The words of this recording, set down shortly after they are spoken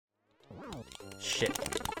Shit.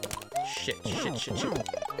 Shit.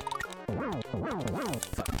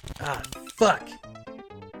 Fuck. Ah, fuck.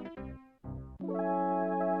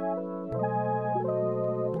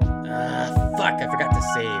 Fuck, I forgot to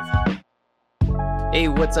save. Hey,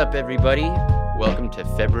 what's up, everybody? Welcome to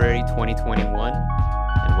February 2021,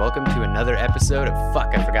 and welcome to another episode of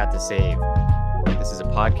Fuck, I Forgot to Save. This is a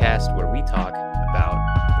podcast where we talk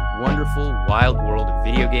about the wonderful, wild world of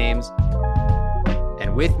video games.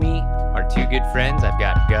 And with me are two good friends. I've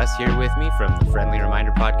got Gus here with me from the Friendly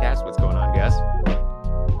Reminder podcast. What's going on, Gus?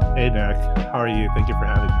 Hey, Nick. How are you? Thank you for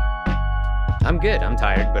having me. I'm good. I'm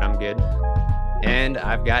tired, but I'm good. And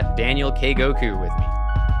I've got Daniel K. Goku with me.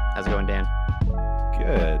 How's it going, Dan?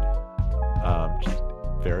 Good. Just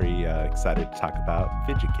very excited to talk about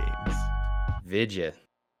Vidya games. Vidya.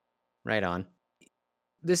 Right on.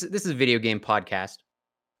 This is a video game podcast,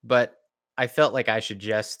 but I felt like I should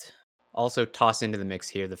just also toss into the mix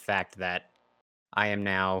here the fact that I am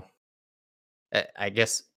now, I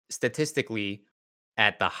guess, statistically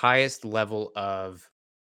at the highest level of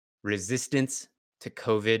resistance to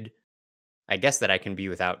COVID, I guess, that I can be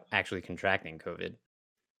without actually contracting COVID.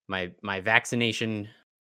 My vaccination,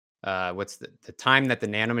 what's the time that the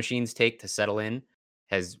nanomachines take to settle in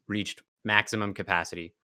has reached maximum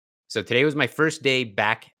capacity. So today was my first day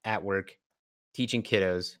back at work teaching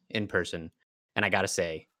kiddos in person, and I gotta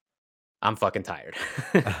say, I'm fucking tired.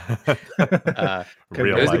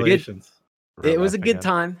 Congratulations. It was a good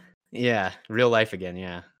time. Yeah, real life again.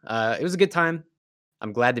 Yeah, it was a good time.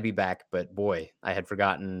 I'm glad to be back, but boy, I had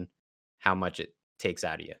forgotten how much it takes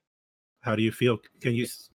out of you. How do you feel? Can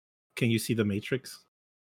you see the Matrix?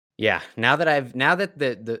 Yeah, now that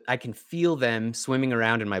the I can feel them swimming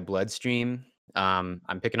around in my bloodstream.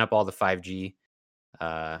 I'm picking up all the 5G.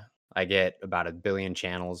 I get about 1 billion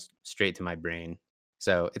channels straight to my brain,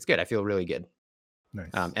 so it's good. I feel really good.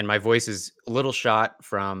 Nice. And my voice is a little shot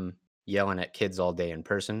from yelling at kids all day in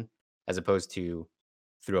person, as opposed to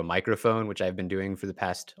through a microphone, which I've been doing for the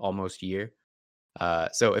past almost year.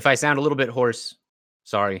 So if I sound a little bit hoarse,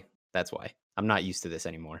 sorry. That's why. I'm not used to this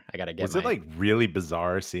anymore. I gotta get. Was it like really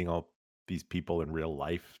bizarre seeing all these people in real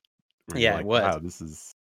life? Yeah, like, it was. Wow, this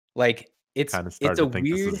is like it's kind of started it's a to think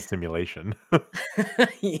weird this is a simulation.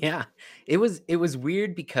 Yeah, it was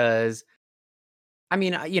weird because I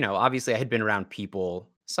mean, obviously I had been around people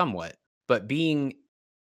somewhat, but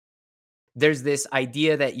there's this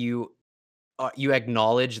idea that you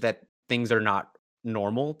acknowledge that things are not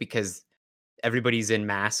normal because everybody's in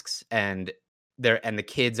masks and the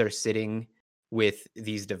kids are sitting with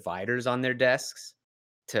these dividers on their desks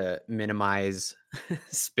to minimize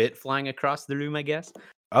spit flying across the room, I guess.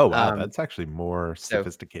 Oh wow, Um, that's actually more so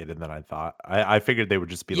sophisticated than I thought. I figured they would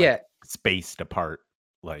just be yeah, like spaced apart.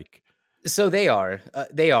 Like, so they are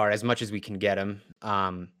as much as we can get them.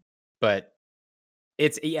 But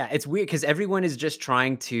it's weird because everyone is just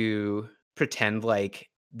trying to pretend like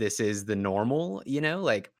this is the normal,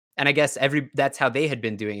 like, and I guess that's how they had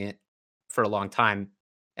been doing it for a long time.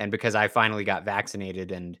 And because I finally got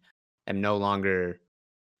vaccinated and am no longer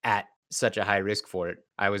at such a high risk for it,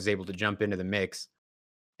 I was able to jump into the mix.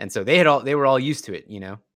 And so they were all used to it,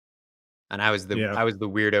 and I was the Yeah.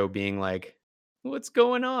 weirdo being like, what's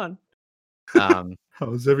going on? Um,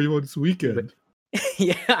 How's everyone's weekend?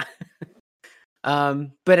 yeah.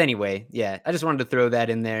 But anyway, yeah, I just wanted to throw that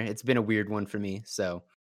in there. It's been a weird one for me. So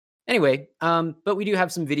anyway, but we do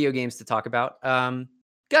have some video games to talk about.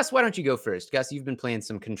 Gus, why don't you go first? Gus, you've been playing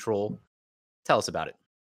some Control. Tell us about it.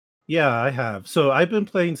 Yeah, I have. So I've been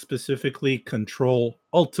playing specifically Control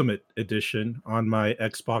Ultimate Edition on my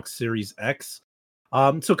Xbox Series X.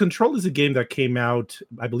 So Control is a game that came out,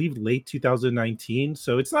 I believe, late 2019.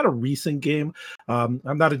 So it's not a recent game. I'm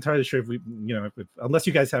not entirely sure if we, unless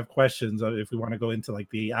you guys have questions, if we want to go into like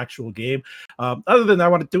the actual game. Other than that, I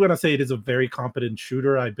want to say it is a very competent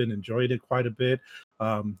shooter. I've been enjoying it quite a bit.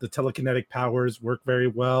 The telekinetic powers work very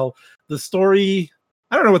well. The story,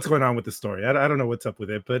 I don't know what's going on with the story. I don't know what's up with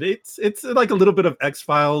it, but it's like a little bit of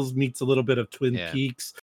X-Files meets a little bit of Twin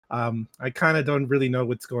Peaks. I kind of don't really know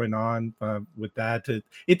what's going on with that.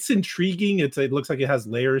 It's intriguing. It looks like it has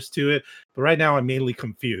layers to it, but right now I'm mainly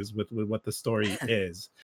confused with what the story is.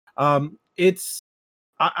 I've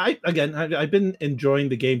been enjoying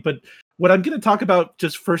the game, but what I'm going to talk about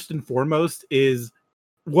just first and foremost is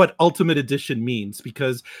what Ultimate Edition means,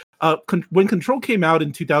 because when Control came out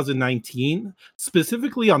in 2019,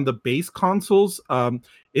 specifically on the base consoles,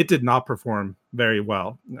 it did not perform very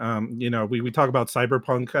well. We talk about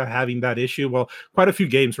Cyberpunk having that issue. Well, quite a few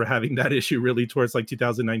games were having that issue really towards like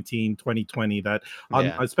 2019, 2020, that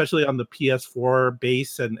especially on the PS4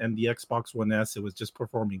 base and the Xbox One S, it was just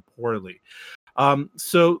performing poorly.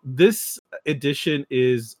 So this edition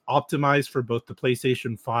is optimized for both the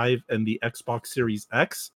PlayStation 5 and the Xbox Series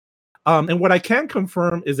X. And what I can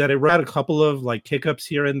confirm is that it had a couple of like hiccups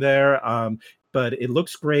here and there. But it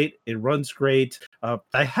looks great. It runs great.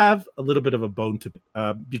 I have a little bit of a bone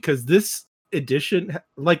to because this edition,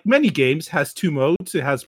 like many games, has two modes. It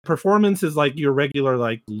has performance is like your regular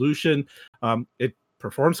like Lucian. It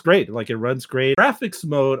performs great, like it runs great. Graphics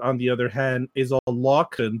mode, on the other hand, is all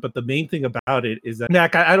lock-in, but the main thing about it is that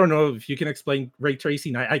Mac, I don't know if you can explain ray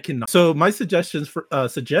tracing. I cannot. So my suggestion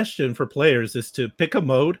for players is to pick a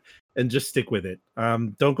mode and just stick with it.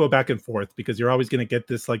 Don't go back and forth because you're always going to get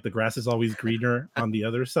this like the grass is always greener on the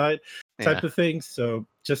other side type of thing. So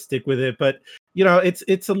just stick with it. But you know,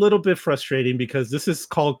 it's a little bit frustrating because this is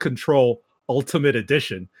called Control Ultimate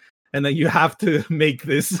Edition. And then you have to make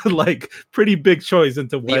this like pretty big choice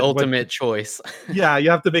into the ultimate choice. Yeah, you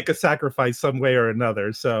have to make a sacrifice some way or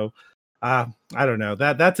another. So I don't know.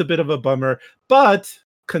 That's a bit of a bummer. But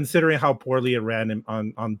considering how poorly it ran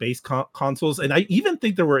on base consoles, and I even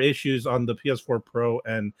think there were issues on the PS4 Pro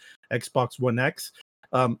and Xbox One X,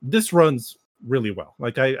 this runs really well.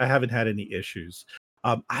 Like I haven't had any issues.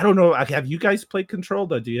 I don't know. Have you guys played Control?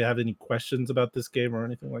 Do you have any questions about this game or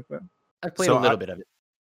anything like that? I played a little bit of it.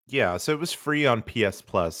 Yeah, so it was free on PS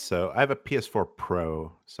Plus. So I have a PS4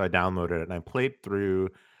 Pro, so I downloaded it and I played through.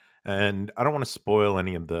 And I don't want to spoil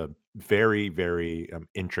any of the very, very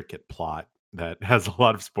intricate plot that has a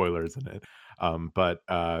lot of spoilers in it. But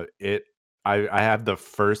I have the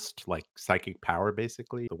first like psychic power,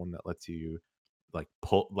 basically the one that lets you like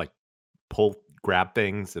pull, grab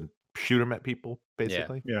things and shoot them at people,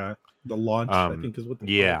 basically. Yeah, the launch I think is what.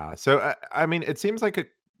 Yeah, so I mean, it seems like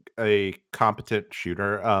a competent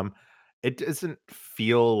shooter. It doesn't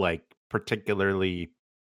feel like particularly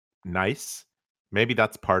nice. Maybe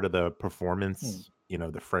that's part of the performance,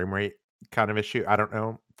 the frame rate kind of issue. I don't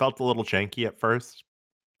know. Felt a little janky at first.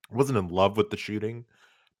 Wasn't in love with the shooting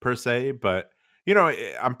per se, but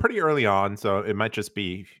I'm pretty early on, so it might just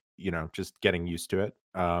be, just getting used to it.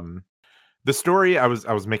 The story, I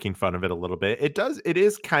was making fun of it a little bit. It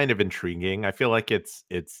is kind of intriguing. I feel like it's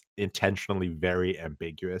intentionally very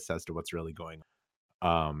ambiguous as to what's really going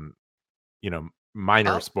on.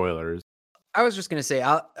 Minor spoilers. I was just gonna say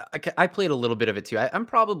I played a little bit of it too. I'm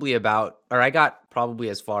probably I got probably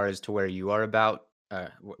as far as to where you are about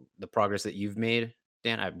the progress that you've made,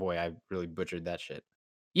 Dan. I really butchered that shit.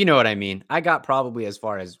 You know what I mean? I got probably as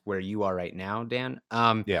far as where you are right now, Dan.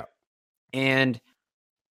 Yeah. And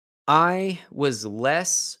I was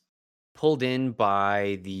less pulled in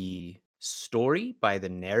by the story, by the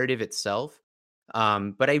narrative itself.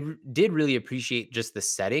 But did really appreciate just the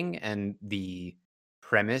setting and the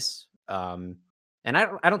premise. And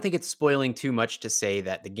I don't think it's spoiling too much to say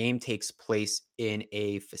that the game takes place in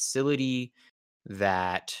a facility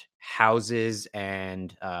that houses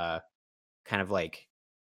and kind of like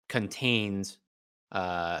contains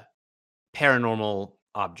paranormal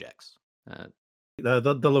objects.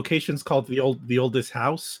 The location's called the oldest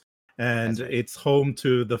house, and That's right. it's home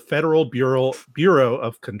to the Federal Bureau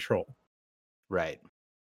of Control. Right.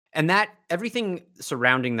 And that everything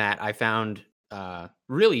surrounding that I found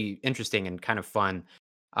really interesting and kind of fun.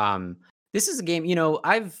 This is a game,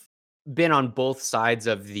 I've been on both sides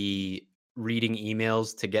of the reading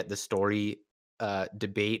emails to get the story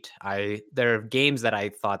debate. There are games that I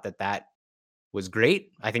thought that was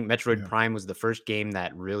great. I think Metroid Prime was the first game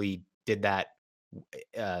that really did that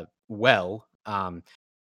well.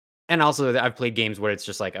 And also I've played games where it's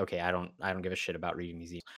just like, okay, I don't give a shit about reading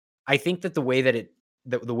these emails. I think that the way that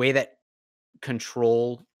the way that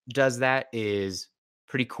Control does that is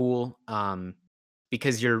pretty cool.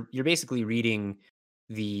 Because you're basically reading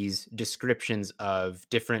these descriptions of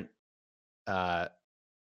different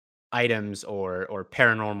items or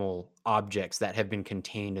paranormal objects that have been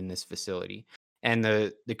contained in this facility. And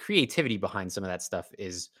the creativity behind some of that stuff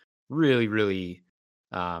is really, really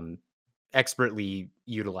expertly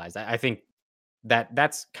utilized. I think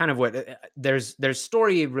that's kind of what there's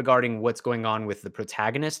story regarding what's going on with the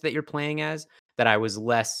protagonist that you're playing as that I was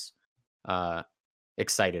less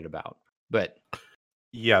excited about. But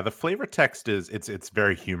yeah, the flavor text it's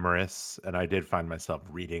very humorous, and I did find myself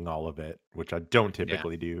reading all of it, which I don't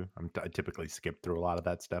typically do. I typically skip through a lot of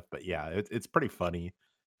that stuff, but yeah, it's pretty funny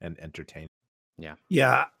and entertaining.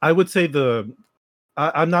 Yeah, I would say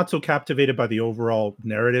I'm not so captivated by the overall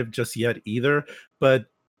narrative just yet either, but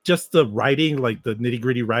just the writing, like the nitty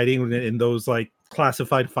gritty writing in those like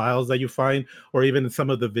classified files that you find, or even some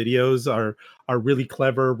of the videos are really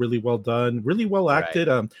clever, really well done, really well acted.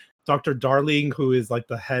 Dr. Darling, who is like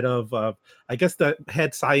the head of, I guess the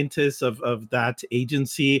head scientist of that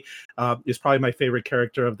agency, is probably my favorite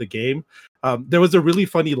character of the game. There was a really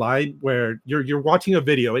funny line where you're watching a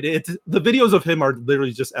video. It's the videos of him are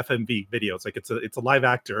literally just FMV videos, like it's a live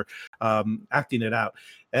actor acting it out.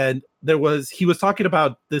 And he was talking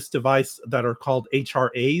about this device that are called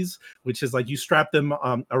HRAs, which is like you strap them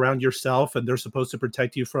around yourself, and they're supposed to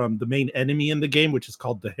protect you from the main enemy in the game, which is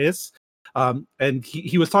called the Hiss. And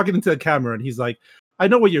he was talking into the camera, and he's like, I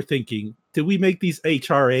know what you're thinking. Did we make these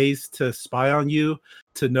HRAs to spy on you,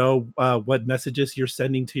 to know what messages you're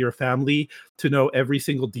sending to your family, to know every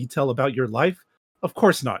single detail about your life? Of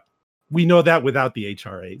course not. We know that without the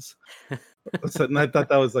HRAs. So, and I thought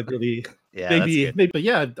that was like really maybe, but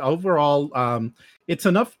yeah, overall, it's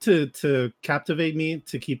enough to captivate me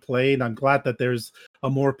to keep playing. I'm glad that there's a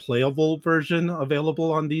more playable version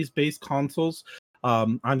available on these base consoles.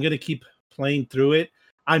 I'm gonna keep playing through it.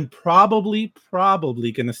 I'm probably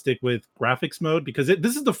gonna stick with graphics mode because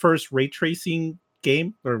this is the first ray tracing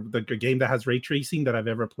game, or the game that has ray tracing that I've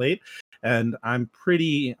ever played, and I'm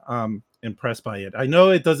pretty impressed by it. I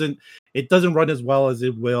know it doesn't run as well as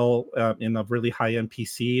it will in a really high end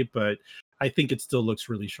PC, but I think it still looks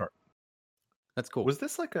really sharp. That's cool. Was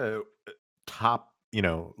this like a top,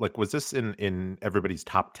 like was this in everybody's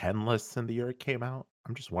top 10 lists in the year it came out?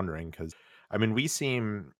 I'm just wondering because I mean, you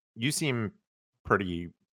seem pretty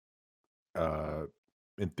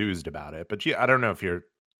enthused about it, but I don't know if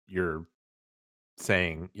you're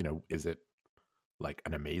saying, is it like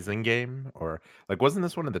an amazing game, or like wasn't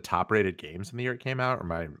this one of the top rated games in the year it came out, or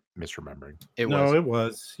am I misremembering? It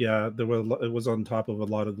was. Yeah, it was on top of a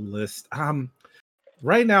lot of the list.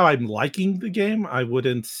 Right now I'm liking the game. I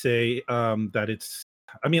wouldn't say that it's,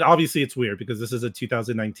 I mean, obviously it's weird because this is a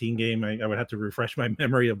 2019 game. I would have to refresh my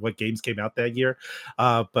memory of what games came out that year.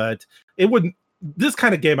 But it wouldn't, this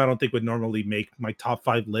kind of game I don't think would normally make my top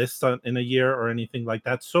 5 lists in a year or anything like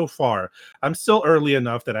that. So far, I'm still early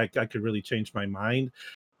enough that I could really change my mind.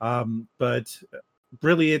 But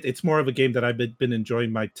really, it's more of a game that I've been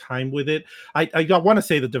enjoying my time with it. I want to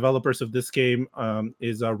say the developers of this game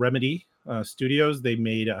is Remedy Studios. They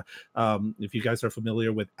made, if you guys are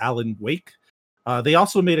familiar with Alan Wake, they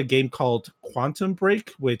also made a game called Quantum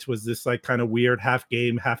Break, which was this like kind of weird half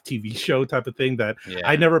game, half TV show type of thing that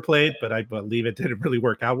I never played, but I believe it didn't really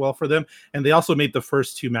work out well for them. And they also made the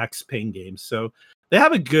first 2 Max Payne games. So they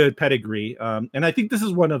have a good pedigree. And I think this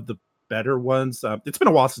is one of the better ones. It's been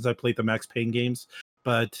a while since I played the Max Payne games,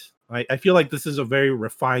 but I feel like this is a very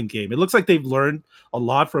refined game. It looks like they've learned a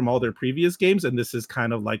lot from all their previous games, and this is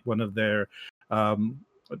kind of like one of their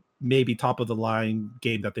maybe top of the line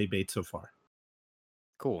game that they made so far.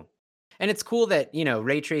 Cool. And it's cool that,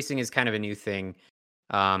 ray tracing is kind of a new thing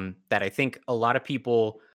that I think a lot of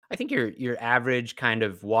people, I think your average kind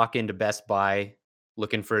of walk into Best Buy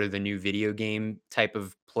looking for the new video game type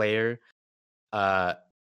of player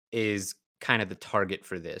is kind of the target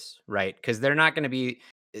for this, right? Because they're not going to be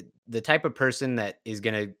the type of person that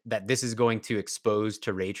this is going to expose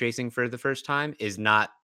to ray tracing for the first time is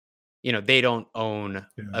not, they don't own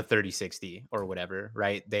a 3060 or whatever,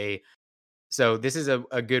 right? So this is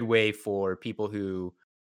a good way for people who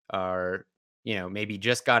are, maybe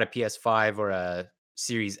just got a PS5 or a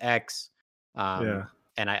Series X. And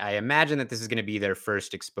I imagine that this is going to be their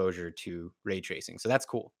first exposure to ray tracing. So that's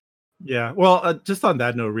cool. Yeah. Well, just on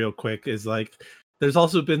that note, real quick, is like, there's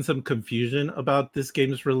also been some confusion about this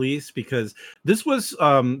game's release because this was,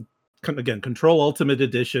 again, Control Ultimate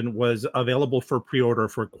Edition was available for pre-order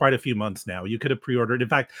for quite a few months now. You could have pre-ordered. In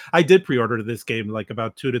fact, I did pre-order this game like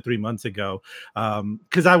about 2 to 3 months ago,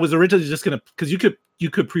 because I was originally just gonna, because you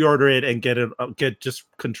could pre-order it and get just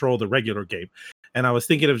Control, the regular game. And I was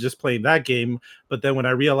thinking of just playing that game, but then when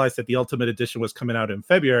I realized that the Ultimate Edition was coming out in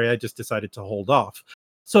February, I just decided to hold off.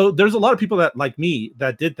 So there's a lot of people that, like me,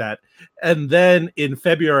 that did that. And then in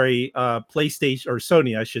February, PlayStation, or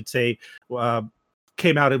Sony, I should say,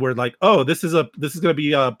 came out and were like, oh, this is going to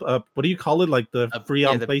be a what do you call it? Like the free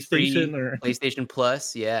on PlayStation or PlayStation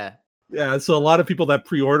Plus. Yeah. Yeah. So a lot of people that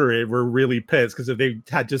pre-order it were really pissed because if they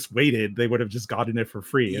had just waited, they would have just gotten it for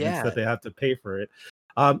free. And instead they have to pay for it.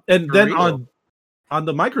 And for then real. on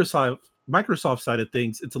the Microsoft side of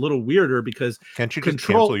things, it's a little weirder because can't you just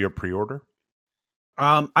cancel your pre-order?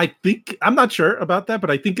 I think, I'm not sure about that, but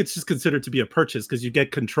I think it's just considered to be a purchase because you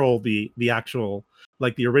get Control, the actual,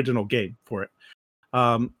 like the original game for it.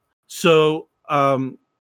 So on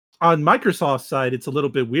Microsoft's side, it's a little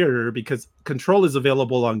bit weirder because Control is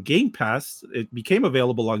available on Game Pass. It became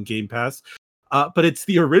available on Game Pass, but it's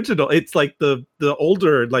the original. It's like the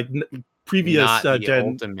older, like previous not the gen,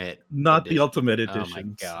 Ultimate not edition. the Ultimate Edition. Oh my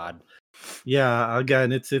god! Yeah,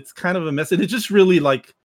 again, it's kind of a mess, and it just really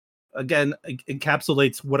like again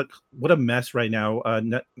encapsulates what a mess right now.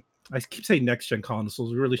 I keep saying next gen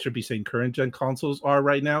consoles. We really should be saying current gen consoles are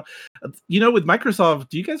right now. With Microsoft,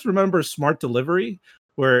 do you guys remember smart delivery?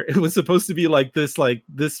 Where it was supposed to be like this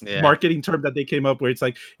Yeah, marketing term that they came up where it's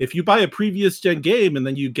like if you buy a previous gen game and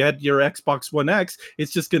then you get your Xbox One X,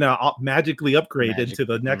 it's just gonna magically upgrade magic. into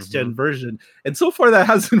the next Hmm. gen version. And so far that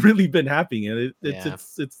hasn't really been happening. And Yeah,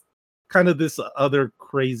 it's kind of this other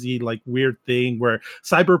crazy like weird thing where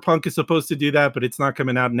Cyberpunk is supposed to do that, but it's not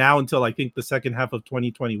coming out now until I think the second half of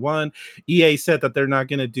 2021. EA said that they're not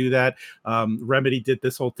going to do that. Remedy did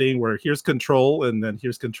this whole thing where here's Control, and then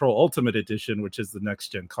here's Control Ultimate Edition, which is the next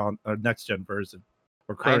gen version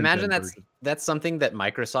or I current imagine gen that's version. that's something that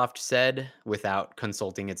Microsoft said without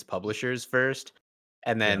consulting its publishers first,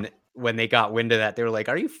 and Yeah. then when they got wind of that, they were like,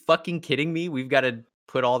 "Are you fucking kidding me? We've got to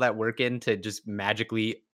put all that work in to just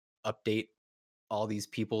magically update all these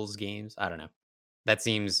people's games." I don't know. That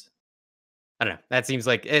seems I don't know. That seems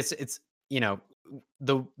like it's you know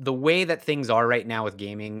the way that things are right now with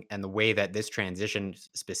gaming and the way that this transition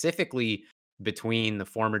specifically between the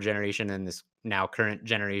former generation and this now current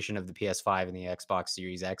generation of the PS5 and the Xbox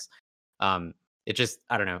Series X. It just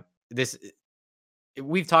I don't know.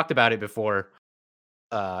 We've talked about it before,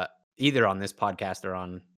 uh, either on this podcast or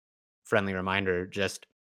on Friendly Reminder. Just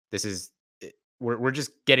this is we're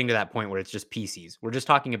just getting to that point where it's just PCs. We're just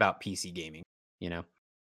talking about PC gaming, you know.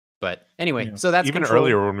 But anyway, Yeah. so that's Even Control.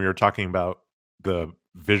 earlier when we were talking about the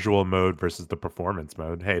visual mode versus the performance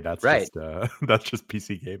mode, hey, Right. that's just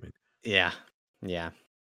PC gaming. Yeah. Yeah.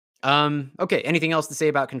 Okay, anything else to say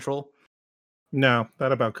about Control? No,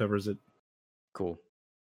 that about covers it. Cool.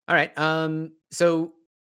 All right. So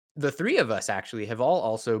the three of us actually have all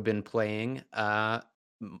also been playing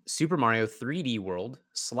Super Mario 3D World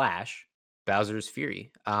slash Bowser's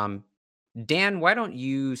Fury. Dan, why don't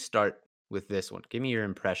you start with this one? Give me your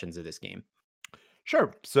impressions of this game.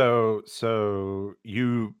 Sure. So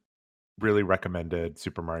you really recommended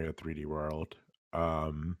Super Mario 3D World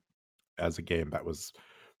um, as a game that was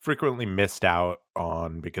frequently missed out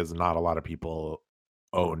on because not a lot of people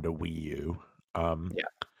owned a Wii U. Um, Yeah.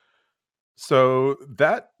 so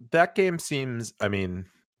that game seems, I mean,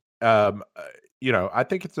 um, uh, I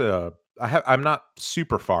think I'm not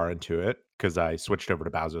super far into it because I switched over to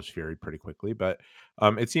Bowser's Fury pretty quickly, but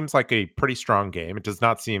it seems like a pretty strong game. It does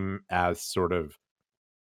not seem as sort of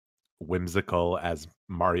whimsical as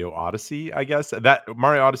Mario Odyssey, I guess. That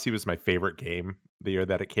Mario Odyssey was my favorite game the year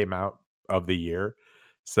that it came out of the year.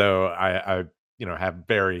 So I have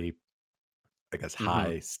very, I guess, Hmm.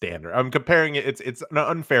 high standard. I'm comparing it. It's an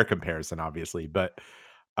unfair comparison, obviously, but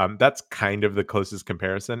that's kind of the closest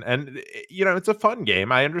comparison. And it's a fun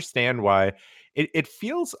game. I understand why it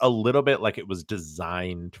feels a little bit like it was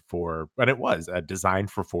designed for, and it was designed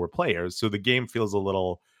for 4 players. So the game feels a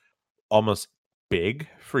little almost big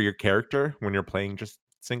for your character when you're playing just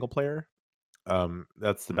single player.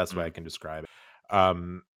 That's the best way I Hmm. can describe it.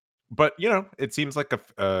 But it seems like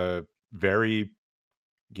a very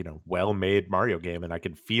well-made Mario game, and I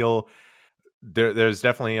can feel there's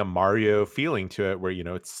definitely a Mario feeling to it where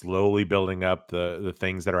it's slowly building up the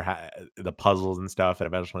things that are the puzzles and stuff, and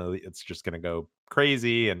eventually it's just going to go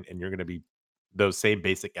crazy, and you're going to be those same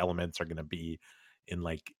basic elements are going to be in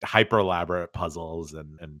like hyper elaborate puzzles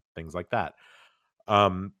and things like that.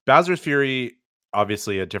 Bowser's Fury,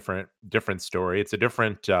 obviously a different story. It's a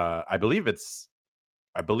different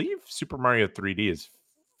I believe Super Mario 3D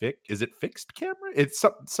is it fixed camera? It's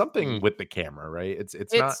something with the camera, right? It's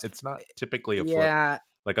it's not typically a float yeah,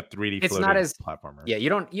 like a 3D it's not floating as platformer. yeah, you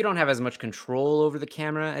don't have as much control over the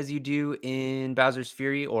camera as you do in Bowser's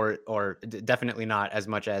Fury, or definitely not as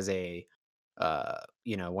much as a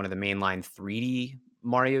one of the mainline 3D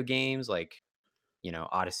Mario games like,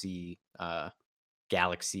 Odyssey,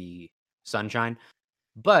 Galaxy, Sunshine.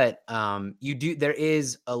 But you do there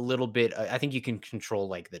is a little bit I think you can control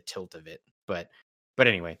like the tilt of it. But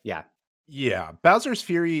anyway, yeah. Yeah, Bowser's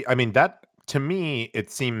Fury, I mean, that to me it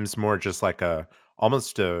seems more just like a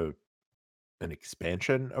almost an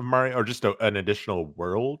expansion of Mario or just an additional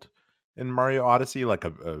world in Mario Odyssey, like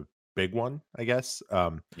a big one, I guess.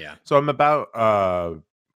 Yeah. So I'm about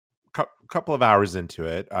couple of hours into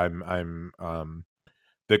it. I'm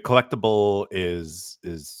the collectible is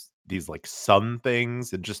these like sun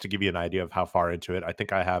things, and just to give you an idea of how far into it, I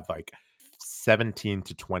think I have like 17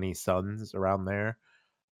 to 20 suns around there.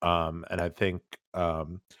 And I think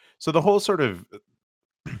so the whole sort of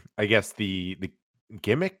I guess the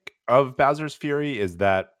gimmick of Bowser's Fury is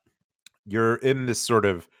that you're in this sort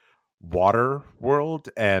of water world,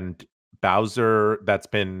 and Bowser that's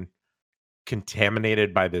been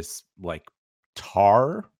contaminated by this like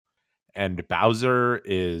tar, and Bowser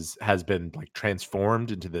has been like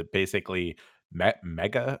transformed into the basically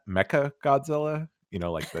mecha Godzilla,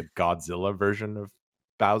 like the Godzilla version of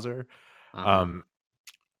Bowser. Uh-huh. Um,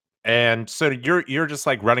 and so you're just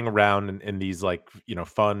like running around in these like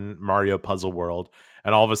fun Mario puzzle world,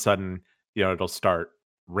 and all of a sudden it'll start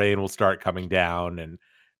rain will start coming down,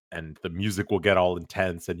 and the music will get all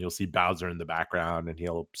intense, and you'll see Bowser in the background, and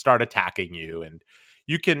he'll start attacking you, and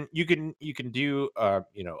you can do a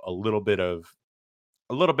little bit of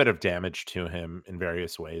damage to him in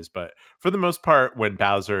various ways, but for the most part, when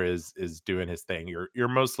Bowser is doing his thing, you're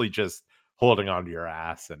mostly just holding onto your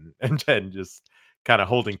ass and and just kind of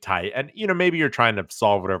holding tight. And maybe you're trying to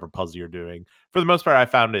solve whatever puzzle you're doing. For the most part, I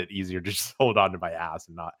found it easier to just hold on to my ass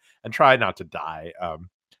and try not to die.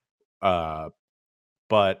 Uh,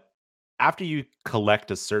 but after you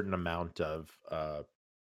collect a certain amount of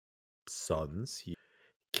suns, you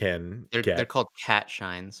can They're get called cat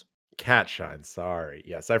shines. cat shine, sorry.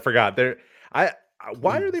 Yes, I forgot.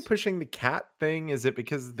 Why are they Jeez. pushing the cat thing? Is it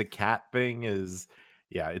because the cat thing is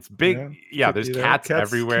yeah, it's big. Yeah, Yeah, there's cats cats are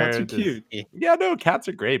everywhere. There's cute. Yeah. yeah, no, cats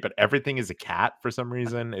are great, but everything is a cat for some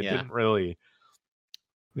reason. It Yeah. didn't really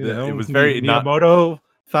You it know, was very not Miyamoto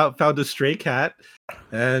found a stray cat,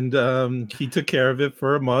 and he took care of it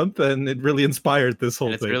for a month, and it really inspired this And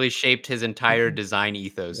whole it's thing. really shaped his entire design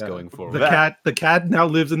ethos Yeah. going The forward. that cat now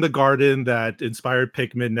lives in the garden that inspired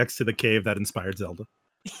Pikmin next to the cave that inspired Zelda.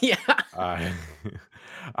 Yeah. uh,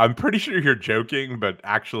 I'm pretty sure you're joking, but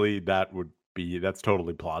actually that's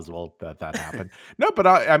totally plausible that happened. No, but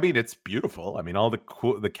I mean it's beautiful. I mean all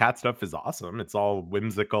the cat stuff is awesome. It's all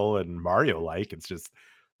whimsical and Mario like. It's just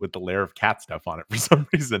with the layer of cat stuff on it for some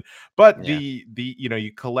reason. But Yeah. the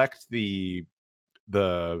you collect the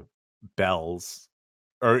bells,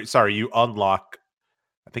 or sorry, you unlock,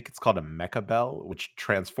 I think it's called a Mecha Bell, which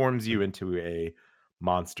transforms you into a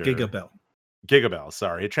monster. Gigabell. Gigabell,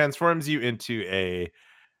 sorry. It transforms you into a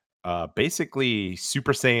basically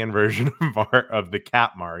Super Saiyan version of of the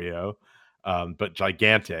Cat Mario, but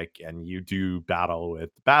gigantic, and you do battle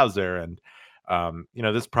with Bowser, and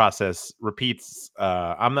this process repeats.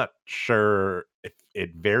 I'm not sure if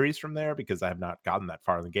it varies from there because I have not gotten that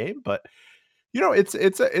far in the game, but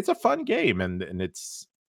it's a fun game, and it's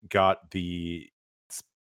got it's,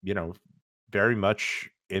 you know very much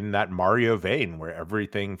in that Mario vein where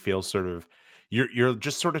everything feels sort of you're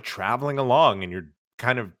just sort of traveling along, and you're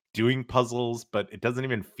kind of doing puzzles, but it doesn't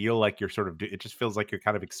even feel like you're sort of it just feels like you're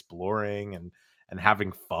kind of exploring and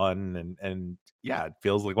having fun, and yeah, it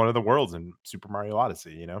feels like one of the worlds in Super Mario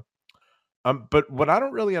Odyssey. But what I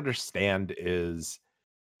don't really understand is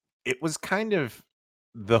it was kind of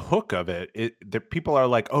the hook of it that people are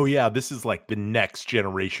like, "Oh, yeah, this is like the next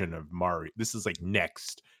generation of Mario. This is like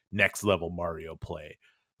next level Mario play.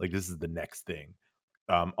 Like, this is the next thing."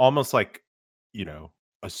 Almost like, you know,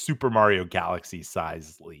 a Super Mario Galaxy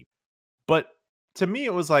size leap. But to me,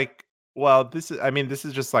 it was like, well, this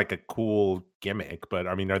is just like a cool gimmick, but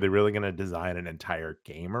I mean, are they really gonna design an entire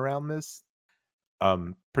game around this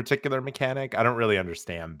particular mechanic? I don't really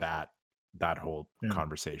understand that whole Yeah.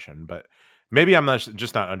 conversation, but maybe I'm not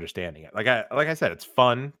just not understanding it. Like I said, it's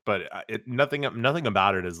fun, but nothing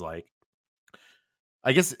about it is like,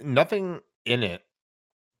 I guess nothing in it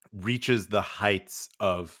reaches the heights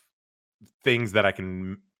of things that I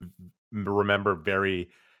can remember very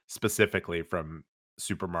specifically from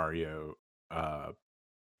Super Mario uh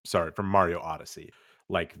from Mario Odyssey.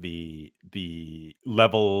 Like the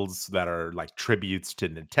levels that are like tributes to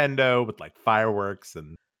Nintendo with like fireworks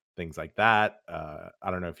and things like that.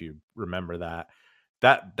 I don't know if you remember that.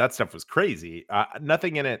 That stuff was crazy.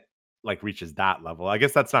 Nothing in it like reaches that level. I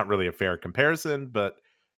guess that's not really a fair comparison, but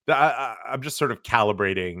I'm just sort of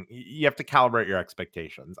calibrating. You have to calibrate your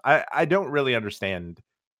expectations. I don't really understand,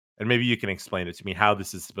 and maybe you can explain it to me how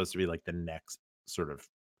this is supposed to be like the next sort of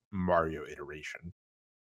Mario iteration.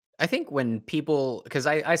 I think when people, because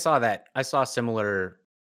I saw similar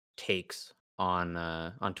takes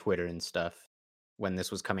on Twitter and stuff when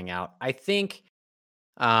this was coming out. I think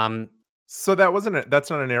um So that's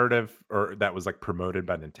not a narrative or that was, like, promoted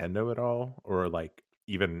by Nintendo at all? Or, like,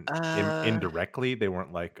 even uh indirectly, they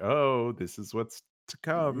weren't like, "Oh, this is what's to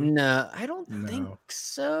come." no, I don't think No.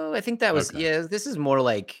 so. I think that was, Okay. yeah, this is more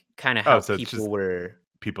like kind of Oh, how so it's just people were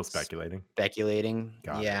people speculating. speculating.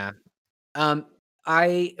 Got it. Yeah. Um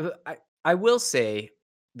I will say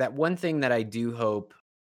that one thing that I do hope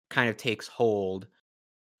kind of takes hold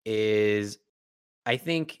is, I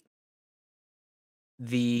think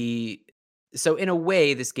the so in a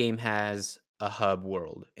way this game has a hub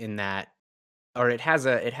world in that, or it has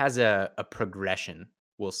a progression,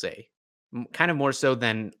 we'll say. kind of more so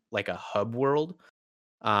than like a hub world.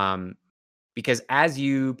 Um, because as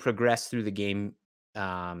you progress through the game,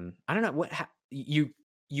 I don't know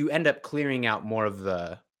you end up clearing out more of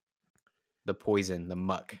the poison, the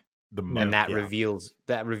muck, The and Yeah. muck, that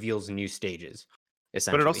yeah. reveals new stages, But it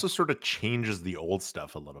essentially. also sort of changes the old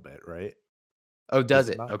stuff a little bit, right? Oh, does Does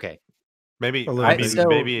it it? not? Okay. Maybe A little I I bit. mean, Yeah. so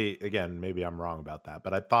maybe again, maybe I'm wrong about that,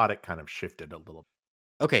 but I thought it kind of shifted a little.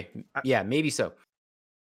 okay, I- yeah, maybe so.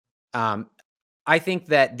 Um, I think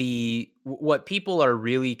that what people are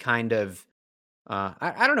really kind of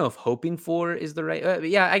I don't know if hoping for is the right. But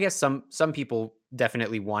yeah, I guess some people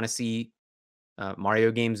definitely want to see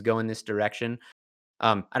Mario games go in this direction.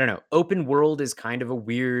 I don't know. Open world is kind of a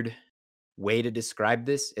weird way to describe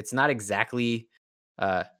this. It's not exactly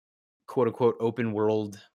uh, quote unquote open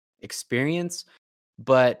world experience,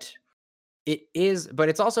 but it is. But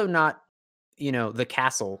it's also not, the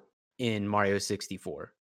castle in Mario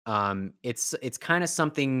 64. It's kind of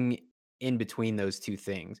something in between those two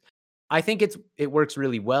things. I think it works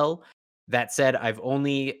really well. That said, I've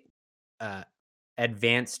only uh,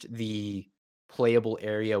 advanced the playable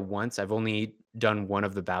area once. I've only done one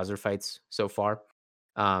of the Bowser fights so far.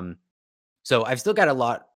 Um, so I've still got a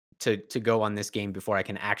lot to go on this game before I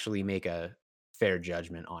can actually make a fair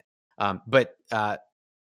judgment on it. But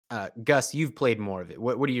Gus, you've played more of it.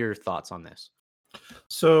 What are your thoughts on this?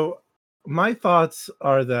 So my thoughts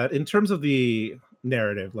are that in terms of the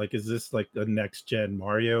narrative, like, is this like a next gen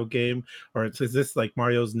Mario game, or is this like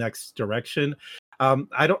Mario's next direction?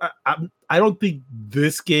 I don't think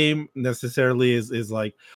this game necessarily is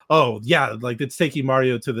like, oh yeah, like it's taking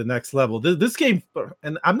Mario to the next level. This game,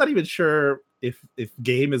 and I'm not even sure if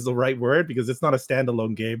game is the right word because it's not a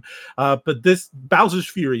standalone game. But this Bowser's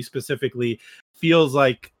Fury specifically feels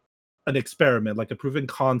like an experiment, like a proven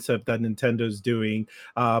concept that Nintendo's doing.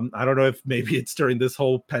 I don't know if maybe it's during this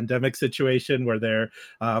whole pandemic situation where they're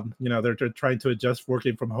trying to adjust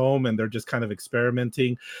working from home and they're just kind of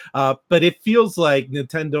experimenting. But it feels like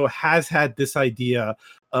Nintendo has had this idea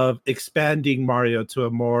of expanding Mario to a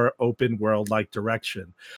more open world like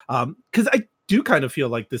direction. Because I do kind of feel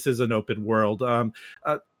like this is an open world.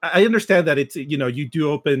 I understand that it's, you do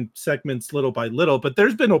open segments little by little, but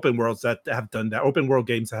there's been open worlds that have done that. Open world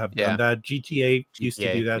games that have done Yeah, that. GTA used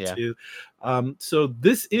to do GTA. that Yeah, too. So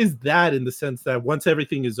this is that in the sense that once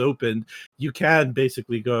everything is opened, you can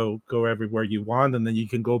basically go everywhere you want, and then you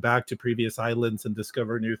can go back to previous islands and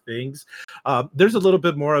discover new things. There's a little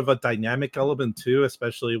bit more of a dynamic element too,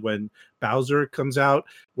 especially when Bowser comes out,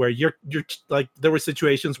 where you're like, there were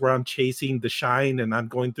situations where I'm chasing the shine and I'm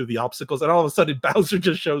going through the obstacles, and all of a sudden Bowser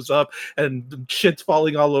just shows up and shit's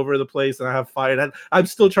falling all over the place, and I have fire. And I'm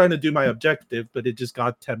still trying to do my objective, but it just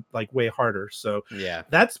got like way harder. So yeah,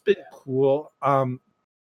 that's been cool.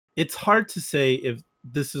 It's hard to say if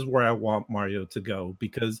this is where I want Mario to go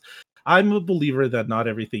because I'm a believer that not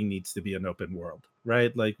everything needs to be an open world,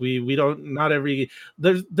 right? Like we don't not every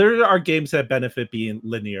there are games that benefit being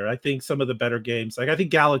linear. I think some of the better games, like I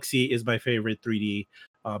think Galaxy is my favorite 3D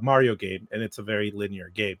Mario game, and it's a very linear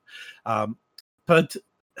game. But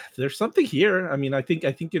there's something here. I mean, I think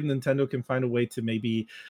if Nintendo can find a way to maybe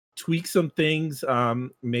tweak some things,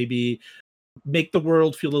 maybe make the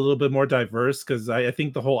world feel a little bit more diverse, because I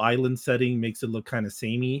think the whole island setting makes it look kind of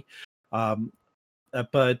samey. Um,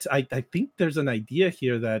 but I think there's an idea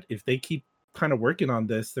here that if they keep kind of working on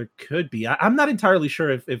this, there could be. I'm not entirely sure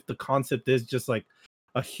if the concept is just like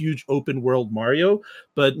a huge open world Mario,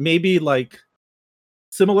 but maybe like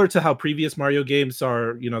similar to how previous Mario games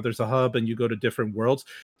are, there's a hub and you go to different worlds,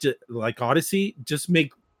 like Odyssey, just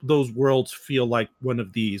make those worlds feel like one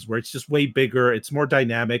of these where it's just way bigger, it's more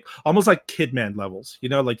dynamic, almost like Kidman levels,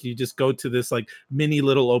 like you just go to this like mini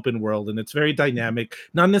little open world and it's very dynamic,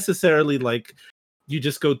 not necessarily like you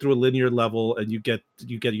just go through a linear level and you get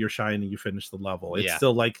your shine and you finish the level. It's yeah,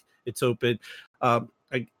 still like it's open.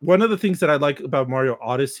 One of the things that I like about Mario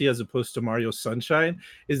Odyssey as opposed to Mario Sunshine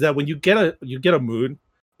is that when you get a moon,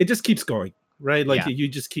 it just keeps going, right? Like yeah. you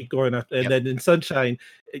just keep going up, and Yep. then in Sunshine,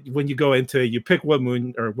 when you go into it, you pick what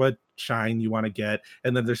moon or what shine you want to get,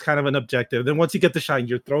 and then there's kind of an objective. Then once you get the shine,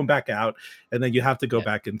 you're thrown back out, and then you have to go Yeah.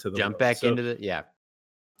 back into the Jump world. back So into the yeah.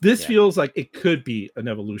 this Yeah. feels like it could be an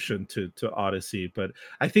evolution to Odyssey, but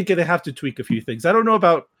I think they have to tweak a few things. I don't know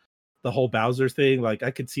about the whole Bowser thing. Like I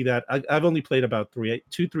could see that. I've only played about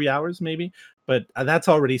 3 hours maybe, but that's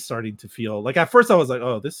already starting to feel like, at first I was like,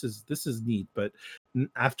 oh, this is neat, but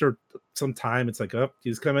after some time it's like, oh,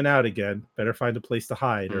 he's coming out again. Better find a place to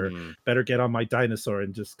hide, or Mhm. better get on my dinosaur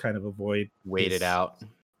and just kind of avoid Wait it this. out.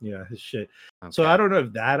 Yeah, his shit. So I Okay. don't know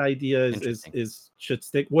if that idea Interesting. is should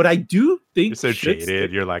stick. What I do You're think so should jaded.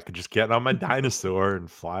 stick. You're like, just getting on my dinosaur and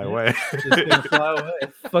fly Yeah, away. just gonna fly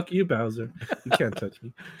away. Fuck you, Bowser. You can't touch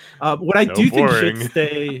me. What I So do think should boring.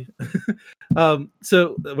 stay.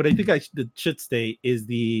 So what I think should stay is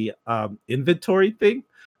the inventory thing,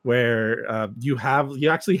 where you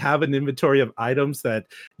actually have an inventory of items that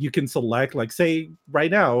you can select. Like, say,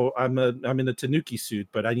 right now I'm in a Tanuki suit,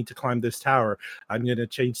 but I need to climb this tower. I'm gonna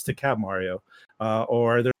change to Cat Mario,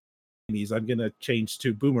 or there enemies, I'm gonna change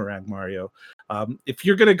to Boomerang Mario. If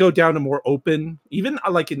you're gonna go down a more open, even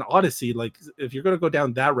like in Odyssey, like if you're gonna go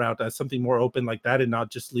down that route as something more open like that and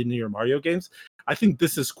not just linear Mario games, I think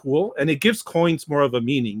this is cool, and it gives coins more of a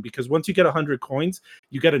meaning because once you get 100 coins,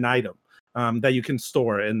 you get an item that you can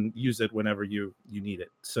store and use it whenever you need it.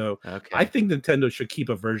 So I Okay. think Nintendo should keep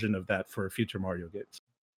a version of that for future Mario games.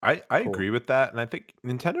 I Cool. agree with that, and I think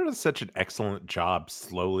Nintendo does such an excellent job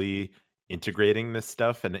slowly integrating this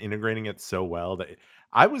stuff and integrating it so well that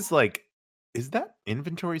I was like, "Is that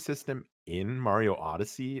inventory system in Mario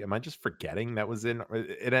Odyssey? Am I just forgetting that was in?"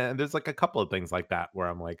 And there's like a couple of things like that where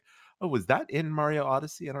I'm like, "Oh, was that in Mario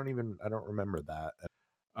Odyssey? I don't remember that."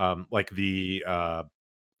 Like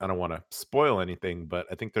I don't want to spoil anything, but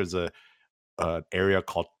I think there's a an area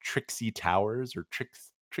called Trixie Towers or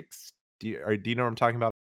Tricks. Do you know what I'm talking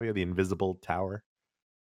about? The invisible tower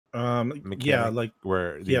Yeah, mechanic like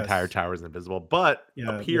where the entire yes, tower is invisible, but yeah, you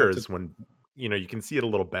have to. appears when you can see it a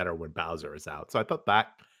little better when Bowser is out. So I thought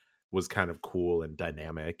that was kind of cool and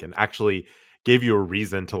dynamic and actually gave you a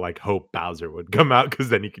reason to like hope Bowser would come out because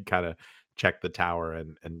then you could kind of check the tower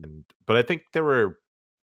and but I think there were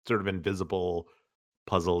sort of invisible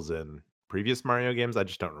puzzles in previous Mario games. I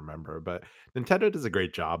just don't remember, but Nintendo does a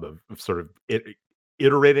great job of sort of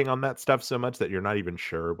iterating on that stuff so much that you're not even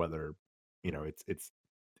sure whether it's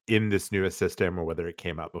in this newest system or whether it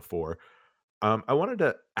came out before. I wanted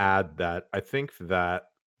to add that I think that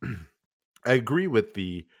I agree with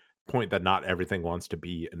the point that not everything wants to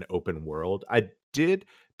be an open world. Did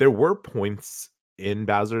there were points in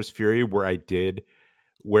Bowser's Fury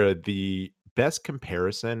where the best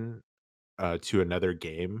comparison to another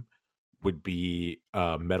game would be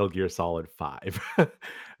Metal Gear Solid 5,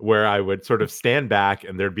 where I would sort of stand back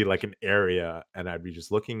and there'd be like an area and I'd be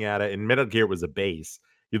just looking at it. And Metal Gear was a base.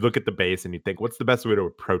 You'd look at the base and you think, what's the best way to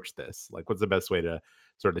approach this? Like, what's the best way to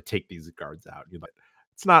sort of take these guards out? You're like,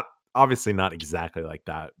 it's not obviously not exactly like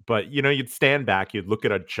that, but you'd stand back, you'd look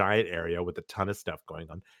at a giant area with a ton of stuff going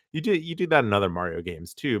on. You do that in other Mario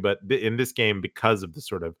games too, but in this game, because of the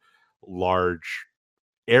sort of large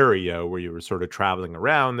area where you were sort of traveling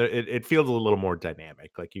around, it feels a little more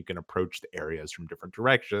dynamic. Like you can approach the areas from different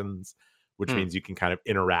directions, which Hmm. means you can kind of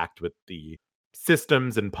interact with the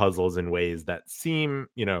systems and puzzles in ways that seem,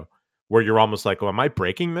 where you're almost like, "Oh, am I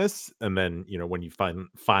breaking this?" And then, when you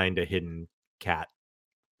find a hidden cat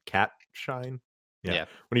cat shine. Yeah. Yeah.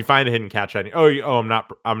 When you find a hidden cat shine, oh,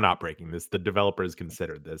 I'm not breaking this. The developers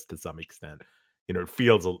considered this to some extent. It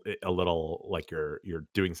feels a little like you're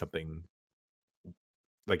doing something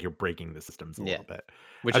like you're breaking the systems a Yeah. little bit.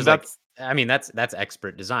 Which And is like, that's I mean, that's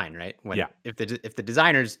expert design, right? When yeah, if the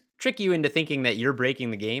designers trick you into thinking that you're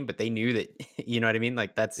breaking the game, but they knew that, you know what I mean?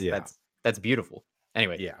 Like that's yeah, that's that's beautiful.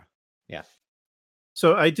 Anyway, yeah. yeah.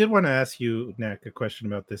 So I did want to ask you, Nick, a question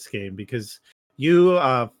about this game because you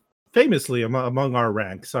famously among our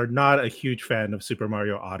ranks are not a huge fan of Super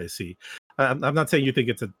Mario Odyssey. I'm not saying you think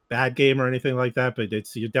it's a bad game or anything like that, but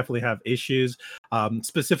it's you definitely have issues,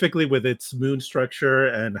 specifically with its moon structure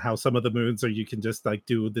and how some of the moons are you can just like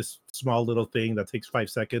do this small little thing that takes 5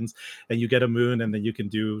 seconds and you get a moon and then you can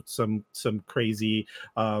do some crazy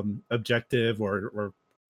objective or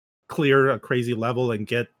clear a crazy level and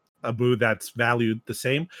get a mood that's valued the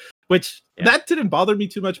same, which Yeah. that didn't bother me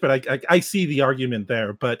too much, but I see the argument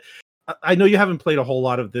there. But I know you haven't played a whole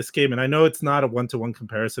lot of this game, and I know it's not a one-to-one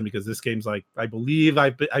comparison because this game's like I believe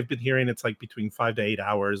I've been hearing it's like between 5 to 8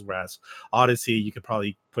 hours, whereas Odyssey you could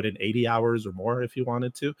probably put in 80 hours or more if you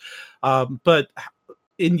wanted to. But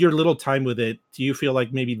in your little time with it, do you feel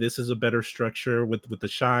like maybe this is a better structure with the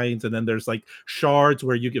shines, and then there's like shards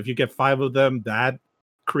where you if you get 5 of them, that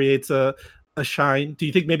creates a shine? Do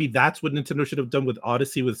you think maybe that's what Nintendo should have done with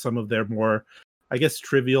Odyssey with some of their more, I guess,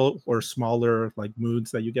 trivial or smaller like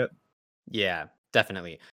moods that you get? Yeah,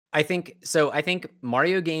 definitely. I think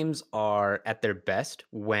Mario games are at their best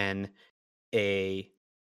when a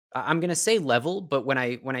I'm gonna say level, but when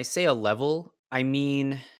I say a level, I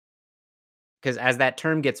mean because as that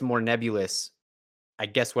term gets more nebulous, I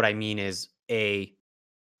guess what I mean is a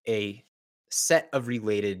set of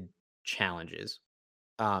related challenges.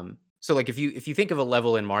 So like if you think of a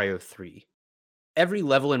level in Mario 3, every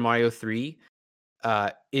level in Mario 3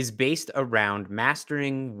 is based around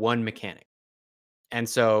mastering one mechanic. And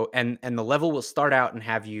so and the level will start out and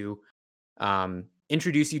have you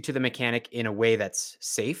introduce you to the mechanic in a way that's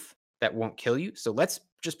safe, that won't kill you. So let's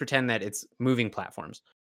just pretend that it's moving platforms.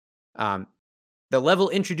 Um, the level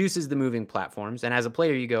introduces the moving platforms, and as a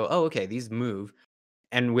player, you go, "Oh, okay, these move,"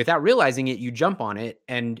 and without realizing it, you jump on it,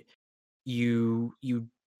 and you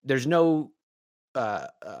there's no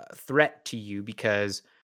threat to you because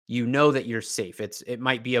you know that you're safe. It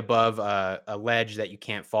might be above a ledge that you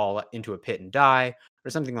can't fall into a pit and die,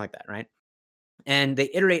 or something like that, right? And they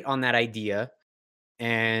iterate on that idea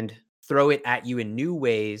and throw it at you in new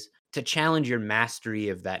ways to challenge your mastery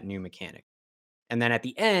of that new mechanic. And then at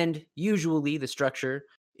the end, usually the structure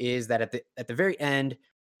is that at the very end,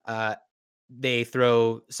 uh, they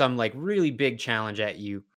throw some like really big challenge at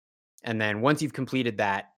you, and then once you've completed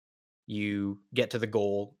that, you get to the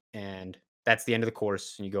goal, and that's the end of the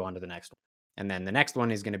course, and you go on to the next one. And then the next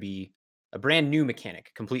one is going to be a brand new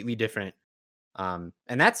mechanic, completely different. And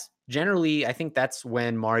that's generally, I think that's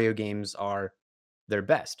when Mario games are their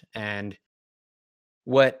best. And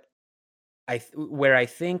what where I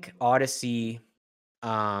think Odyssey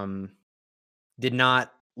um, did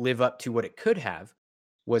not live up to what it could have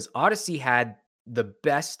was Odyssey had the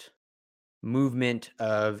best movement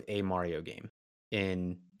of a Mario game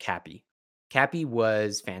in Cappy. Cappy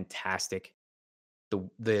was fantastic.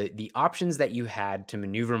 The options that you had to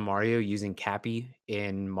maneuver Mario using Cappy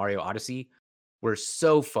in Mario Odyssey were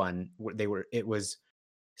so fun. It was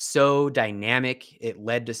so dynamic. It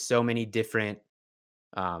led to so many different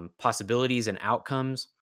possibilities and outcomes.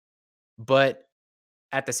 But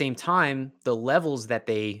at the same time, the levels that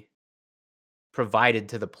they provided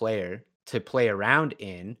to the player to play around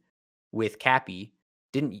in with Cappy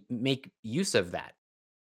didn't make use of that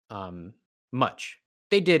um, much.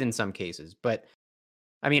 They did in some cases, but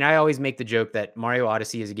I mean, I always make the joke that Mario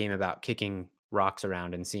Odyssey is a game about kicking rocks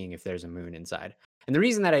around and seeing if there's a moon inside. And the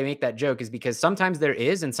reason that I make that joke is because sometimes there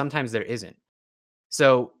is and sometimes there isn't.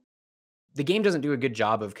 So the game doesn't do a good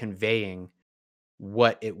job of conveying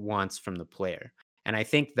what it wants from the player. And I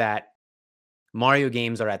think that Mario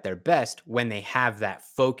games are at their best when they have that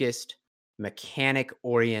focused, mechanic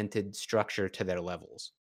oriented structure to their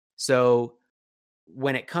levels. So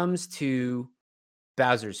when it comes to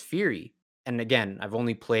Bowser's Fury, and again, I've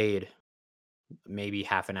only played maybe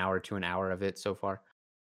half an hour to an hour of it so far.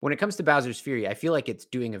 When it comes to Bowser's Fury, I feel like it's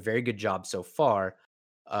doing a very good job so far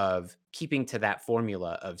of keeping to that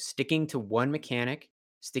formula of sticking to one mechanic,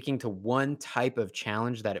 sticking to one type of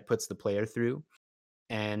challenge that it puts the player through,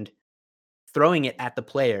 and throwing it at the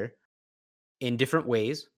player in different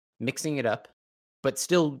ways, mixing it up, but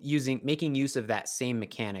still making use of that same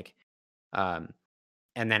mechanic. Um,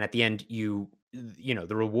 and then at the end,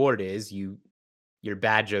 the reward is your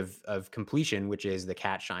badge of completion, which is the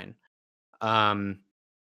cat shine. Um,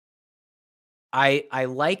 I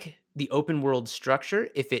like the open world structure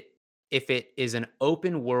if it is an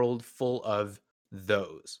open world full of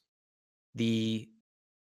those. The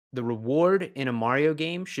the reward in a Mario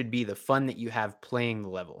game should be the fun that you have playing the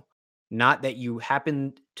level, not that you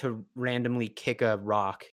happen to randomly kick a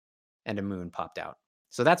rock and a moon popped out.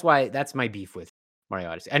 So that's my beef with Mario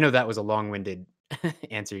Odyssey. I know that was a long-winded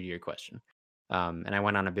answer to your question. And I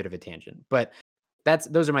went on a bit of a tangent, but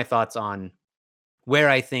those are my thoughts on where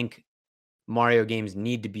I think Mario games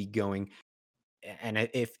need to be going. And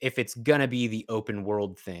if it's gonna be the open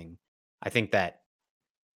world thing, I think that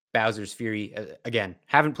Bowser's Fury, again,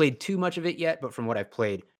 haven't played too much of it yet, but from what I've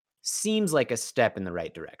played, seems like a step in the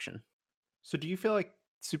right direction. So do you feel like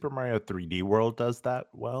Super Mario 3D World does that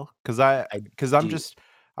well? I Because I'm do. just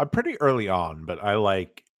I'm pretty early on, but I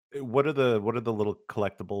like what are the little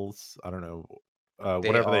collectibles? I don't know, They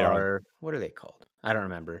whatever they are, are, what are they called? I don't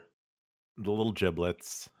remember. the little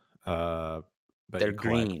giblets uh, that They're you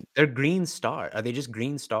collect. green. They're green star. Are they just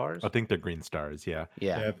green I stars? think they're green stars, yeah.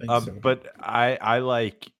 Yeah. Yeah, I think so. But I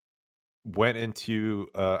like went into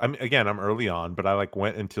I mean again, I'm early on, but I like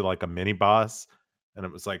went into like a mini boss and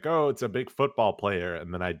it was like, "Oh, it's a big football player."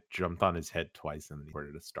 And then I jumped on his head twice and he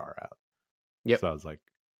squirted a star out. Yep. So I was like,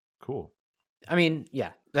 "Cool." I mean,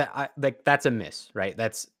 yeah, like that's a miss, right?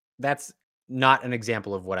 That's not an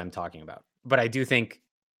example of what I'm talking about. But I do think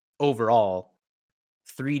overall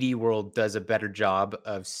 3D World does a better job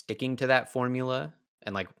of sticking to that formula,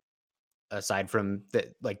 and like aside from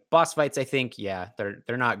the like boss fights, I think yeah, they're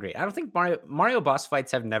not great. I don't think Mario boss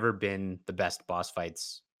fights have never been the best boss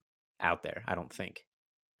fights out there, I don't think.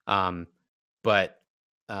 Um but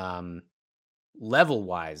um level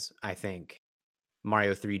wise, I think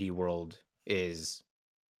Mario 3D World is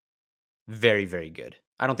very, very good.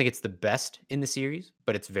 I don't think it's the best in the series,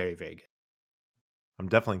 but it's very, very good. I'm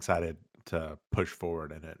definitely excited to push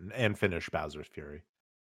forward in it and finish Bowser's Fury.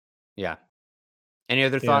 Yeah. Any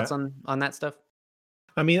other Yeah. thoughts on that stuff?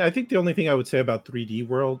 I mean, I think the only thing I would say about 3D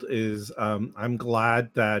World is I'm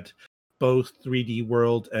glad that both 3D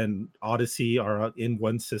World and Odyssey are in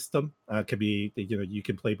one system. Can be, you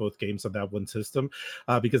can play both games on that one system,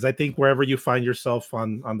 because I think wherever you find yourself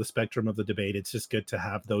on the spectrum of the debate, it's just good to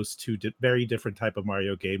have those two very different type of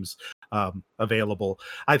Mario games available.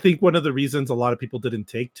 I think one of the reasons a lot of people didn't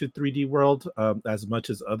take to 3D World as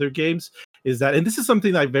much as other games is that, and this is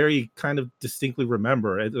something I very kind of distinctly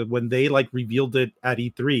remember when they like revealed it at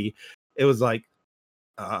E3, it was like,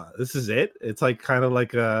 this is it. It's like kind of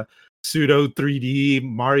like a pseudo 3D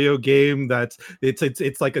Mario game that's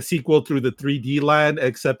it's like a sequel through the 3D land,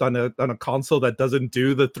 except on a console that doesn't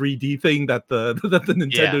do the 3D thing that the that the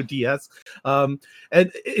Nintendo DS. And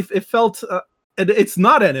it felt. And it's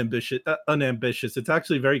not unambitious. It's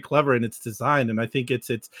actually very clever in its design, and I think it's.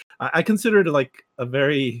 I consider it like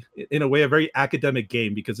in a way, a very academic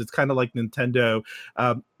game because it's kind of like Nintendo,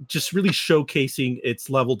 just really showcasing its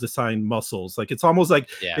level design muscles. Like it's almost like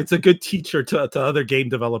it's a good teacher to other game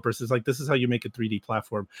developers. It's like this is how you make a 3D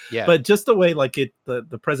platform. Yeah. But just the way like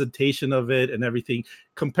the presentation of it and everything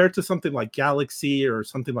compared to something like Galaxy or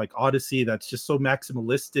something like Odyssey that's just so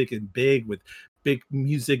maximalistic and big with big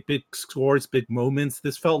music, big scores, big moments.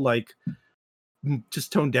 This felt like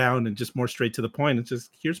just toned down and just more straight to the point. It's just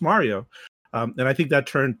here's Mario. And I think that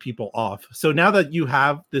turned people off. So now that you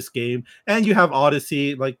have this game and you have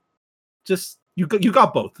Odyssey, like just you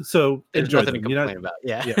got both. So there's enjoy nothing them, to complain about.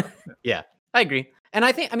 Yeah. Yeah. I agree. And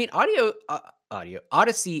I mean,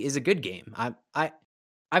 Odyssey is a good game.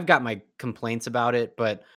 I've got my complaints about it,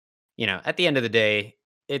 but at the end of the day,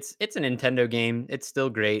 it's a Nintendo game. It's still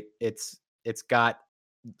great. It's got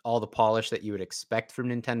all the polish that you would expect from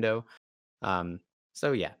Nintendo.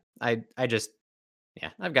 So yeah, I've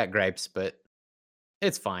got gripes, but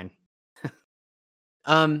it's fine.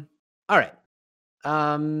 All right.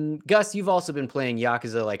 Gus, you've also been playing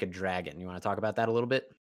Yakuza Like a Dragon. You want to talk about that a little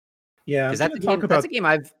bit? Yeah, Because that's a game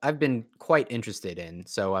I've been quite interested in.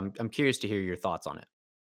 So I'm curious to hear your thoughts on it.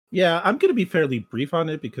 Yeah, I'm going to be fairly brief on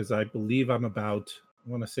it because I believe I'm about, I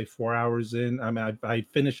want to say 4 hours in. I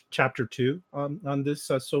finished chapter 2 on this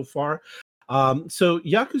so far. So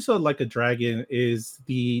Yakuza Like a Dragon is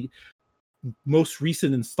the most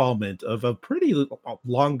recent installment of a pretty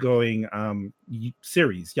long going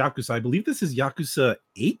series. Yakuza, I believe this is Yakuza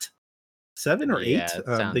 8, 7 or 8.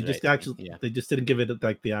 They just they just didn't give it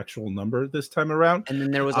like the actual number this time around. And then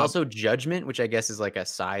there was also Judgment, which I guess is like a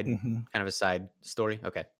side kind of a side story.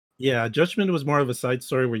 Okay. Yeah, Judgment was more of a side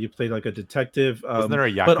story where you played like a detective. Wasn't there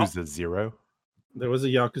a Yakuza 0? There was a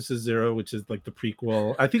Yakuza 0, which is like the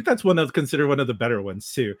prequel. I think that's considered one of the better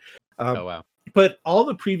ones too. Oh wow! But all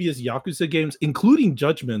the previous Yakuza games, including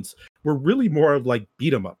Judgments, were really more of like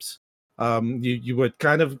beat 'em ups. You would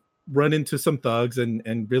kind of run into some thugs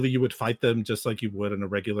and really you would fight them just like you would in a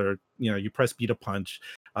regular. You press beat a punch.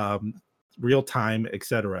 Real time,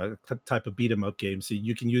 etc. Type of beat 'em up game. So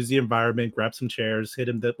you can use the environment, grab some chairs, hit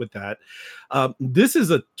him with that. This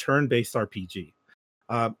is a turn-based RPG,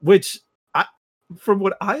 which, from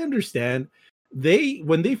what I understand,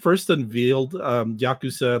 when they first unveiled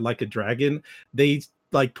Yakuza Like a Dragon, they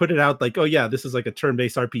like put it out like, oh yeah, this is like a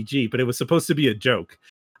turn-based RPG, but it was supposed to be a joke.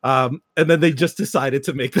 And then they just decided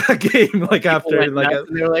to make that game like after like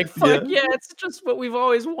they're like, fuck yeah, it's just what we've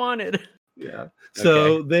always wanted. Yeah.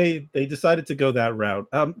 So they decided to go that route.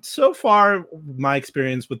 So far, my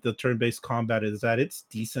experience with the turn-based combat is that it's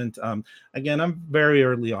decent. Again, I'm very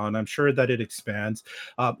early on. I'm sure that it expands.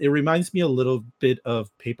 It reminds me a little bit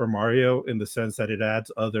of Paper Mario in the sense that it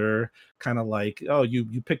adds other kind of like, oh,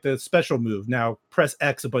 you picked a special move. Now press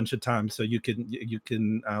X a bunch of times so you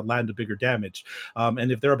can land a bigger damage.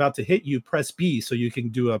 And if they're about to hit you, press B so you can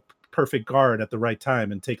do a perfect guard at the right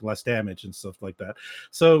time and take less damage and stuff like that.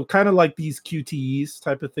 So kind of like these QTEs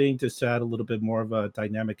type of thing, just to add a little bit more of a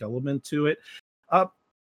dynamic element to it.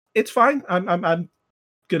 It's fine. I'm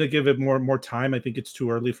gonna give it more time. I think it's too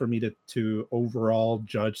early for me to overall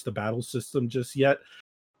judge the battle system just yet.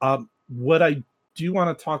 What I do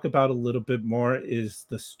want to talk about a little bit more is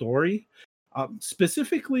the story,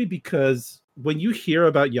 specifically because when you hear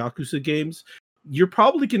about Yakuza games, you're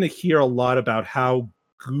probably going to hear a lot about how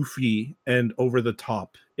goofy and over the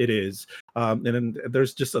top it is, and then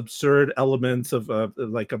there's just absurd elements of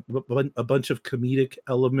like a bunch of comedic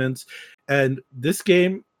elements, and this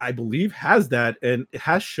game I believe has that, and it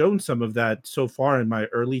has shown some of that so far in my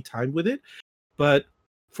early time with it. But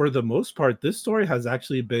for the most part, this story has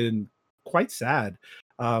actually been quite sad,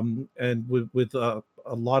 and with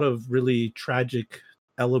a lot of really tragic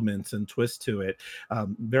elements and twists to it.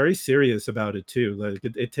 Very serious about it too. Like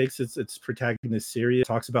it takes its protagonist serious.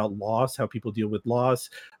 Talks about loss, how people deal with loss,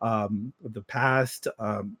 the past,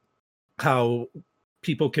 how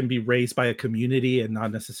people can be raised by a community and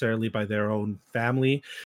not necessarily by their own family.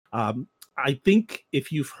 I think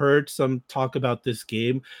if you've heard some talk about this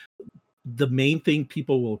game, the main thing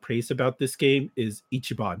people will praise about this game is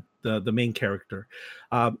Ichiban, the main character.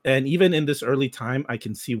 And even in this early time, I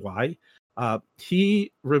can see why.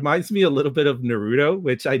 He reminds me a little bit of Naruto,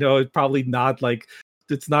 which I know is probably not like,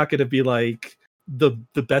 it's not going to be like the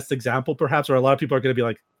best example, perhaps, or a lot of people are going to be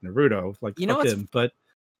like, Naruto, like You know fuck what's him. But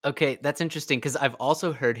okay? That's interesting because I've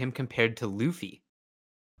also heard him compared to Luffy.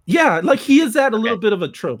 yeah, like he is at a Okay. little bit of a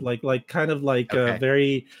trope, like kind of like a Okay.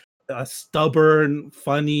 very stubborn,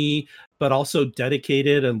 funny, but also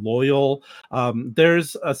dedicated and loyal.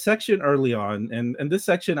 There's a section early on, and this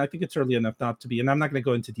section I think it's early enough not to be, and I'm not going to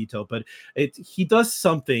go into detail, but he does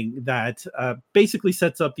something that basically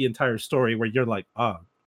sets up the entire story where you're like, oh,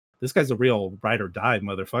 this guy's a real ride or die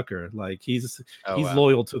motherfucker. Like he's Oh he's wow.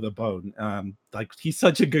 loyal to the bone. Like he's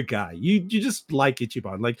such a good guy. You just like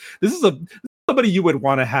Ichiban. Like this is somebody you would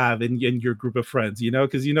want to have in your group of friends,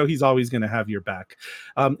 because he's always going to have your back.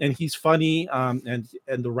 And he's funny, and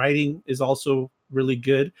the writing is also really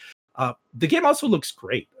good. The game also looks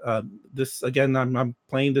great. This again, I'm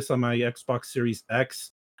playing this on my Xbox Series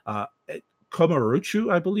X.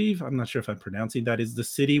 Komaruchu, I believe. I'm not sure if I'm pronouncing that, is the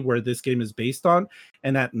city where this game is based on.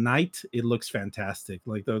 And at night, it looks fantastic.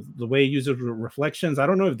 Like the way it uses reflections. I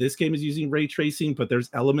don't know if this game is using ray tracing, but there's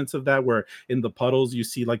elements of that where in the puddles you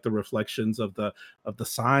see like the reflections of the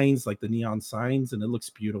signs, like the neon signs, and it looks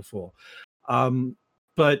beautiful.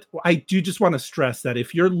 But I do just want to stress that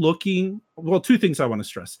if you're looking, well, two things I want to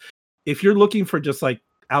stress. If you're looking for just like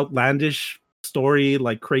outlandish story,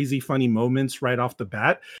 like crazy funny moments right off the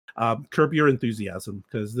bat, curb your enthusiasm,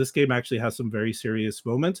 because this game actually has some very serious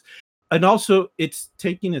moments, and also it's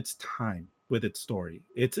taking its time with its story.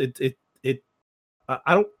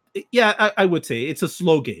 I don't. Yeah, I would say it's a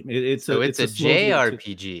slow game. So it's It's a a slow game to.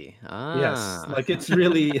 JRPG. Yes, Ah. like it's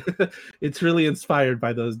really it's really inspired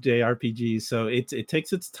by those JRPGs. So it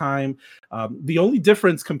takes its time. The only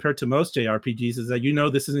difference compared to most JRPGs is that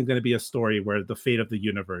this isn't going to be a story where the fate of the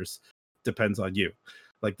universe depends on you.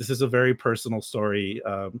 Like this is a very personal story,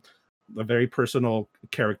 a very personal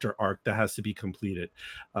character arc that has to be completed,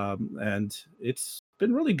 and it's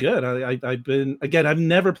been really good. I've been, again, I've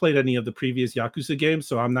never played any of the previous Yakuza games,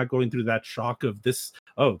 so I'm not going through that shock of this.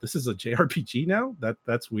 Oh, this is a JRPG now.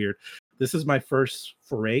 That's weird. This is my first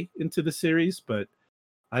foray into the series, but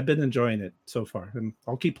I've been enjoying it so far, and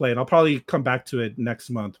I'll keep playing. I'll probably come back to it next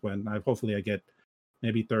month when hopefully I get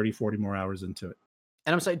maybe 30, 40 more hours into it.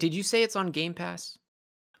 And I'm sorry, did you say it's on Game Pass?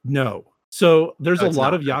 No. So there's Oh, a it's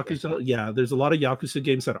lot not. of Okay. Yakuza. Yeah, there's a lot of Yakuza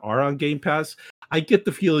games that are on Game Pass. I get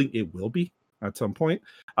the feeling it will be at some point.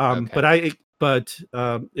 Okay. But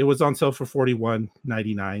it was on sale for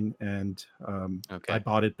 $41.99, and I Okay.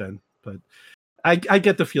 bought it then. But I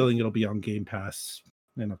get the feeling it'll be on Game Pass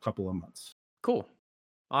in a couple of months. Cool.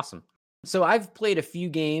 Awesome. So I've played a few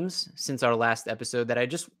games since our last episode that I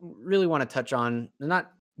just really want to touch on,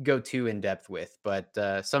 not go too in depth with, but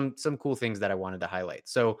some cool things that I wanted to highlight.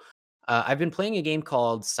 So I've been playing a game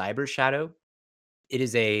called Cyber Shadow. It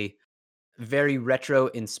is a very retro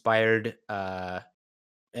inspired.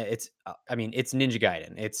 It's Ninja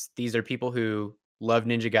Gaiden. These are people who love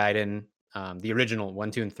Ninja Gaiden, the original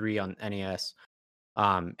 1, 2, and 3 on NES,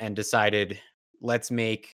 and decided, let's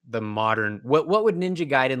make the modern. What would Ninja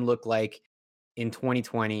Gaiden look like in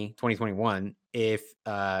 2020, 2021 if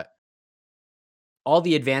all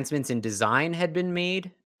the advancements in design had been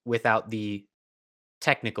made without the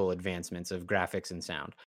technical advancements of graphics and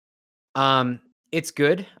sound? It's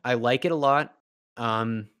good. I like it a lot.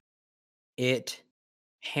 Um, it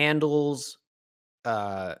handles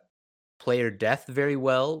uh, player death very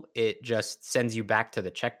well. It just sends you back to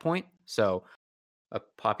the checkpoint. So a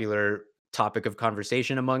popular topic of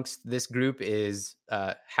conversation amongst this group is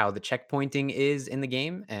how the checkpointing is in the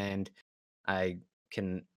game, and I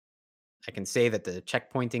can I can say that the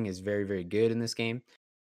checkpointing is very very good in this game,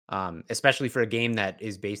 especially for a game that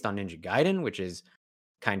is based on Ninja Gaiden, which is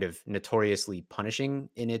kind of notoriously punishing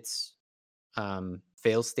in its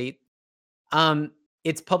fail state. Um,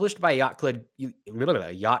 it's published by Yacht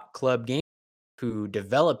Club Game, who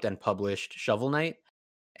developed and published Shovel Knight,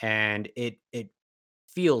 and it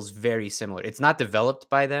feels very similar. It's not developed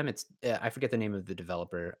by them. I forget the name of the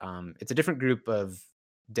developer. It's a different group of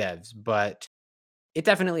devs, but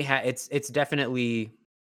it's definitely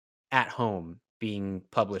at home being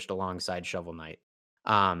published alongside Shovel Knight.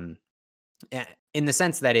 Um, in the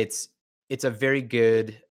sense that it's a very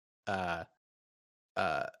good uh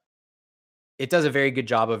uh it does a very good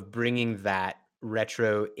job of bringing that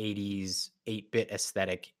retro 80s 8-bit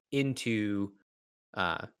aesthetic into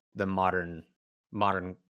uh the modern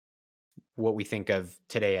what we think of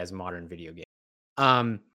today as modern video game.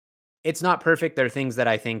 Um it's not perfect. There are things that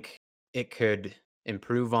I think it could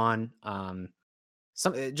improve on.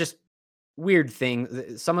 Just weird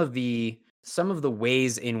things. Some of the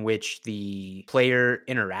ways in which the player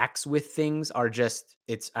interacts with things are just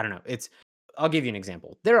it's I don't know. I'll give you an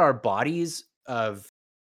example. There are bodies of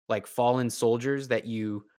like fallen soldiers that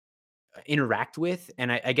you interact with,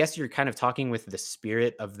 and I guess you're kind of talking with the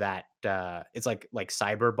spirit of that. It's like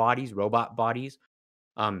cyber bodies, robot bodies.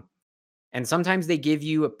 Um, and sometimes they give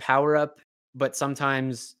you a power up, but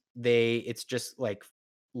sometimes it's just like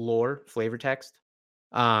lore, flavor text.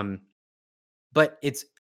 Um, but it's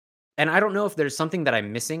and I don't know if there's something that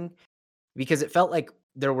I'm missing because it felt like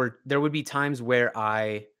there would be times where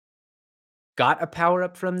I got a power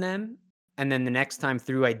up from them and then the next time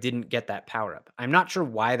through I didn't get that power up. I'm not sure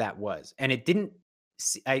why that was. And it didn't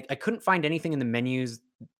I couldn't find anything in the menus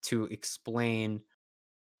to explain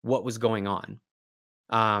what was going on.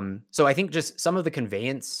 So I think just some of the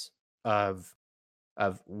conveyance of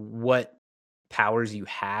what powers you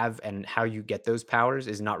have and how you get those powers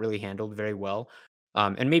is not really handled very well.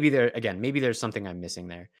 And maybe there's something I'm missing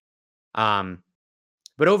there. Um,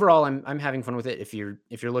 but overall, I'm having fun with it. If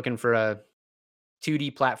you're looking for a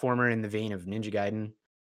 2D platformer in the vein of Ninja Gaiden,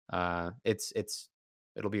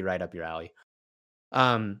 it'll be right up your alley.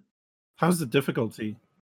 Um, How's the difficulty?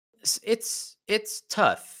 it's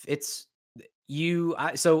tough.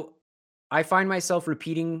 So I find myself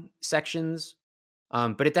repeating sections,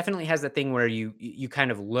 but it definitely has that thing where you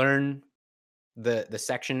kind of learn the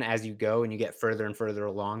section as you go and you get further and further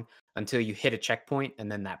along until you hit a checkpoint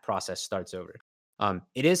and then that process starts over.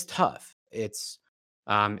 It is tough.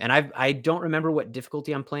 And I don't remember what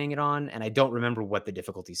difficulty I'm playing it on, and I don't remember what the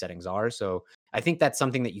difficulty settings are. So I think that's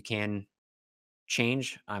something that you can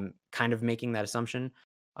change. I'm kind of making that assumption.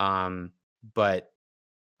 Um, but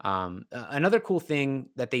Another cool thing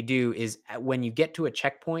that they do is when you get to a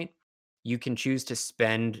checkpoint, you can choose to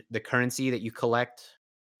spend the currency that you collect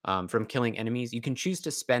from killing enemies. You can choose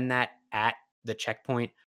to spend that at the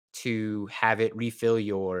checkpoint to have it refill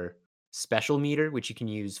your special meter, which you can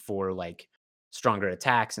use for like stronger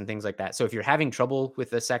attacks and things like that. So if you're having trouble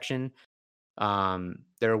with a section,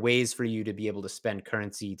 there are ways for you to be able to spend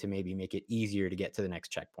currency to maybe make it easier to get to the next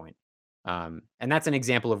checkpoint. And that's an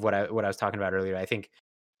example of what I was talking about earlier. I think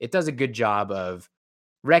it does a good job of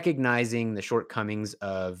recognizing the shortcomings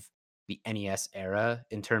of the NES era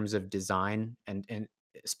in terms of design and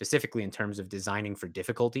specifically in terms of designing for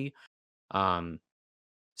difficulty. Um,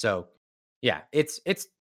 so yeah, it's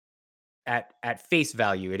at face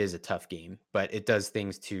value, it is a tough game, but it does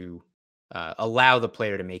things to allow the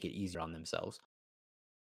player to make it easier on themselves.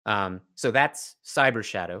 So that's Cyber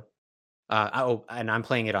Shadow. And I'm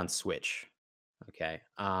playing it on Switch. Okay.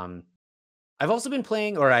 I've also been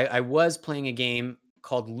playing, or I was playing a game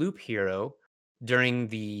called Loop Hero during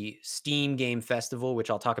the Steam Game Festival,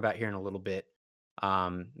 which I'll talk about here in a little bit.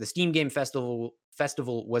 The Steam Game Festival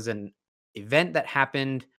was an event that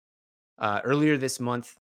happened earlier this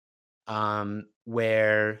month,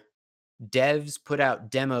 where devs put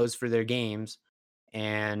out demos for their games,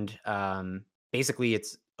 and basically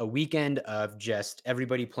it's a weekend of just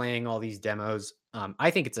everybody playing all these demos.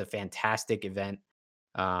 I think it's a fantastic event.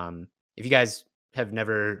 If you guys have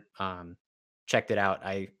never checked it out,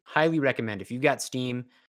 I highly recommend. If you've got Steam,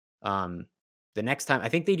 um, the next time I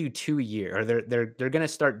think they do two a year, or they're gonna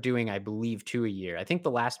start doing, I believe, two a year. I think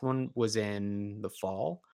the last one was in the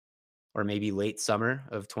fall or maybe late summer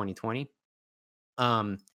of 2020.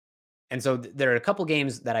 Um, and so there are a couple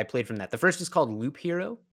games that I played from that. The first is called Loop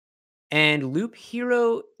Hero, and Loop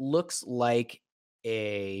Hero looks like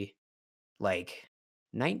a like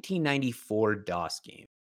 1994 DOS game.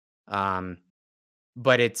 Um,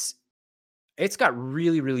 but it's got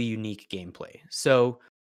really really unique gameplay. So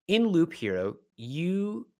in Loop Hero,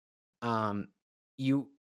 um you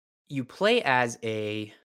you play as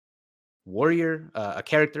a warrior, a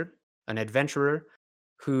character, an adventurer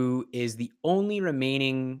who is the only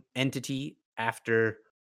remaining entity after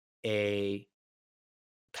a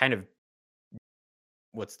kind of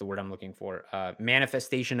what's the word I'm looking for?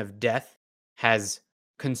 Manifestation of death has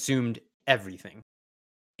consumed everything.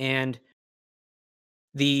 And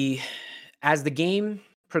the as the game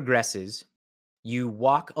progresses, you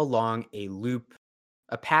walk along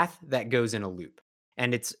a path that goes in a loop.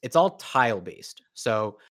 And it's all tile based.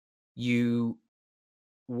 So you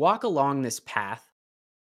walk along this path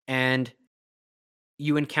and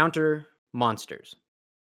you encounter monsters.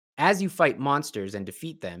 As you fight monsters and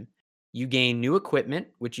defeat them, you gain new equipment,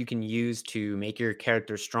 which you can use to make your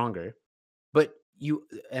character stronger. But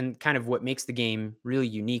and kind of what makes the game really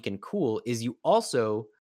unique and cool is you also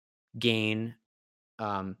gain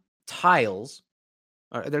tiles,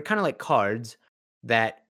 or they're kind of like cards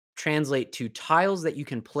that translate to tiles that you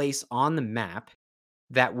can place on the map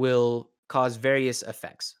that will cause various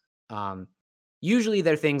effects. Um, Usually,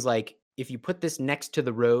 they're things like if you put this next to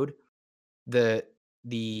the road, the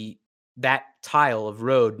the that tile of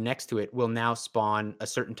road next to it will now spawn a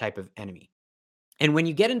certain type of enemy. And when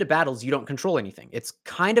you get into battles, you don't control anything. It's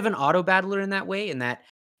kind of an auto battler in that way, in that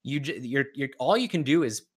you're all you can do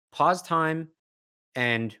is pause time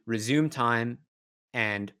and resume time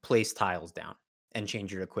and place tiles down and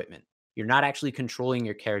change your equipment. You're not actually controlling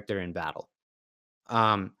your character in battle.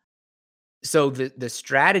 Um, so the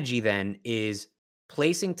strategy then is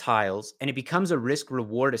placing tiles, and it becomes a risk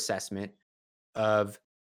reward assessment of,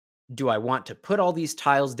 do I want to put all these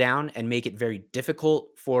tiles down and make it very difficult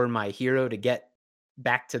for my hero to get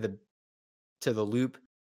back to the loop,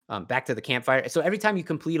 back to the campfire. So every time you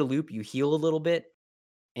complete a loop, you heal a little bit,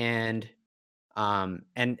 and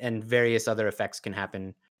and various other effects can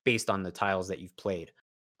happen based on the tiles that you've played.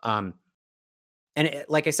 Um,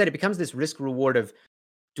 like I said, it becomes this risk reward of,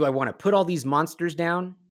 do I want to put all these monsters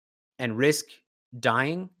down and risk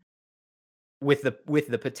dying with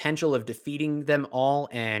the potential of defeating them all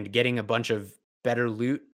and getting a bunch of better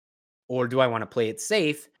loot, or do I want to play it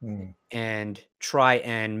safe Hmm, and try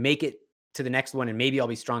and make it to the next one, and maybe I'll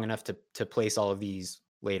be strong enough to place all of these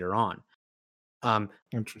later on. But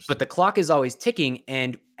interesting. the clock is always ticking,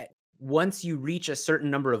 and once you reach a certain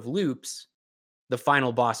number of loops, the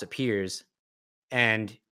final boss appears,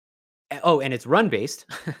 and and it's run based.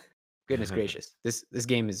 Goodness gracious, this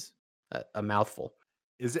game is a mouthful.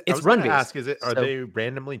 Is it? I It's was gonna run based, ask. Is it? Are so they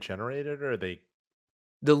randomly generated, or are they?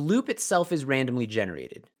 the loop itself is randomly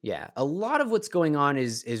generated. Yeah, a lot of what's going on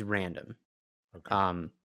is random. Okay.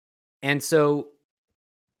 Um, and so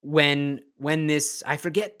when this, I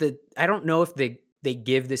forget the, I don't know if they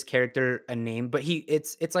give this character a name, but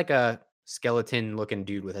it's like a skeleton looking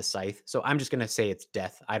dude with a scythe. So I'm just gonna say it's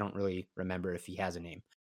Death. I don't really remember if he has a name.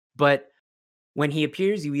 But when he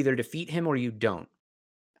appears, you either defeat him or you don't.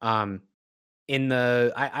 Um, in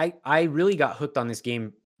the I really got hooked on this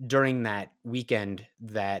game during that weekend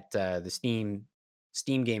that the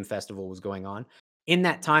Steam Game Festival was going on. In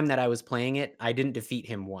that time that I was playing it, I didn't defeat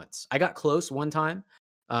him once. I got close one time,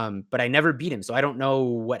 but I never beat him. So I don't know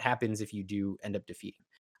what happens if you do end up defeating.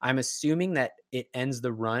 I'm assuming that it ends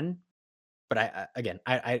the run, but again,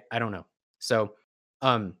 I don't know. So,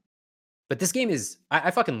 um, but this game is, I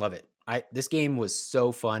fucking love it. This game was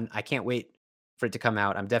so fun. I can't wait for it to come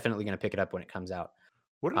out. I'm definitely gonna pick it up when it comes out.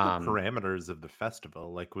 What are the Um, parameters of the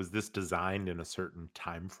festival? Like, was this designed in a certain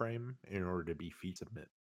time frame in order to be feat submit?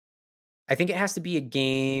 I think it has to be a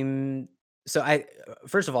game. So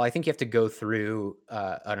first of all, I think you have to go through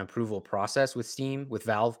an approval process with Steam, with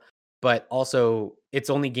Valve, but also it's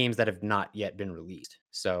only games that have not yet been released.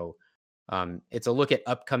 So it's a look at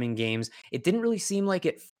upcoming games. It didn't really seem like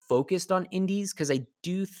it focused on indies, because I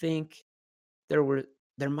do think there were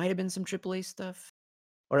there might have been some AAA stuff,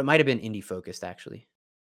 or it might have been indie focused actually.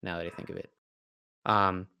 Now that I think of it.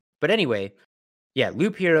 Um, but anyway, yeah,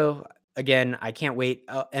 Loop Hero, again, I can't wait.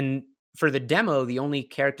 And for the demo, the only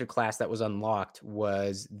character class that was unlocked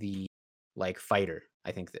was the, like, fighter.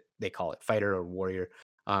 I think that they call it fighter or warrior.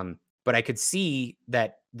 But I could see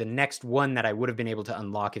that the next one that I would have been able to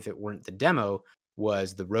unlock if it weren't the demo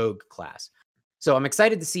was the rogue class. So I'm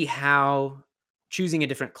excited to see how choosing a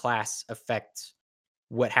different class affects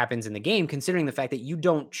what happens in the game, considering the fact that you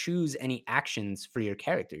don't choose any actions for your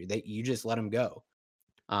character, that you just let them go.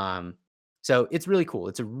 Um, so it's really cool.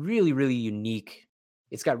 It's a really, really unique.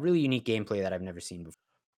 It's got really unique gameplay that I've never seen before.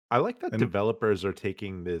 I like that And developers are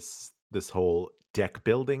taking this whole deck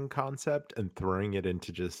building concept and throwing it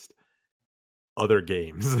into just other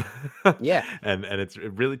games. Yeah,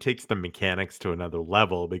 It really takes the mechanics to another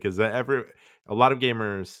level because a lot of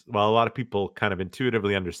gamers, well, a lot of people kind of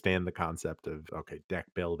intuitively understand the concept of, okay, deck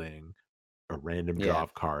building, a random draw yeah.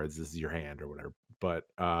 of cards, this is your hand or whatever. But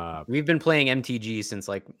We've been playing MTG since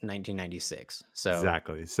like 1996. So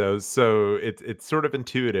exactly. So it's sort of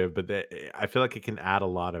intuitive, but I feel like it can add a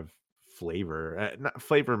lot of flavor. Not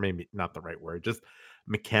flavor, maybe not the right word, just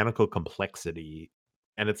mechanical complexity.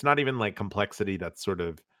 And it's not even like complexity that's sort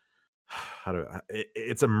of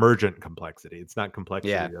it's emergent complexity. It's not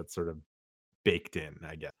complexity yeah, that's sort of baked in,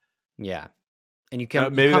 I guess. yeah. And you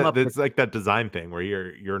Maybe come up with, that's like that design thing where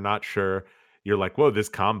you're not sure. You're like, whoa, this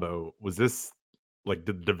combo was this. like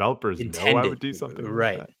the developers know I would intended. do something like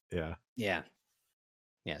Right. that. Yeah. Yeah.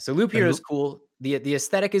 Yeah. So Loop And Hero is cool. The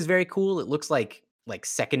aesthetic is very cool. It looks like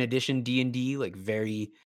second edition D&D, like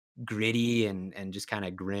very gritty and just kind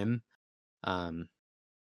of grim. Um,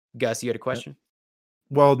 Gus, you had a uh, question?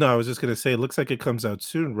 well, no, I was just gonna say it looks like it comes out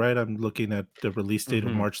soon, right? I'm looking at the release date of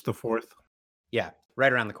Mhm. March the 4th. Yeah,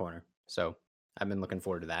 right around the corner. So I've been looking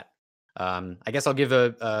forward to that. I guess I'll give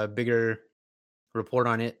a bigger report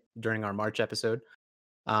on it during our March episode.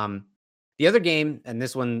 Um, the other game, and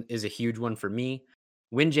this one is a huge one for me,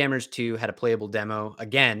 Windjammers 2 had a playable demo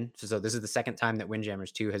again. So this is the second time that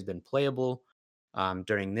Windjammers 2 has been playable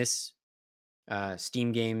during this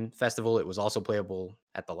Steam Game Festival. It was also playable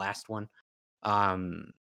at the last one.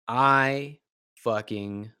 I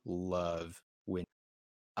fucking love Wind.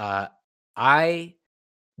 Uh, I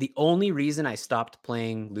The only reason I stopped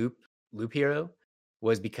playing Loop Hero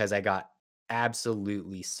was because I got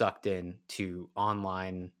absolutely sucked in to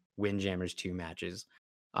online Windjammers 2 matches.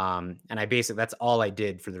 And I basically that's all I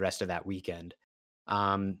did for the rest of that weekend.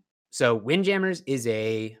 Um, so Windjammers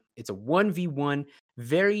it's a 1v1,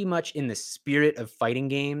 very much in the spirit of fighting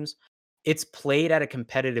games. It's played at a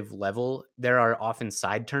competitive level. There are often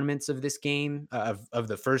side tournaments of this game, of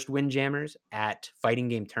the first Windjammers at fighting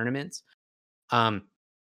game tournaments. Um,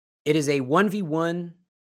 it is a 1v1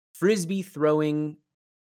 frisbee throwing,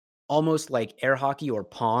 almost like air hockey or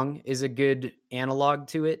pong is a good analog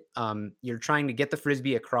to it. You're trying to get the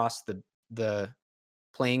frisbee across the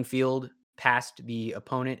playing field past the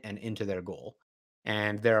opponent and into their goal.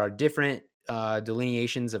 And there are different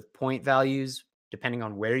delineations of point values depending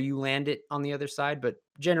on where you land it on the other side. But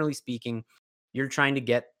generally speaking, you're trying to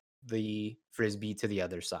get the frisbee to the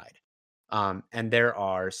other side. And there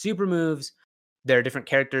are super moves. There are different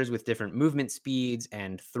characters with different movement speeds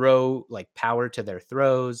and throw like power to their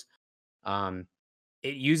throws. Um,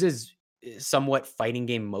 it uses somewhat fighting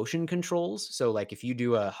game motion controls. So like if you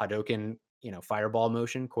do a Hadoken, fireball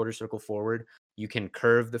motion, quarter circle forward, you can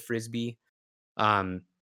curve the frisbee. Um,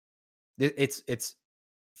 it's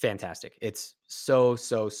fantastic. It's so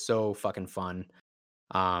fucking fun.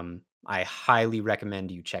 I highly recommend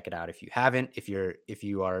you check it out if you haven't. If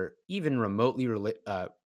you are even remotely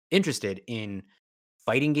interested in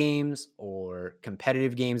fighting games or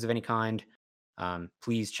competitive games of any kind,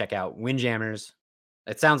 please check out Windjammers.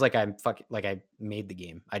 It sounds like like I made the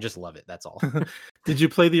game. I just love it. That's all. Did you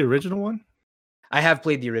play the original one? I have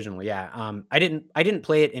played the original. Yeah. I didn't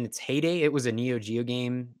play it in its heyday. It was a Neo Geo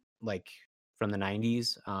game, like from the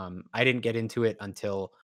 90s. I didn't get into it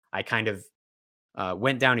until I kind of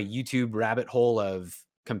went down a YouTube rabbit hole of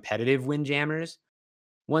competitive Windjammers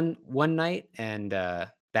one night, and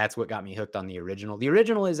that's what got me hooked on the original. The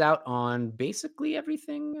original is out on basically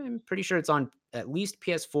everything. I'm pretty sure it's on at least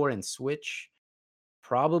PS4 and Switch,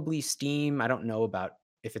 probably Steam. I don't know about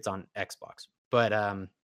if it's on Xbox, but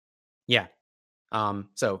yeah.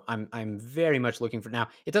 So I'm very much looking for now.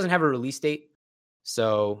 It doesn't have a release date,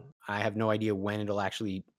 so I have no idea when it'll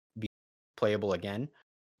actually be playable again.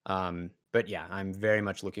 But yeah, I'm very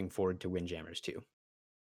much looking forward to Windjammers too.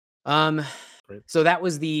 Um, Right. so that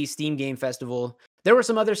was the Steam Game Festival. There were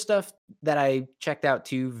some other stuff that I checked out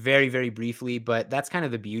too, very, very briefly, but that's kind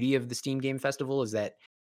of the beauty of the Steam Game Festival is that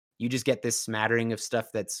you just get this smattering of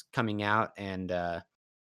stuff that's coming out, and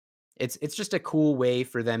it's just a cool way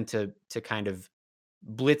for them to kind of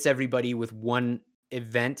blitz everybody with one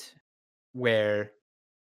event where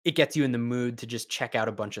it gets you in the mood to just check out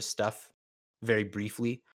a bunch of stuff very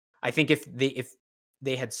briefly. I think if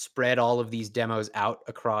they had spread all of these demos out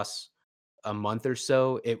across a month or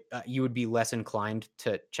so, you would be less inclined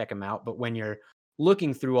to check them out. But when you're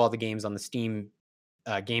looking through all the games on the Steam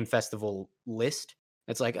Game Festival list,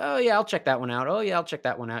 it's like, oh yeah, I'll check that one out. Oh yeah, I'll check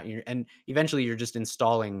that one out. And eventually, you're just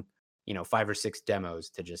installing, 5 or 6 demos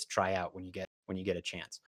to just try out when you get a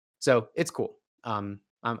chance. So it's cool. I'm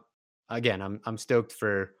stoked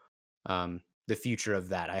for the future of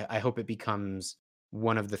that. I hope it becomes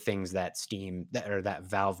one of the things that that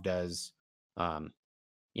Valve does, um,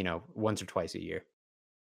 once or twice a year.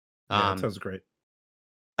 Yeah, it Um, sounds great.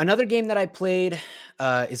 Another game that I played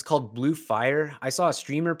is called Blue Fire. I saw a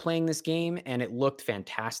streamer playing this game and it looked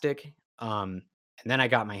fantastic. And then I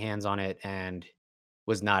got my hands on it and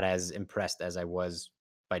was not as impressed as I was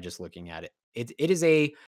by just looking at it. It is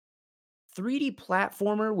a 3D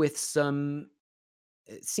platformer with some.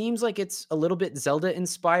 It seems like it's a little bit Zelda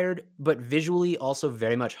inspired, but visually also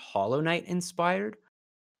very much Hollow Knight inspired.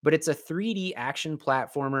 But it's a 3D action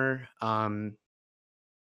platformer.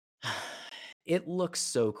 It looks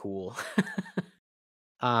so cool.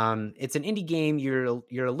 It's an indie game.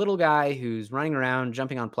 You're a little guy who's running around,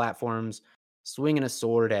 jumping on platforms, swinging a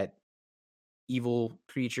sword at evil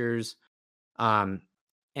creatures. Um,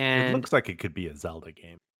 It and looks like it could be a Zelda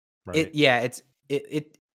game, right? it yeah,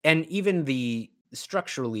 it and even the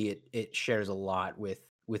structurally it shares a lot with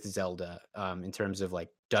Zelda in terms of like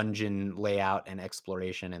dungeon layout and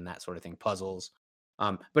exploration and that sort of thing, puzzles.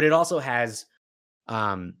 But it also has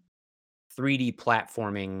um 3D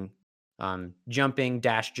platforming, jumping,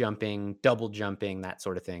 dash jumping, double jumping, that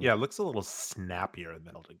sort of thing. Yeah, it looks a little snappier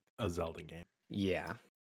than a Zelda game. Yeah.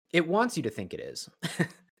 It wants you to think it is.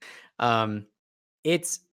 um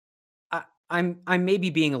it's I'm maybe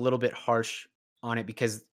being a little bit harsh on it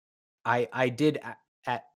because I did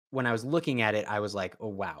at when I was looking at it, I was like, "Oh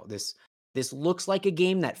wow, this looks like a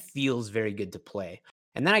game that feels very good to play."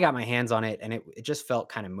 And then I got my hands on it and it just felt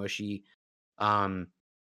kind of mushy. Um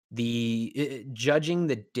judging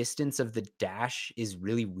the distance of the dash is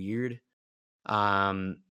really weird.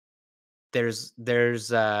 Um there's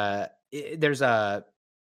a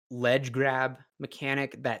ledge grab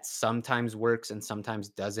mechanic that sometimes works and sometimes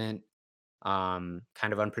doesn't, kind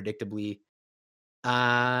of unpredictably.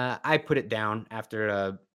 I put it down after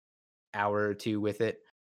a hour or two with it.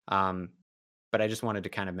 Um, but I just wanted to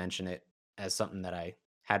kind of mention it as something that I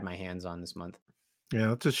had my hands on this month.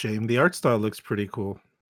 Yeah, it's a shame. The art style looks pretty cool.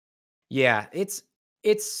 Yeah, it's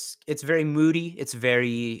very moody. It's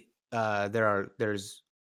very there's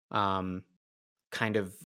um kind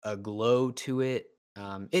of a glow to it.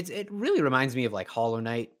 It really reminds me of like Hollow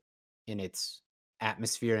Knight in its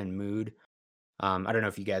atmosphere and mood. I don't know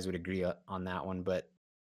if you guys would agree on that one, but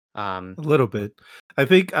um A little bit. I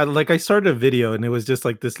think I started a video and it was just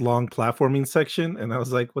like this long platforming section, and I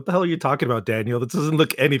was like, "What the hell are you talking about, Daniel? This doesn't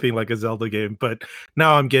look anything like a Zelda game." But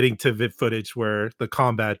now I'm getting to vid footage where the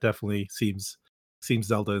combat definitely seems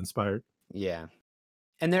Zelda inspired. yeah.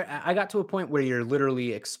 And there I got to a point where you're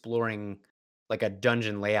literally exploring like a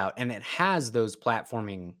dungeon layout and it has those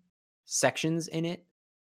platforming sections in it.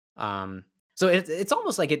 So it's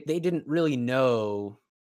almost like they didn't really know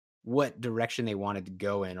what direction they wanted to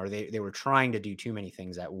go in, or they were trying to do too many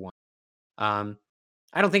things at once. Um,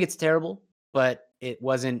 I don't think it's terrible, but it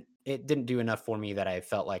didn't do enough for me that I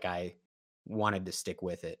felt like I wanted to stick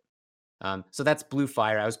with it. So that's Blue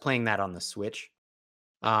Fire. I was playing that on the Switch.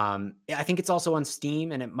 Yeah, I think it's also on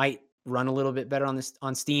Steam, and it might run a little bit better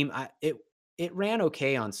on Steam. It ran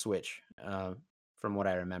okay on Switch, from what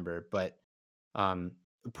I remember, but um,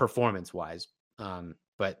 performance wise,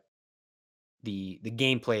 but the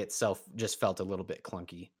gameplay itself just felt a little bit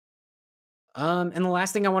clunky. And the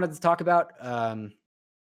last thing I wanted to talk about,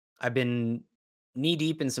 I've been knee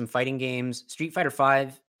deep in some fighting games. Street Fighter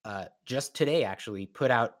Five, just today actually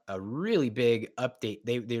put out a really big update.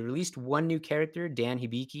 They released one new character, Dan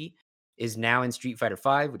Hibiki, is now in Street Fighter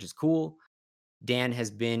Five, which is cool. Dan has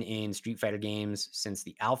been in Street Fighter games since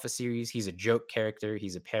the Alpha series. He's a joke character.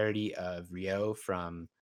 He's a parody of Ryo from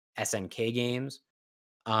SNK games.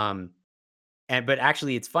 Um, and but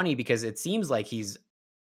actually, it's funny because it seems like he's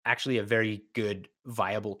actually a very good,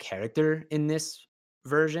 viable character in this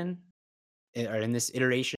version or in this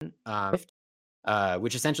iteration.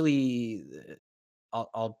 Which essentially,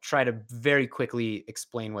 I'll try to very quickly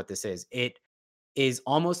explain what this is. It is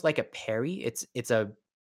almost like a parry. It's a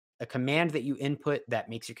command that you input that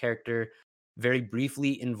makes your character very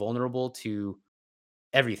briefly invulnerable to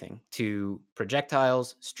everything, to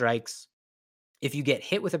projectiles, strikes. If you get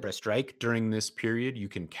hit with a strike during this period, you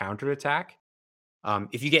can counterattack.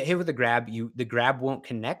 If you get hit with a grab, the grab won't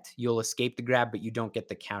connect. You'll escape the grab, but you don't get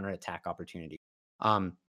the counterattack opportunity.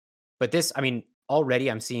 Um, but this, I mean,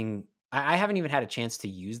 already I'm seeing. I haven't even had a chance to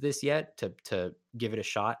use this yet to give it a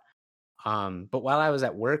shot. But while I was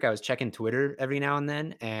at work, I was checking Twitter every now and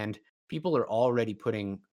then, and people are already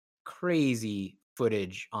putting crazy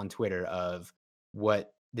footage on Twitter of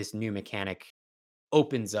what this new mechanic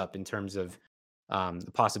opens up in terms of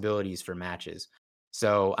the possibilities for matches.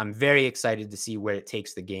 So I'm very excited to see where it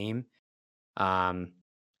takes the game. Um,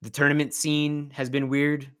 the tournament scene has been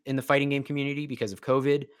weird in the fighting game community because of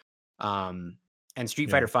COVID. And Street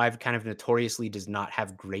Yeah. Fighter Five kind of notoriously does not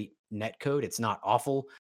have great netcode. It's not awful,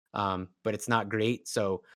 but it's not great.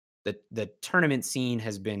 So the tournament scene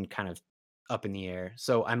has been kind of up in the air.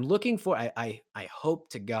 So I'm looking for. I hope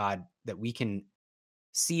to God that we can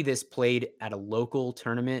see this played at a local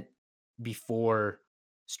tournament before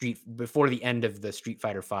before the end of the Street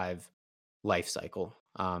Fighter Five life cycle.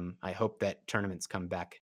 I hope that tournaments come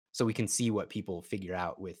back so we can see what people figure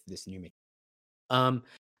out with this new mechanic. Um,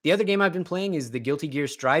 the other game I've been playing is the Guilty Gear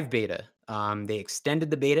Strive beta. They extended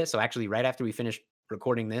the beta, so actually, right after we finish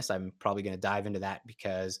recording this, I'm probably going to dive into that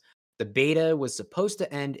because the beta was supposed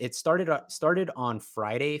to end. It started on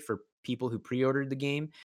Friday for people who pre-ordered the game,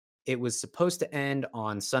 it was supposed to end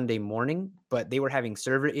on Sunday morning, but they were having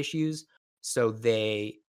server issues, so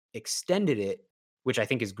they extended it, which I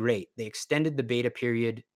think is great. They extended the beta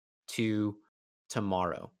period to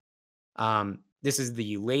tomorrow. This is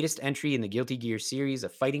the latest entry in the Guilty Gear series, a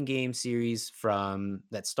fighting game series from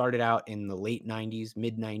that started out in the late 90s,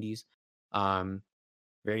 mid 90s.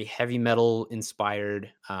 Very heavy metal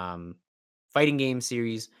inspired fighting game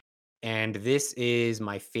series. And this is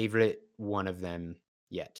my favorite one of them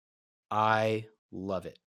yet. I love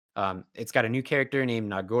it. It's got a new character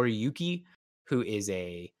named Nagori Yuki, who is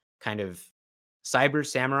a kind of cyber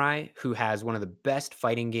samurai who has one of the best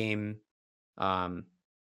fighting game, um,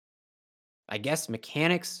 I guess,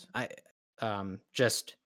 mechanics.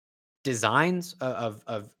 Just designs of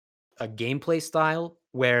a gameplay style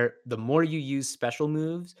where the more you use special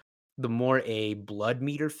moves, the more a blood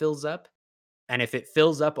meter fills up. And if it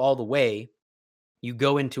fills up all the way, you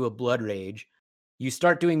go into a blood rage, you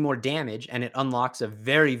start doing more damage, and it unlocks a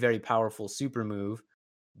very, very powerful super move,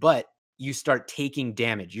 but you start taking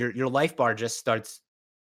damage. Your life bar just starts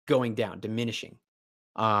going down, diminishing.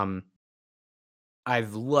 Um,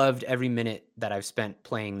 I've loved every minute that I've spent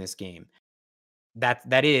playing this game.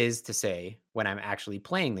 That is to say, when I'm actually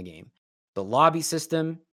playing the game. The lobby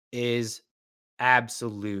system is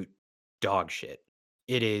absolute dog shit.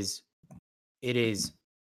 It is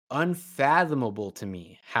unfathomable to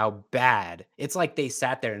me how bad. It's like they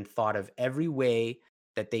sat there and thought of every way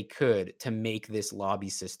that they could to make this lobby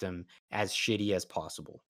system as shitty as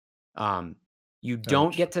possible. Um, you don't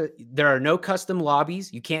Ouch. get to, there are no custom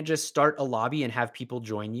lobbies. You can't just start a lobby and have people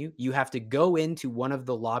join you. You have to go into one of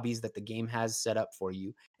the lobbies that the game has set up for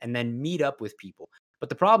you and then meet up with people. But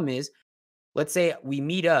the problem is, let's say we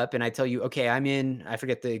meet up and I tell you, okay, I'm in, I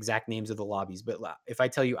forget the exact names of the lobbies, but if I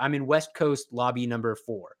tell you I'm in West Coast lobby number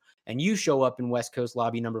 4 and you show up in West Coast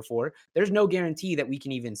lobby number 4, there's no guarantee that we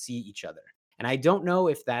can even see each other. And I don't know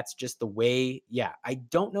if that's just the way, I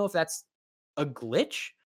don't know if that's a glitch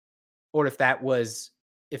or if that was,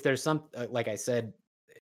 if there's some, like I said,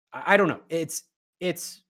 I don't know. It's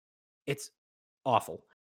awful.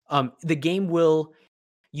 The game will,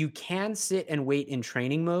 you can sit and wait in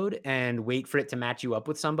training mode and wait for it to match you up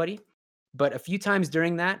with somebody. But a few times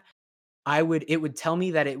during that, it would tell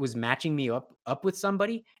me that it was matching me up with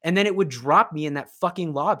somebody, and then it would drop me in that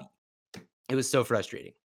fucking lobby. It was so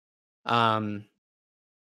frustrating. Um,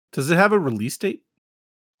 Does it have a release date?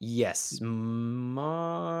 yes,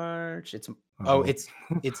 March. It's Oh, it's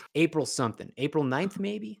April something. April 9th,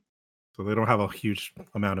 maybe? so they don't have a huge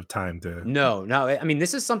amount of time to. No. I mean,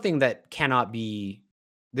 this is something that cannot be,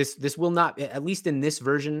 this will not, at least in this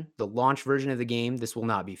version, the launch version of the game, this will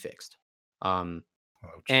not be fixed. Ouch.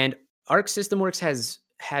 And Arc System Works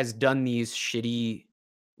has done these shitty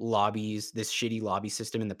lobbies, this shitty lobby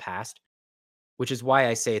system in the past, which is why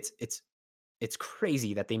I say it's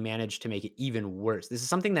crazy that they managed to make it even worse. This is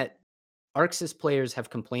something that ArcSys players have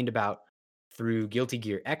complained about through Guilty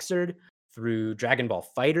Gear Xrd, through Dragon Ball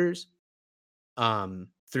Fighters,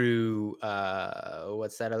 through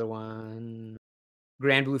what's that other one?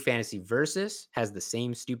 Grand Blue Fantasy Versus has the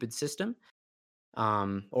same stupid system,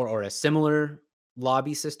 or a similar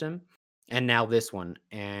lobby system, and now this one,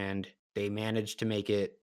 and they managed to make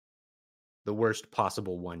it the worst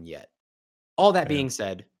possible one yet. All that Yeah. being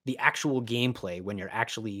said, the actual gameplay when you're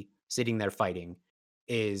actually sitting there fighting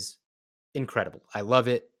is incredible. I love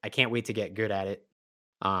it. I can't wait to get good at it.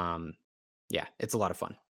 Yeah, it's a lot of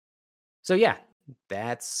fun. So yeah,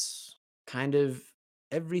 that's kind of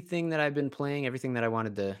everything that I've been playing, everything that I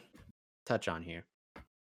wanted to touch on here.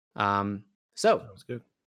 So That was good.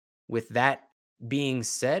 with that being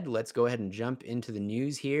said, let's go ahead and jump into the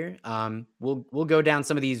news here. We'll go down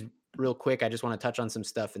some of these real quick. I just want to touch on some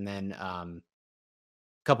stuff and then a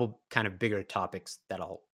couple kind of bigger topics that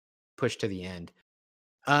I'll push to the end.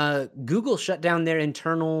 Google shut down their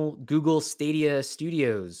internal Google Stadia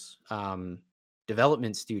Studios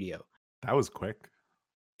development studio. That was quick.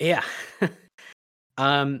 Yeah.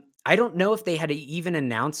 I don't know if they had even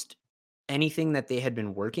announced anything that they had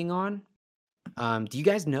been working on. Do you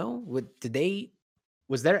guys know?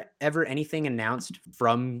 Was there ever anything announced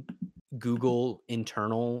from Google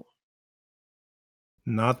internal,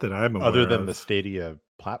 Not that I'm aware Other than of. the Stadia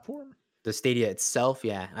platform? the Stadia itself?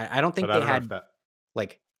 Yeah. I don't think But I they don't know if had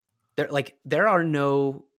that there are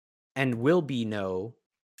no and will be no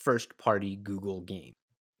first party Google game,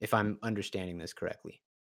 if I'm understanding this correctly.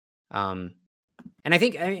 And I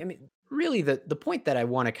think, I mean, really the point that I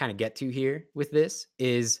want to kind of get to here with this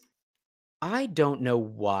is I don't know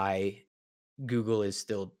why Google is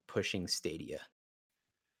still pushing Stadia.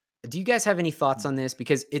 Do you guys have any thoughts on this?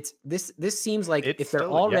 Because it's this seems like it's if they're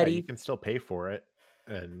still, yeah, you already, can still pay for it.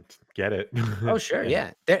 and get it. Oh, sure, And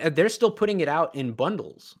yeah. They're still putting it out in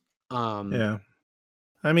bundles. Yeah.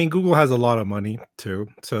 I mean, Google has a lot of money too,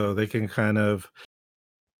 so they can kind of,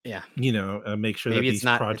 Yeah. make sure that Maybe these it's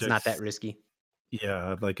not that projects, risky.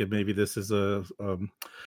 yeah, like maybe this is a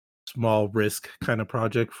small risk kind of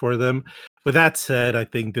project for them. With that said, I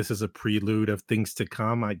think this is a prelude of things to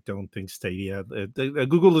come. I don't think Stadia,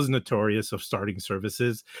 Google is notorious of starting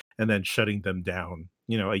services and then shutting them down,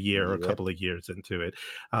 a year or a Yep. couple of years into it.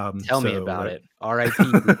 Tell me So about it. R.I.P.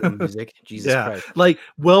 Google Music. Jesus yeah, Christ. like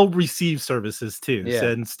well received services too. Yeah.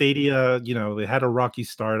 And Stadia, they had a rocky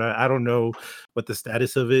start. I don't know what the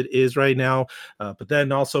status of it is right now, but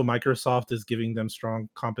then also Microsoft is giving them strong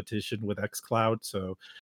competition with xCloud. So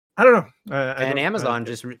I don't know. I And don't. Amazon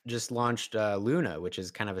just launched Luna, which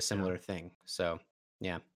is kind of a Yeah. similar thing. So,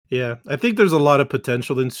 yeah. Yeah, I think there's a lot of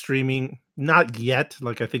potential in streaming. Not yet.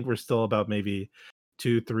 Like I think we're still about maybe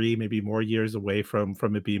 2, 3, maybe more years away from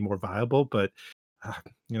it being more viable. But uh,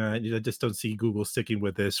 I just don't see Google sticking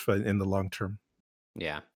with this in the long term.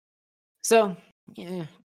 Yeah. So, yeah.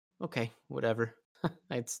 Okay, whatever.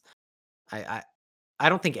 It's I I I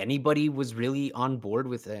don't think anybody was really on board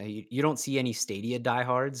with you don't see any Stadia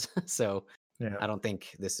diehards, so Yeah. I don't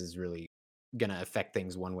think this is really gonna affect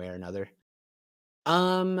things one way or another.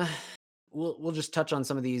 Um, we'll just touch on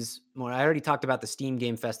some of these more. I already talked about the Steam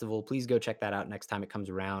Game Festival. Please go check that out next time it comes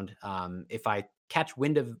around. If I catch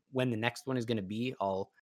wind of when the next one is going to be,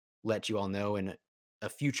 I'll let you all know in a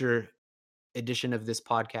future edition of this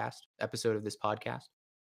podcast, episode of this podcast.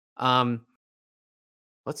 Um,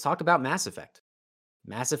 let's talk about Mass Effect.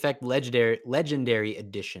 Mass Effect Legendary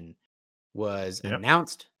Edition was Yep.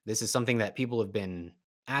 announced. This is something that people have been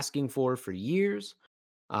asking for years.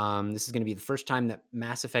 This is going to be the first time that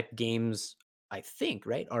Mass Effect games, I think,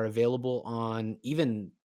 right, are available on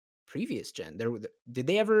even previous gen. Did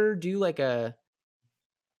they ever do like a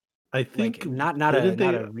I think didn't not they?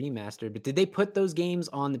 a remaster, but did they put those games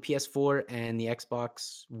on the PS4 and the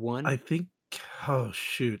Xbox I One? think. Oh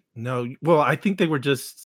shoot, no. Well, I think they were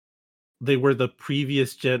the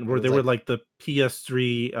previous gen It where they was were like like the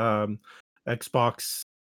PS3, Xbox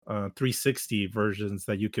 360 versions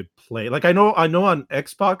that you could play. Like I know on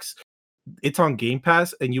Xbox it's on Game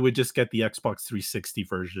Pass and you would just get the Xbox 360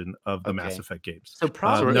 version of the Mass okay, Effect games. so so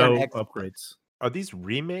probably on No X. upgrades. are these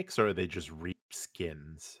remakes or are they just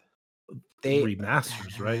skins? They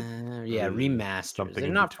Remasters, right? yeah, Or remasters. something They're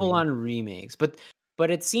in not full between? on remakes, but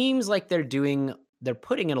it seems like they're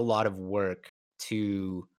putting in a lot of work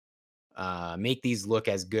to make these look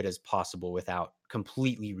as good as possible without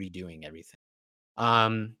completely redoing everything.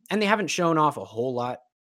 And they haven't shown off a whole lot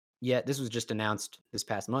yet. This was just announced this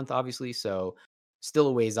past month, obviously, so still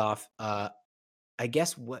a ways off. I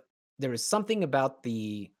guess what there was something about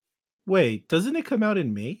the Wait, doesn't it come out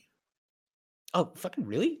in May? oh fucking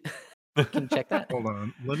really? Can you check that? Hold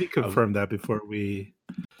on. Let me I was- confirm that before we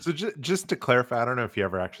So just to clarify, I don't know if you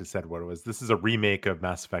ever actually said what it was. This is a remake of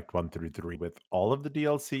Mass Effect 1 through 3 with all of the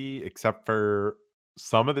DLC except for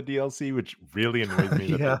some of the DLC, which really annoys me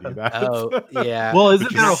that they yeah. do that. Oh yeah, Well, isn't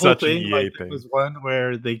Which there is a whole such an thing like EA there thing. was one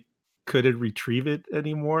where they couldn't retrieve it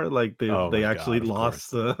anymore? Like they Oh they my actually god, of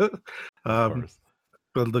lost course. the Of um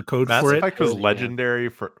course. the code Mass for it. Effect was totally. Yeah. legendary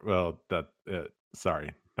for well, that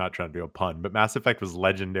sorry, not trying to do a pun, but Mass Effect was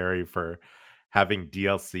legendary for having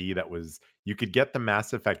DLC that was you could get the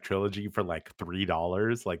Mass Effect trilogy for like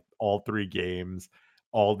 $3, like all 3 games,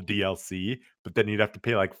 all the DLC, but then you'd have to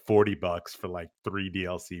pay like $40 for like 3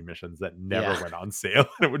 DLC missions that never Yeah. went on sale.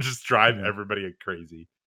 It would just drive Yeah. everybody crazy.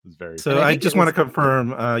 It was very And So I I funny. think it just want to was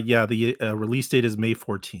confirm, yeah, the release date is May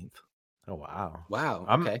 14th. Oh wow. wow.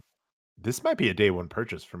 I'm Okay. This might be a day one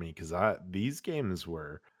purchase for me because I these games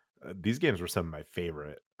were some of my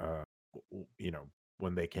favorite.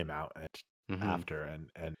 When they came out and Hmm. after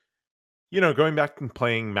and going back and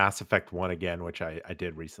playing Mass Effect 1 again, which I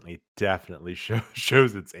did recently, definitely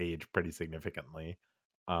shows its age pretty significantly.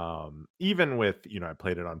 Even with I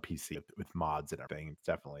played it on PC with mods and everything. It's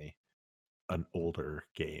definitely an older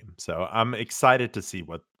game, so I'm excited to see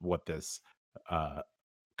what this uh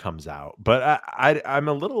comes out. But I'm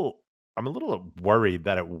a little worried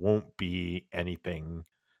that it won't be anything,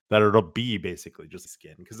 that it'll be basically just a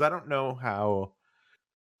skin, because I don't know how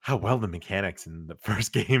well the mechanics in the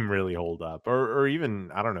first game really hold up, or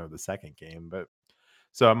even I don't know the second game. But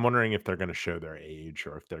so I'm wondering if they're going to show their age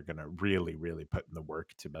or if they're going to really really put in the work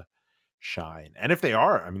to shine. And if they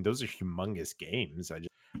are, I mean, those are humongous games. I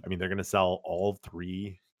mean, they're going to sell all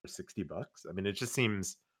 3 for $60. I mean, it just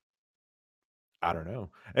seems, I don't know.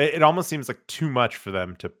 It almost seems like too much for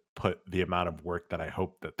them to put the amount of work that I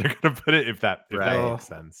hope that they're gonna put it, if that Right. makes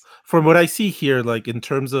sense. From what I see here, like in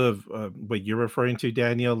terms of what you're referring to,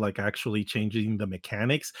 Daniel, like actually changing the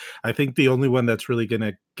mechanics, I think the only one that's really going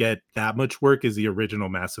to get that much work is the original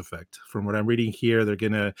Mass Effect. From what I'm reading here, they're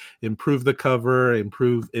going to improve the cover,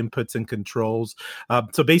 improve inputs and controls.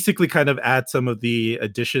 So basically, kind of add some of the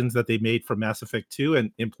additions that they made from Mass Effect 2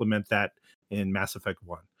 and implement that in Mass Effect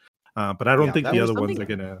 1. But I don't Yeah, think That the was other ones something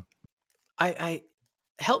are going to. I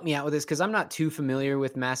help me out with this because I'm not too familiar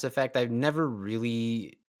with Mass Effect. I've never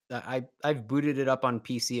really I've booted it up on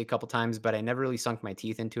PC a couple times, but I never really sunk my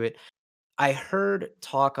teeth into it. I heard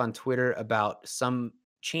talk on Twitter about some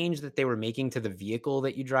change that they were making to the vehicle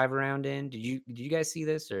that you drive around in. Did you guys see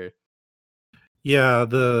this or Yeah,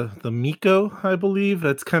 the Miko, I believe.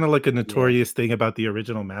 That's kind of like a yeah. notorious thing about the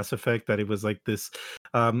original Mass Effect, that it was like this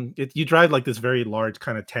you drive like this very large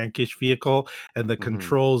kind of tankish vehicle, and the Hmm.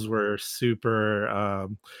 controls were super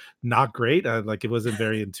not great. Like it wasn't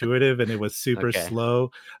very intuitive, and it was super Okay.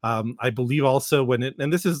 slow. I believe also when it,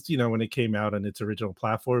 and this is, when it came out on its original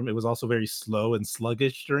platform, it was also very slow and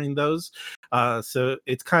sluggish during those. So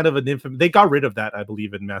it's kind of an they got rid of that, I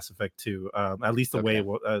believe, in Mass Effect 2. At least the way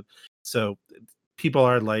Okay. so people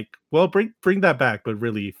are like, well, bring that back, but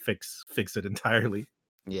really fix it entirely.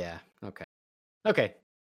 Yeah. Okay. Okay.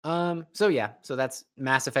 So yeah, so that's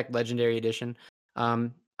Mass Effect Legendary Edition.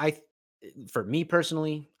 I for me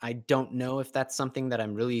personally, I don't know if that's something that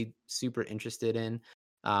I'm really super interested in.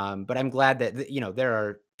 But I'm glad that there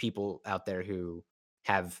are people out there who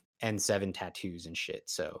have N7 tattoos and shit.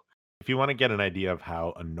 So if you wanna get an idea of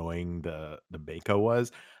how annoying the Mako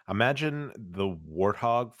was, imagine the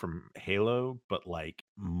Warthog from Halo, but, like,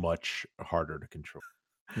 much harder to control.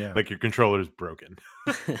 Yeah. Like, your controller's broken.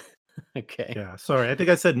 okay. Yeah. Sorry. I think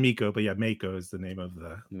I said Miko, but yeah, Mako is the name of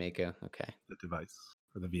Mako. Okay. the device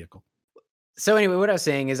or the vehicle. So anyway, what I was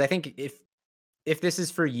saying is I think if this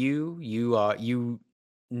is for you, you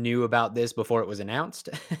knew about this before it was announced,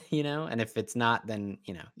 and if it's not, then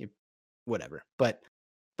whatever. But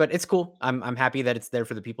it's cool. I'm happy that it's there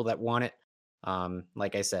for the people that want it.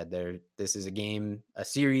 Like I said, this is a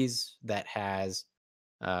series that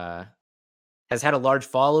uh has had a large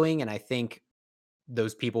following, and I think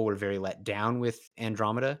those people were very let down with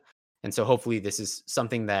Andromeda. And so hopefully this is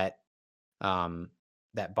something um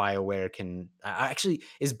that BioWare can actually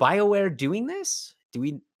is BioWare doing this? Do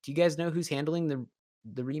you guys know who's handling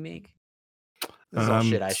the remake? This is all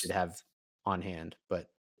shit I should S- have on hand, but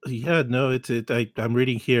yeah, no, I'm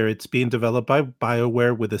reading here. It's being developed by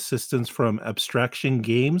BioWare with assistance from Abstraction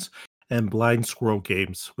Games and Blind Squirrel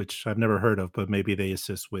Games, which I've never heard of, but maybe they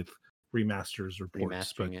assist with remasters or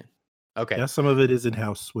ports. But remastering it. Okay. yeah, some of it is in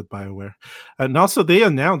house with BioWare, and also they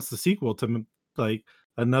announced the sequel to like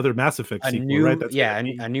another Mass Effect A sequel, right? new That's gonna yeah,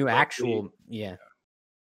 be a new roughly. actual yeah.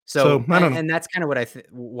 So So, I don't know. and that's kind of what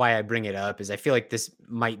why I bring it up is I feel like this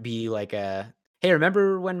might be like hey,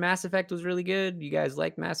 remember when Mass Effect was really good? You guys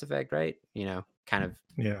liked Mass Effect, right? Kind of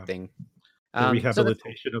Yeah, thing. the So that's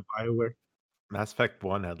cool. rehabilitation of BioWare. Mass Effect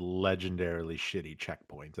 1 had legendarily shitty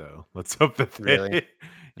checkpoints, so let's hope that Really? they Okay.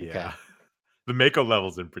 yeah. The Mako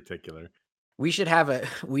levels in particular. We should have a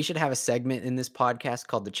we should have a segment in this podcast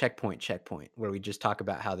called the checkpoint where we just talk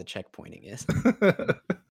about how the checkpointing is.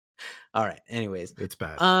 All right. Anyways, It's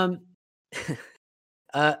bad. um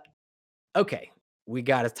uh okay, we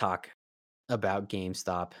got to talk about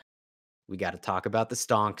GameStop. We got to talk about the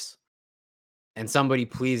stonks. And somebody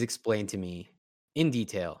please explain to me in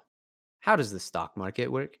detail, how does the stock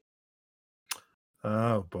market work?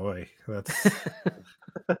 Oh boy, that's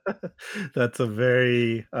that's a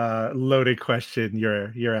very loaded question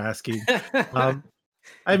you're asking. Um,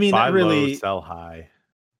 I mean, Buy low, really, sell high,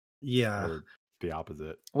 yeah. or the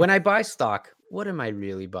opposite. When I buy stock, what am I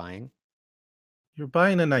really buying? You're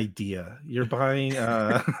buying an idea. You're buying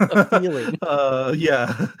A feeling.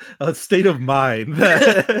 yeah, a state of mind.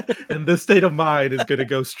 And this state of mind is gonna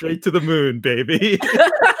go straight to the moon, baby.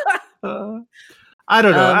 Uh, I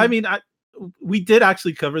don't know. I um, mean, we did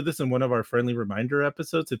actually cover this in one of our friendly reminder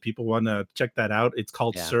episodes. If people want to check that out, it's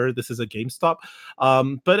called yeah. "Sir, This Is a GameStop."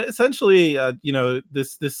 But essentially,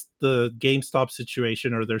 this the GameStop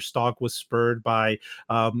situation or their stock was spurred by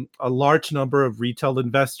a large number of retail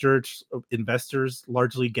investors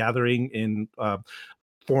largely gathering in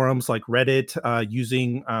forums like Reddit,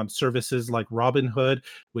 using services like Robinhood,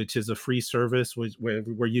 which is a free service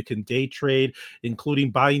where you can day trade,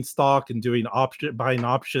 including buying stock and buying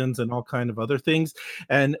options and all kind of other things.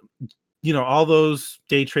 And all those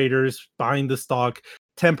day traders buying the stock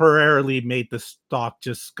temporarily made the stock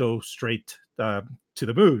just go straight to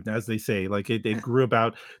the moon, as they say. Like it grew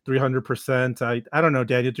about 300%. I don't know,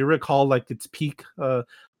 Daniel, do you recall like its peak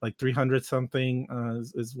like 300 something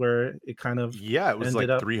is where it kind of Yeah, it was ended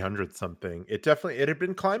like up. 300 something. It had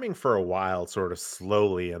been climbing for a while, sort of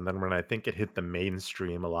slowly, and then when I think it hit the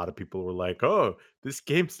mainstream, a lot of people were like, "Oh, this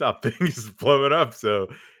GameStop thing is blowing up." So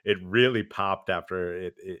it really popped after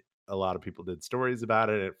it a lot of people did stories about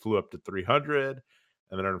it. It flew up to 300,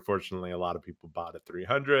 and then unfortunately a lot of people bought at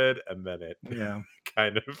 300, and then it Yeah.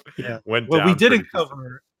 kind of Yeah. went What we down didn't pretty precipitously.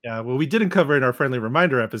 cover, yeah, what we didn't cover in our friendly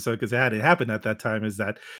reminder episode because it hadn't happened at that time is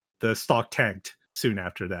that the stock tanked soon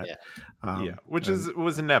after that. Yeah. Yeah, which And is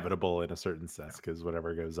was inevitable in a certain sense because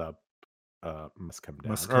whatever goes up must come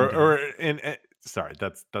must down. come down. Sorry,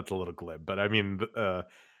 that's a little glib, but I mean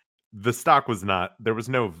the stock was not there was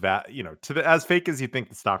no to the as fake as you think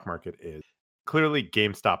the stock market is. Clearly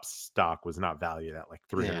GameStop stock was not valued at like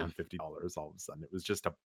Yeah. $350 all of a sudden. It was just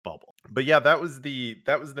a bubble. But yeah, that was the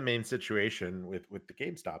main situation with the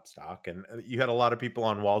GameStop stock, and you had a lot of people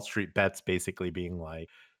on Wall Street bets basically being like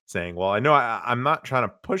saying, "Well, I know I'm not trying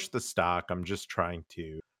to push the stock. I'm just trying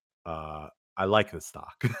to uh I like the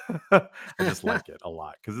stock. I just like it a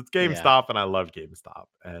lot because it's Yeah. GameStop and I love GameStop."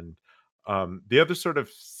 And the other sort of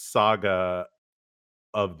saga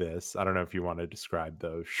of this, I don't know if you want to describe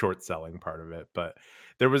the short selling part of it, but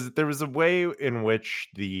there was a way in which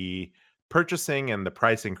the purchasing and the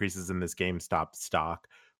price increases in this GameStop stock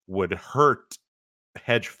would hurt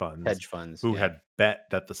hedge funds Hedge funds. who Yeah. had bet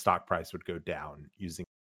that the stock price would go down using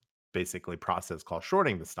basically process called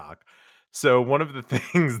shorting the stock. So one of the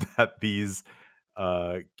things that these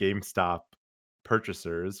GameStop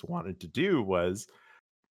purchasers wanted to do was,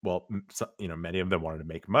 well, many of them wanted to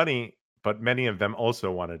make money, but many of them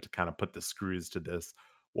also wanted to kind of put the screws to this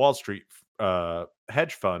Wall Street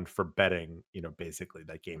hedge fund for betting, basically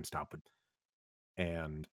that GameStop would.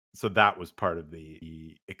 And so that was part of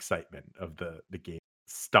the excitement of the game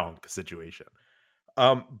stunk situation.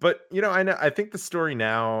 But I think the story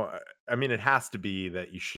now, I mean, it has to be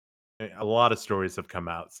that you should. A lot of stories have come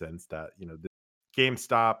out since that, the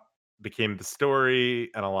GameStop became the story,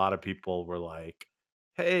 and a lot of people were like,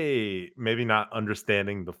 "Hey," maybe not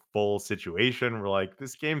understanding the full situation. We're like,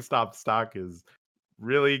 "This GameStop stock is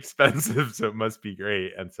really expensive, so it must be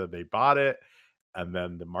great," and so they bought it, and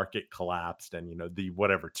then the market collapsed, and the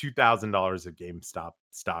whatever $2,000 of GameStop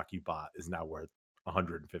stock you bought is now worth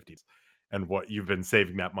 150, and what you've been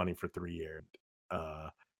saving that money for 3 years. Uh,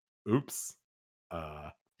 oops. Uh,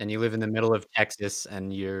 And you live in the middle of Texas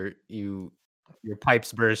and your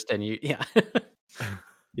pipes burst and yeah.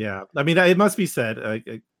 Yeah, I mean, it must be said,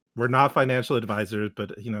 we're not financial advisors,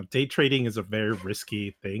 but day trading is a very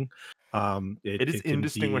risky thing. it is It can be,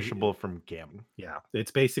 indistinguishable from gambling. yeah, it's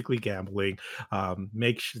basically gambling.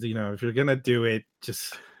 Make sure if you're gonna do it,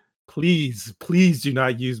 just please do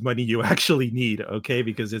not use money you actually need, okay?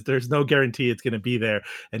 Because there's no guarantee it's gonna be there,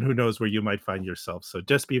 and who knows where you might find yourself. So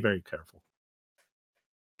just be very careful.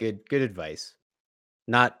 Good advice.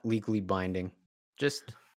 Not legally binding.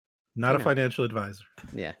 Just, Not you a know, financial advisor.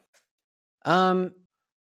 yeah. Um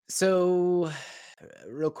so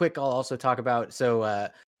real quick I'll also talk about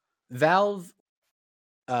Valve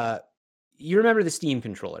uh you remember the Steam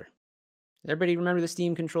controller. Everybody remember the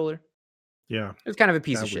Steam controller? Yeah, It was kind of a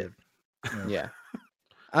piece of that shit. weird. Yeah.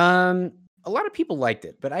 Yeah. Um, a lot of people liked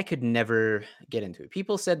it, but I could never get into it.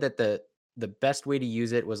 People said that the best way to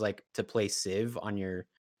use it was like to play Civ on your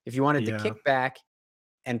if you wanted to Yeah. kick back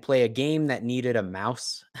and play a game that needed a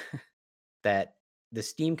mouse, that the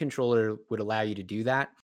Steam controller would allow you to do that.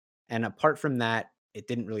 And apart from that, it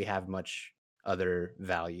didn't really have much other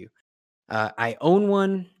value. I own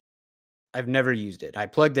one. I've never used it. I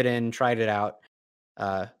plugged it in, tried it out.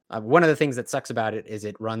 One of the things that sucks about it is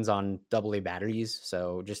it runs on AA batteries,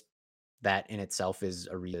 so just that in itself is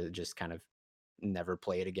a reason to just kind of never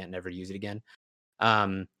play it again, never use it again.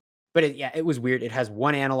 But it was weird. It has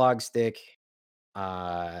one analog stick.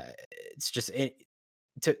 Uh, it's just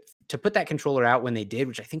to to put that controller out when they did,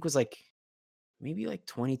 which I think was like maybe like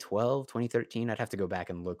 2012, 2013. I'd have to go back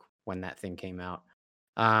and look when that thing came out.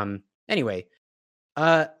 Anyway,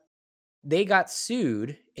 uh, they got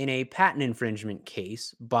sued in a patent infringement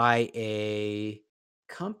case by a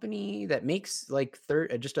company that makes like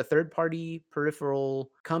just a third party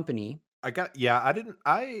peripheral company. I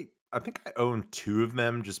think I owned two of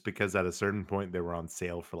them just because at a certain point they were on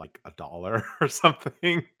sale for like $1 or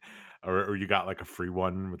something. Or you got like a free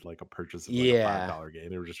one with like a purchase of like a Yeah. $5 game.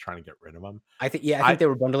 They were just trying to get rid of them. I I think they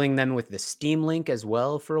were bundling them with the Steam Link as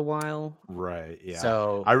well for a while. Right, yeah.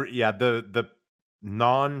 So, Yeah, the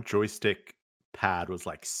non-joystick pad was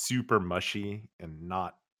like super mushy and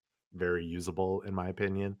not very usable in my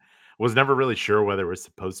opinion. Was never really sure whether it was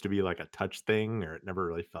supposed to be like a touch thing or it never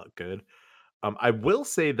really felt good. I will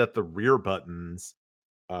say that the rear buttons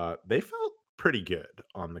they felt pretty good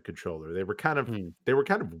on the controller. They were kind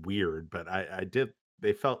of weird, but I did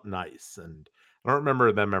they felt nice, and I don't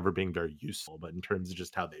remember them ever being very useful, but in terms of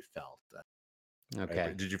just how they felt. Right? Okay.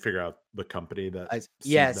 But did you figure out the company that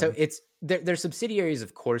Yeah, sued so them? they're subsidiaries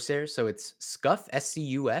of Corsair, so it's Scuf,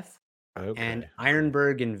 SCUF, and Okay.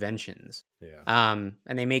 Ironburg Inventions. Yeah.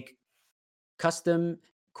 And they make custom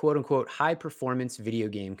quote unquote high performance video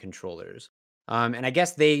game controllers. And I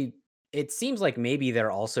guess it seems like maybe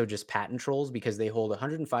they're also just patent trolls because they hold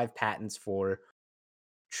 105 patents for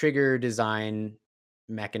trigger design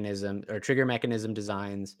mechanism or trigger mechanism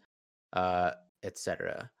designs, uh,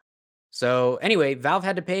 etc. So anyway, Valve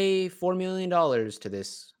had to pay $4 million to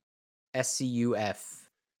this SCUF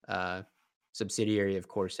uh, subsidiary of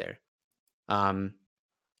Corsair. So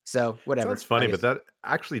Sounds whatever. I funny, but guess. that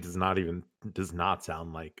actually does not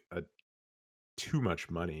sound like a too much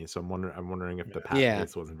money. So I'm wondering if the patent Yeah.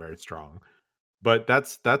 base wasn't very strong. But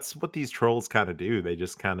that's what these trolls kind of do. They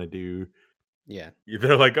just kind of do. Yeah.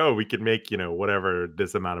 They're like, oh, we can make whatever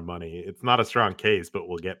this amount of money. It's not a strong case, but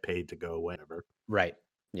we'll get paid to go whenever. Right.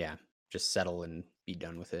 Yeah. Just settle and be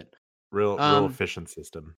done with it. Real Um. efficient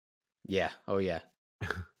system. Yeah. Oh yeah.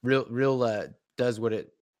 Real. Does what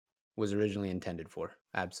it was originally intended for.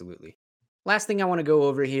 Absolutely. Last thing I want to go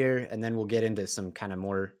over here, and then we'll get into some kind of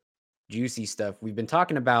more juicy stuff. We've been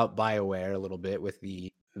talking about BioWare a little bit with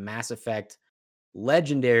the Mass Effect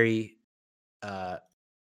Legendary. Uh,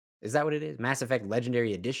 is that what it is? Mass Effect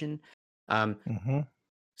Legendary Edition. Um, Hmm.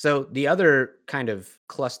 so the other kind of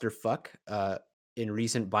clusterfuck in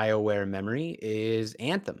recent BioWare memory is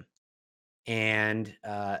Anthem, and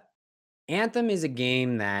Anthem is a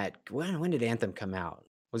game that when did Anthem come out?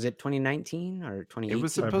 Was it 2019 or It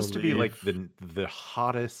was 2018? I supposed to be like believe. the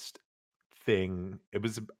hottest thing. It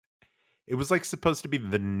was like supposed to be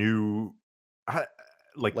the new, uh,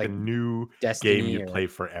 like the Like new game Destiny you'd or play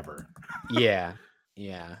forever. yeah,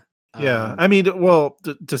 yeah. Yeah, I mean, well,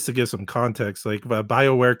 just to give some context, like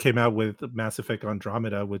BioWare came out with Mass Effect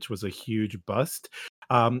Andromeda, which was a huge bust.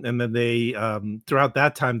 And then they, throughout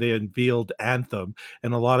that time, they unveiled Anthem,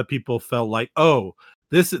 and a lot of people felt like, oh,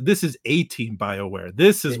 this is A Team BioWare.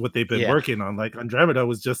 This is what they've been Yeah. working on. Like Andromeda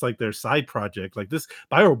was just like their side project. Like this,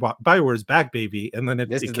 BioWare's back, baby. And then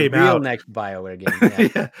This it is the came real out. next BioWare game. Yeah.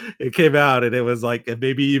 Yeah, it came out, and it was like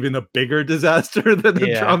maybe even a bigger disaster than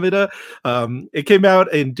Yeah. Andromeda. It came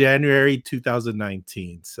out in January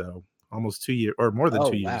 2019, so almost 2 years or more than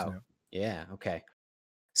Oh 2 years wow. now. Yeah. Okay.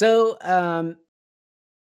 So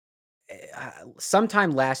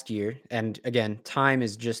sometime last year, and again, time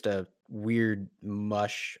is just a weird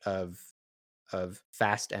mush of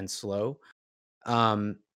fast and slow.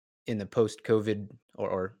 In the post COVID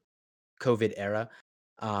or COVID era.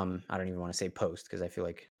 I don't even want to say post because I feel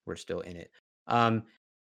like we're still in it. Um,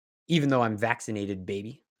 even though I'm vaccinated,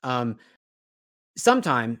 baby.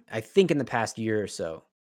 Sometime, I think in the past year or so,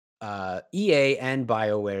 EA and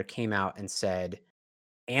BioWare came out and said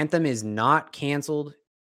Anthem is not canceled.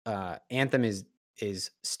 Anthem is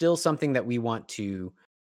still something that we want to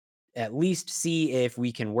at least see if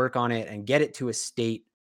we can work on it and get it to a state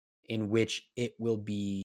in which it will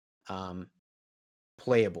be um,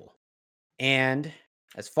 playable. And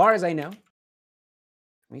as far as I know, let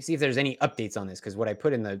me see if there's any updates on this because what I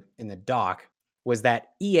put in the doc was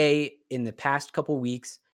that EA in the past couple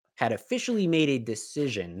weeks had officially made a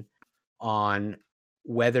decision on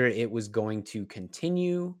whether it was going to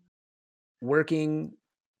continue working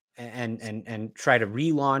and try to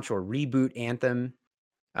relaunch or reboot Anthem.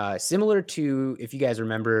 Similar to if you guys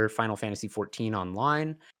remember Final Fantasy 14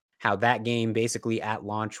 Online, how that game basically at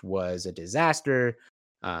launch was a disaster.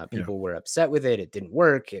 Yeah. People were upset with it. It didn't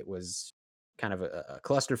work. It was kind of a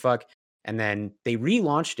clusterfuck. And then they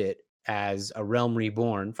relaunched it as a Realm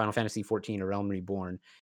Reborn, Final Fantasy 14, a Realm Reborn.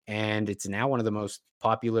 And it's now one of the most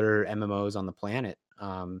popular MMOs on the planet.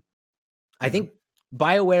 I Yeah. think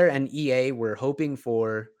BioWare and EA were hoping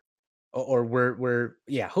for, or were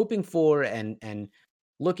yeah, hoping for and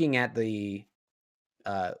looking at the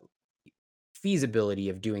uh, feasibility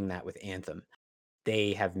of doing that with Anthem.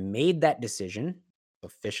 They have made that decision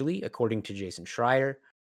officially, according to Jason Schreier.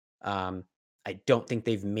 I don't think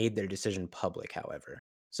they've made their decision public, however.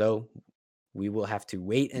 So we will have to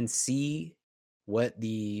wait and see what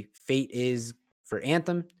the fate is for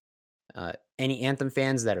Anthem. Any Anthem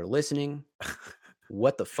fans that are listening,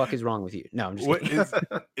 what the fuck is wrong with you? No, I'm just What kidding.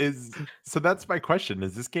 is so that's my question.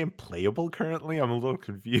 Is this game playable currently? I'm a little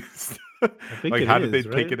confused. I think Like, it how did they is,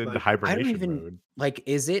 take right? it into Like I don't hibernation even mode? like.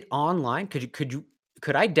 Is it online?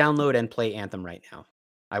 Could I download and play Anthem right now?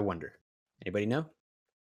 I wonder. Anybody know?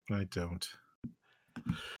 I don't. I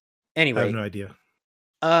have Anyway, no idea.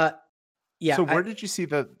 uh, Yeah, So where did you see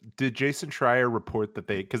that? Did Jason Schreier report that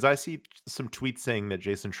because I see some tweets saying that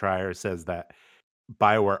Jason Schreier says that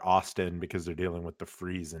BioWare Austin, because they're dealing with the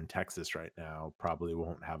freeze in Texas right now, probably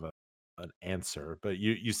won't have an answer. But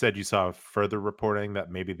you said you saw further reporting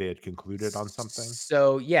that maybe they had concluded on something.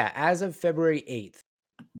 So yeah, as of February 8th,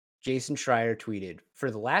 Jason Schreier tweeted, "For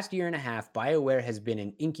the last year and a half, BioWare has been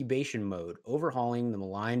in incubation mode, overhauling the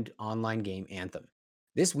maligned online game Anthem.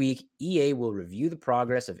 This week, EA will review the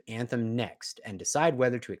progress of Anthem next and decide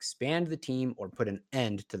whether to expand the team or put an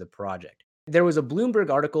end to the project." There was a Bloomberg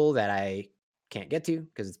article that I can't get to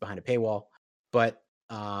because it's behind a paywall, but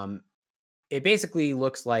it basically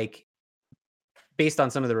looks like, based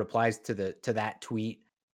on some of the replies to that tweet,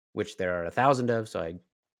 which there are 1,000 of, so I'm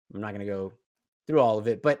not going to go through all of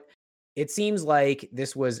it, but it seems like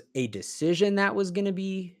this was a decision that was going to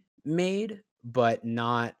be made, but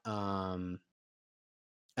not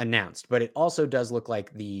announced. But it also does look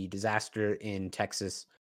like the disaster in Texas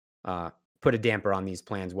put a damper on these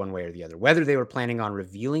plans one way or the other. Whether they were planning on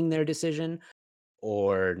revealing their decision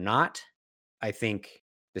or not, I think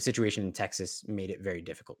the situation in Texas made it very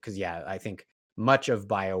difficult. Because, yeah, I think much of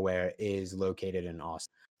BioWare is located in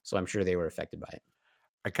Austin, so I'm sure they were affected by it.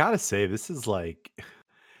 I gotta say, this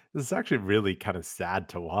is actually really kind of sad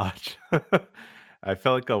to watch. I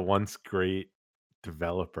felt like a once great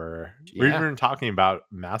developer. We're Yeah, even talking about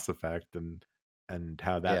Mass Effect and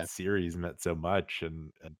how yeah, that series meant so much,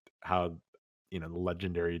 and how the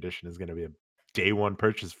Legendary Edition is going to be a day one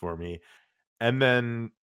purchase for me. And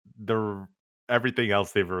then the everything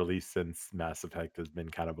else they've released since Mass Effect has been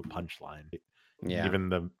kind of a punchline. yeah. Even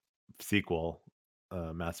the sequel,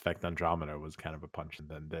 Mass Effect Andromeda, was kind of a punch, and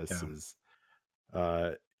then this Yeah. is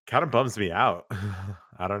uh kind of bums me out.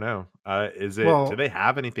 I don't know. Do Well, they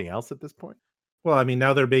have anything else at this point? I mean,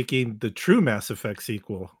 now they're making the true Mass Effect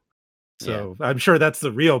sequel, Yeah. so I'm sure that's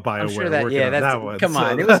the real I'm sure BioWare that, working yeah, on that's, that one. come So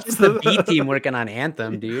on. It was that's just the B team working on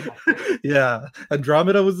Anthem, dude. yeah.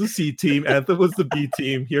 Andromeda was the C team, Anthem was the B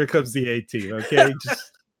team. Here comes the A team. Okay,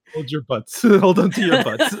 just hold your butts. Hold on to your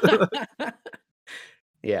butts.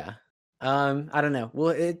 Yeah. I don't know. Well,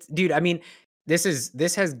 it's, dude, I mean, this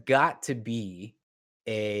has got to be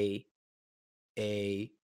a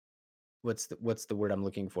a what's the word I'm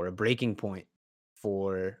looking for? A breaking point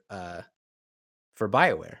for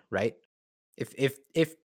BioWare, right? If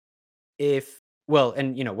well,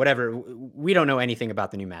 and whatever, we don't know anything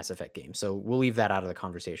about the new Mass Effect game, so we'll leave that out of the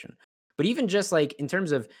conversation. But even just like in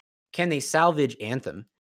terms of, can they salvage Anthem?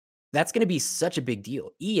 That's going to be such a big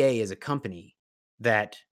deal. EA is a company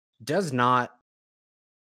that does not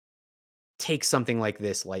take something like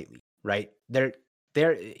this lightly, right? Their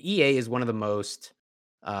EA is one of the most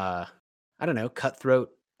I don't know, cutthroat.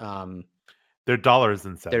 They're dollars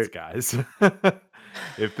and cents, They're guys.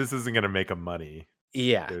 If this isn't going to make them money,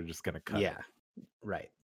 yeah, they're just going to cut yeah, it. right.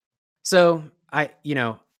 So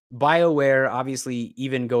BioWare, obviously,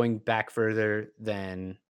 even going back further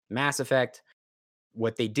than Mass Effect,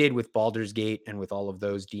 what they did with Baldur's Gate and with all of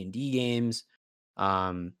those D&D games,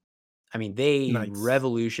 I mean, they Knights.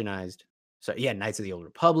 revolutionized. So yeah, Knights of the Old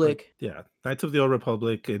Like, Republic. yeah, Knights of the Old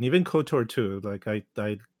Republic and even KOTOR 2. Like I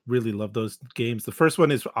really love those games. The first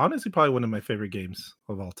one is honestly probably one of my favorite games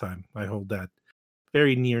of all time. I hold that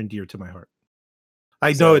very near and dear to my heart. I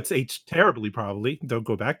know So it's aged terribly, probably. Don't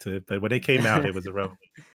go back to it, but when it came out, it was a revolution.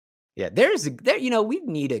 yeah, we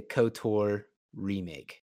need a KOTOR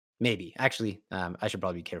remake. Maybe. Actually, I should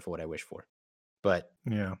probably be careful what I wish for. But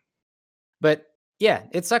Yeah. yeah,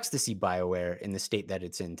 it sucks to see BioWare in the state that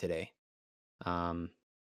it's in today.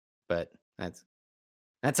 But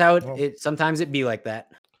that's how Well, it sometimes it be like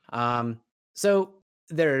that. So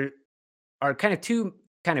there are kind of two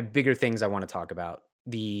kind of bigger things I want to talk about.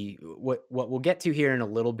 What we'll get to here in a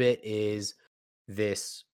little bit is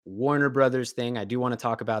this Warner Brothers thing. I do want to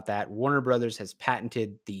talk about that. Warner Brothers has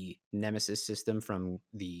patented the Nemesis system from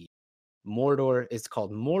the Mordor. It's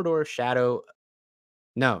called Mordor Shadow.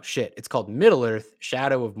 No, shit. It's called Middle Earth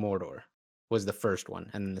Shadow of Mordor was the first one.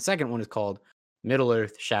 And then the second one is called Middle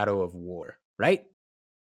Earth Shadow of War, right?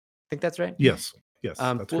 I think that's right. yes. Yes,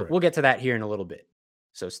 that's We'll correct. get to that here in a little bit.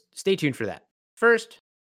 So stay tuned for that. First,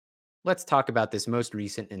 let's talk about this most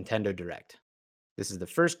recent Nintendo Direct. This is the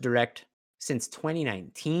first Direct since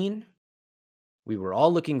 2019. We were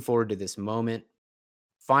all looking forward to this moment.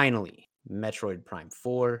 Finally, Metroid Prime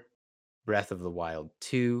 4, Breath of the Wild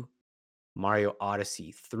 2, Mario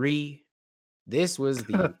Odyssey 3. This was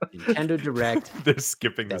the Nintendo Direct They're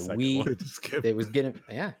skipping the that second one. that was getting,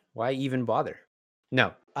 yeah, why even bother?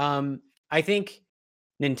 No. I think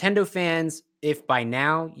Nintendo fans, if by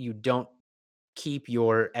now you don't keep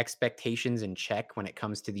your expectations in check when it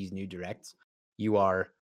comes to these new directs, you are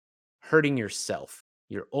hurting yourself.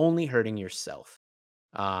 You're only hurting yourself.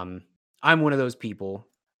 I'm one of those people.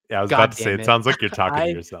 Yeah, I was about God to say, damn it it. sounds like you're talking to I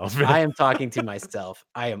yourself. I am talking to myself.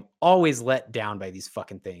 I am always let down by these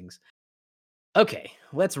fucking things. Okay,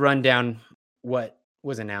 let's run down what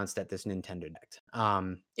was announced at this Nintendo Direct.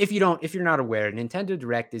 If you're not aware, Nintendo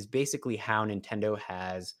Direct is basically how Nintendo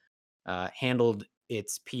has handled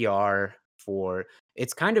its PR for.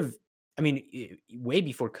 It's kind of, I mean, way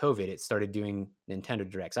before COVID, it started doing Nintendo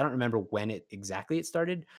Directs. I don't remember when it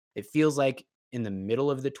started. It feels like in the middle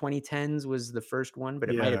of the 2010s was the first one,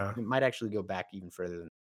 but Yeah. it might actually go back even further than.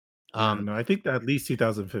 Yeah, Um, no, I think that at least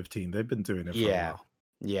 2015. They've been doing it for a yeah, while.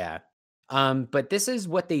 yeah. But this is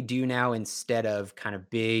what they do now instead of kind of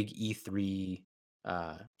big E3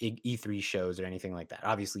 E3 shows or anything like that.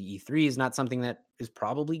 Obviously, E3 is not something that is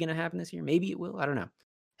probably going to happen this year. Maybe it will. I don't know.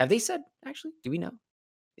 Have they said actually? Do we know?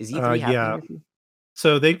 Is E3 happening Yeah. this year?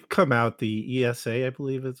 So they've come out, the ESA, I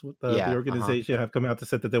believe is what the Yeah. Uh-huh. organization have come out to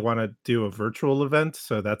said that they want to do a virtual event.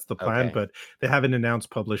 So that's the plan, Okay. but they haven't announced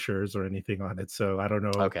publishers or anything on it. So I don't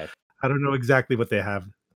know. Okay. I don't know exactly what they have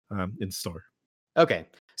in store. Okay.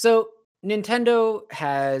 So Nintendo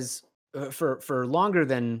has for longer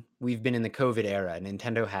than we've been in the COVID era,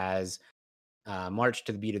 Nintendo has marched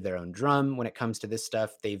to the beat of their own drum when it comes to this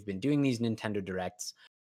stuff. They've been doing these Nintendo Directs,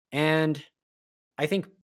 and I think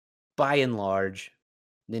by and large,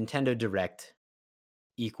 Nintendo Direct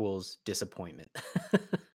equals disappointment.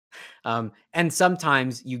 And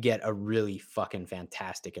sometimes you get a really fucking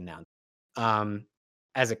fantastic announcement. Um,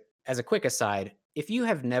 as a quick aside, if you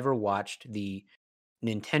have never watched the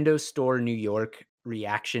Nintendo Store New York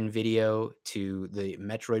reaction video to the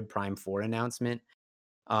Metroid Prime 4 announcement,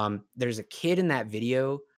 there's a kid in that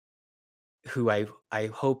video who I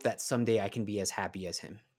hope that someday I can be as happy as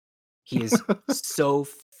him. He is so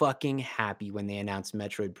fucking happy when they announced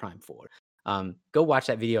Metroid Prime 4. Go watch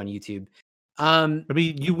that video on YouTube. I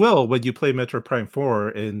mean, you will when you play Metro Prime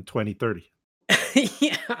 4 in 2030.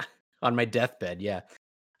 Yeah, on my deathbed, yeah.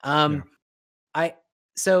 Yeah. Um, I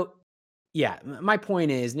so yeah, my point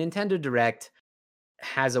is Nintendo Direct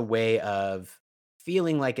has a way of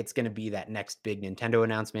feeling like it's going to be that next big Nintendo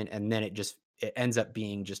announcement, and then it ends up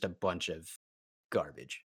being just a bunch of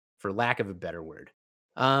garbage, for lack of a better word.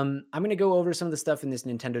 I'm going to go over some of the stuff in this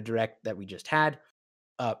Nintendo Direct that we just had.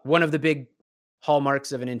 One of the big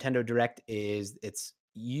hallmarks of a Nintendo Direct is it's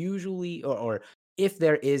usually, or if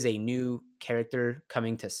there is a new character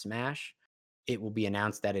coming to Smash, it will be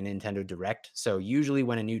announced at a Nintendo Direct. So usually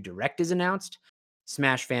when a new Direct is announced,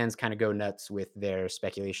 Smash fans kind of go nuts with their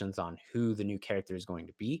speculations on who the new character is going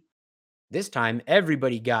to be. This time,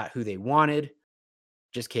 everybody got who they wanted.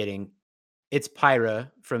 Just kidding. It's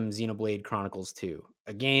Pyra from Xenoblade Chronicles 2,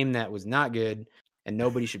 a game that was not good and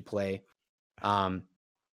nobody should play. Um,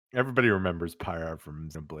 Everybody remembers Pyra from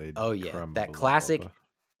Xenoblade. oh yeah, that classic.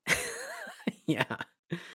 Yeah,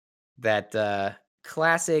 that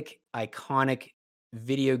classic iconic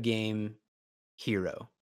video game hero,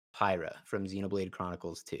 Pyra from Xenoblade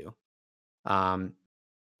Chronicles 2.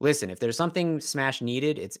 Listen, if there's something Smash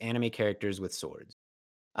needed, it's anime characters with swords.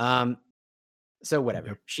 Um, so whatever.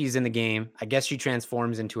 Yep. She's in the game. I guess she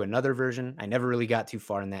transforms into another version. I never really got too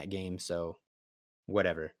far in that game, so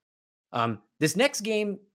whatever. This next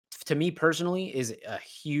game, to me personally, is a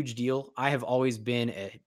huge deal. I have always been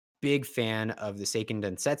a big fan of the Seiken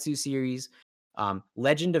Densetsu series.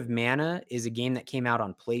 Legend of Mana is a game that came out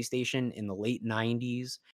on PlayStation in the late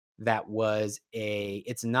 90s.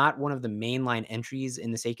 It's not one of the mainline entries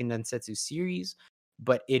in the Seiken Densetsu series,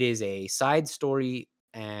 but it is a side story,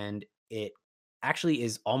 and it actually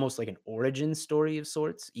is almost like an origin story of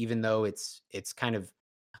sorts, even though it's kind of,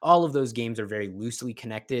 all of those games are very loosely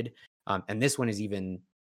connected. And this one is even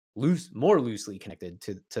more loosely connected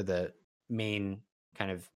to the main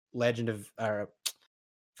kind of Legend of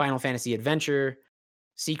Final Fantasy Adventure,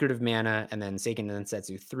 Secret of Mana, and then Seiken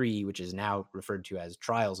Densetsu 3, which is now referred to as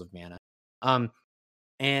Trials of Mana.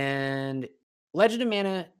 And Legend of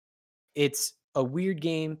Mana, it's a weird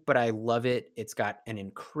game, but I love it. It's got an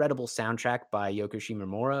incredible soundtrack by Yoko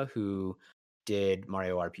Shimomura, who did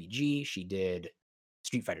Mario RPG. She did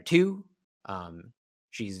Street Fighter 2.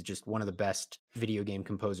 She's just one of the best video game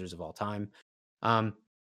composers of all time. And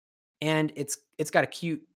it's got a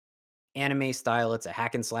cute anime style. It's a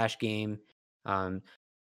hack and slash game.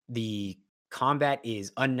 The combat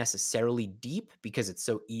is unnecessarily deep because it's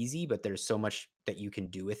so easy, but there's so much that you can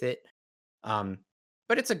do with it.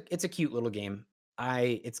 But it's a cute little game.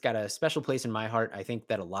 It's got a special place in my heart. I think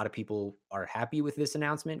that a lot of people are happy with this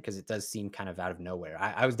announcement because it does seem kind of out of nowhere.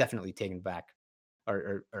 I was definitely taken back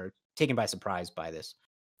or taken by surprise by this.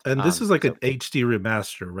 And this is like So an HD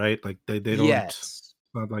remaster, right? Like they don't. yes,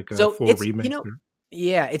 Not like a So full it's remake.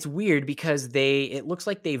 yeah, it's weird because it looks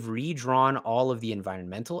like they've redrawn all of the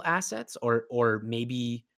environmental assets or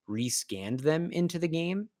maybe rescanned them into the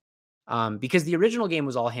game. Because the original game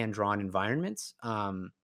was all hand drawn environments.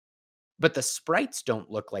 But the sprites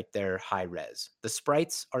don't look like they're high res. The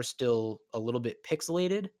sprites are still a little bit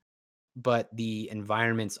pixelated, but the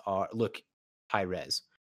environments look high res.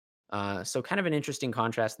 So kind of an interesting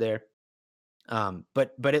contrast there.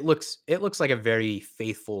 But it looks like a very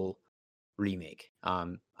faithful remake.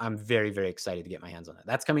 I'm very, very excited to get my hands on it.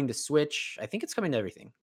 That's coming to Switch. I think it's coming to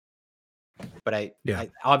everything. But Yeah. I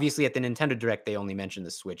obviously at the Nintendo Direct they only mentioned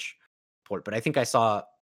the Switch port, but I think I saw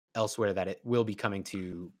elsewhere that it will be coming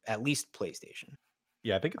to at least PlayStation.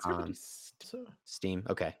 Yeah, I think it's gonna be Steam.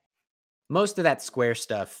 Okay. Most of that Square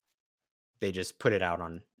stuff, they just put it out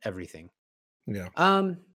on everything. Yeah.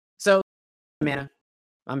 So Mana,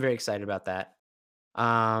 I'm very excited about that.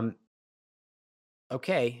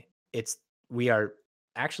 Okay, we are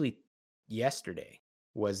actually yesterday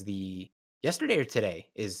yesterday or today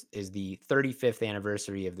is the 35th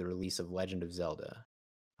anniversary of the release of Legend of Zelda.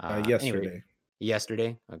 Anyway, Yesterday.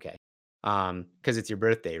 yesterday, okay. Because it's your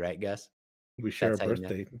birthday, right, Gus? We share a That's how you know.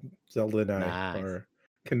 birthday. Zelda and I Nice. are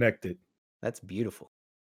connected. That's beautiful.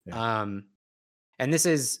 Yeah. And this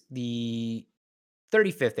is the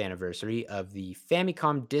 35th anniversary of the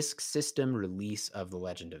Famicom Disk System release of The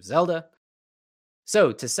Legend of Zelda.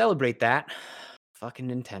 So to celebrate that, fucking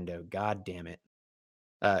Nintendo, god damn it.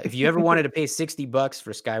 If you ever wanted to pay $60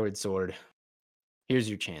 for Skyward Sword, here's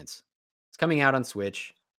your chance. It's coming out on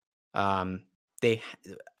Switch. I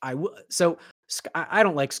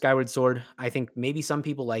don't like Skyward Sword. I think maybe some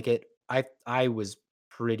people like it. I was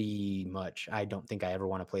pretty much. I don't think I ever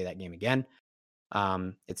want to play that game again.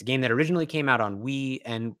 It's a game that originally came out on Wii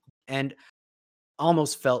and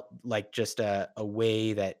almost felt like just a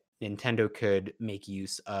way that Nintendo could make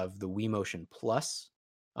use of the Wii Motion Plus,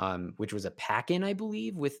 which was a pack-in, I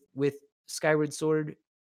believe, with Skyward Sword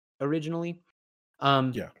originally.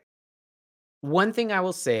 Yeah. One thing I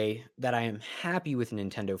will say that I am happy with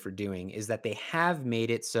Nintendo for doing is that they have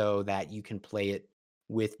made it so that you can play it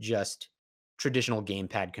with just traditional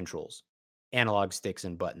gamepad controls, analog sticks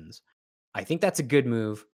and buttons. I think that's a good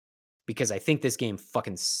move because I think this game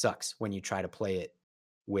fucking sucks when you try to play it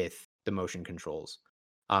with the motion controls.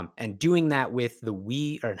 And doing that with the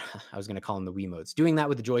Wii, or I was going to call them the Wii modes, doing that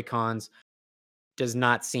with the Joy Cons does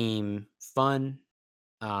not seem fun.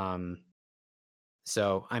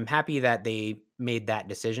 So I'm happy that they made that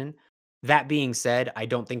decision. That being said, I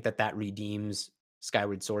don't think that redeems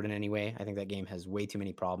Skyward Sword in any way. I think that game has way too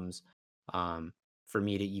many problems for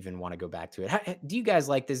me to even want to go back to it. Do you guys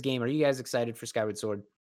like this game? Are you guys excited for Skyward Sword?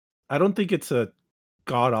 I don't think it's a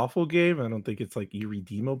god awful game. I don't think it's like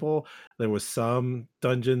irredeemable. There was some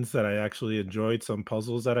dungeons that I actually enjoyed, some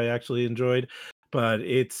puzzles that I actually enjoyed, but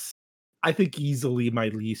it's I think easily my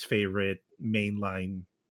least favorite mainline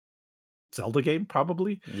Zelda game,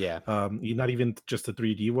 probably. Yeah. Not even just the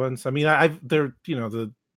 3D ones. I mean, I've they're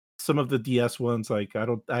the some of the DS ones. Like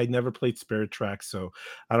I never played Spirit Tracks, so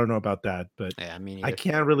I don't know about that. But Yeah, me I neither.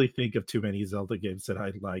 can't really think of too many Zelda games that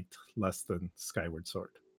I liked less than Skyward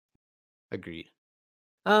Sword. Agreed.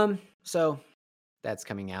 So that's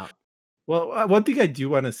coming out. Well, one thing I do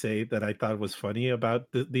want to say that I thought was funny about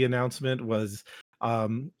the announcement was,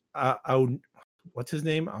 what's his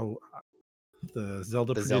name? The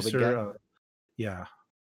Zelda The Zelda producer. guy? Yeah.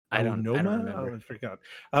 I don't remember. I forgot.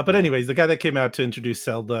 But anyways, the guy that came out to introduce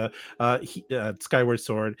Zelda, Skyward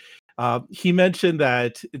Sword, he mentioned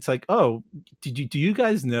that it's like, oh, do you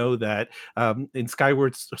guys know that in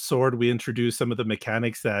Skyward Sword we introduced some of the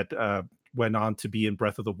mechanics that went on to be in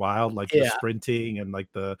Breath of the Wild, like the sprinting and like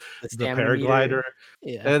the stamina paraglider.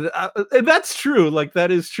 meter. And that's true. Like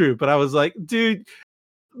that is true. But I was like, dude,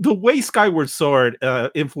 the way Skyward Sword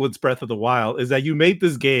influenced Breath of the Wild is that you made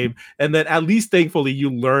this game, and then at least thankfully you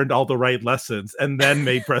learned all the right lessons, and then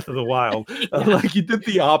made Breath of the Wild. Like you did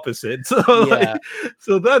the opposite. So,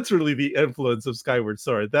 so that's really the influence of Skyward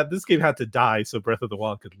Sword. That this game had to die so Breath of the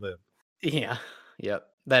Wild could live. Yeah. Yep.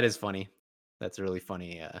 That is funny. That's a really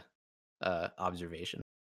funny observation.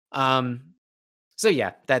 So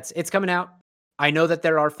yeah, it's coming out. I know that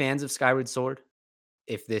there are fans of Skyward Sword.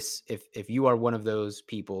 If you are one of those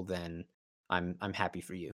people, then I'm happy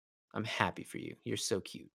for you. I'm happy for you. You're so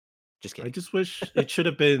cute. Just kidding. I just wish it should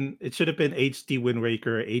have been HD Wind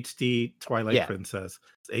Waker, HD Twilight Princess,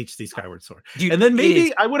 HD Skyward Sword. Dude, and then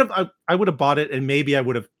maybe I would have bought it, and maybe I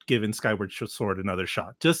would have given Skyward Sword another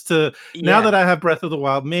shot. Just to now that I have Breath of the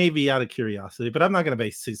Wild, maybe out of curiosity, but I'm not gonna pay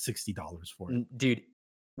 $60 for it. Dude,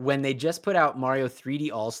 when they just put out Mario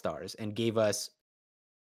 3D All-Stars and gave us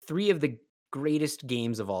 3 of the greatest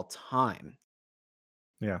games of all time.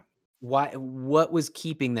 Yeah. What was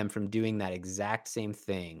keeping them from doing that exact same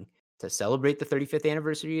thing to celebrate the 35th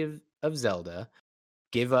anniversary of Zelda?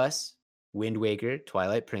 Give us Wind Waker,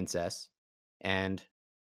 Twilight Princess, and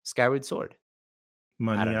Skyward Sword. I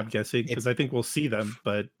Money, don't I'm know. guessing, because It's I think we'll see them,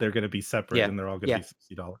 but they're going to be separate yeah, and they're all going to yeah,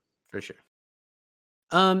 be $60. for sure.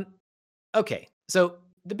 Um, okay. So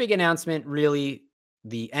the big announcement, really,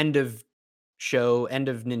 the end of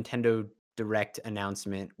Nintendo Direct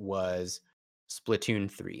announcement was Splatoon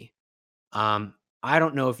 3. I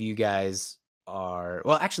don't know if you guys are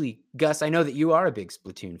well, actually, Gus, I know that you are a big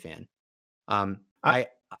Splatoon fan. I, I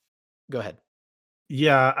go ahead.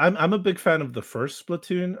 yeah, I'm a big fan of the first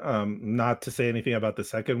Splatoon. Not to say anything about the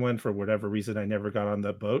second one for whatever reason, I never got on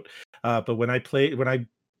that boat. But when I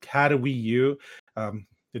had a Wii U,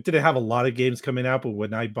 it didn't have a lot of games coming out. But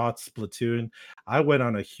when I bought Splatoon, I went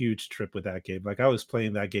on a huge trip with that game. Like I was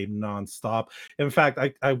playing that game nonstop. In fact,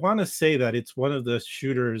 I want to say that it's one of the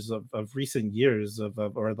shooters of recent years or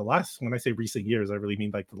the last. When I say recent years, I really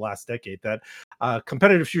mean like the last decade. That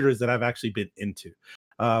competitive shooters that I've actually been into.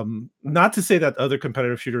 Not to say that other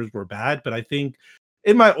competitive shooters were bad, but I think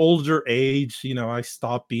in my older age, I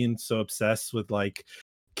stopped being so obsessed with like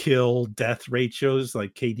kill death ratios,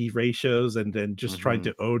 like KD ratios, and then just trying Mhm.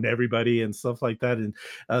 to own everybody and stuff like that. And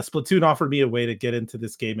Splatoon offered me a way to get into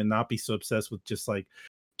this game and not be so obsessed with just like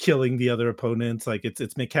killing the other opponents. Like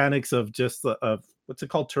it's mechanics of just of what's it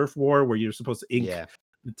called, turf war, where you're supposed to ink Yeah.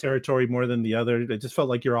 the territory more than the other. It just felt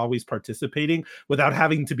like you're always participating without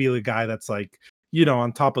having to be the guy that's like,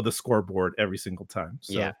 on top of the scoreboard every single time.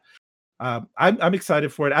 Yeah. So I'm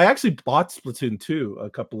excited for it. I actually bought Splatoon 2 a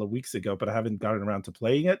couple of weeks ago, but I haven't gotten around to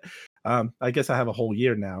playing it. I guess I have a whole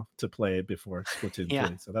year now to play it before Splatoon Yeah.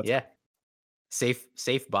 3. So that's Yeah.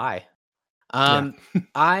 Safe buy. yeah. Um,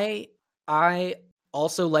 I I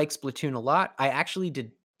also like Splatoon a lot. I actually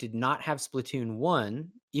did not have Splatoon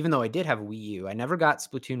 1, even though I did have a Wii U. I never got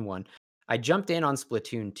Splatoon 1. I jumped in on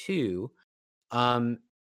Splatoon 2, um,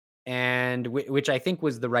 and which I think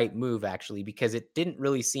was the right move actually, because it didn't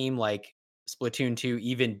really seem like Splatoon 2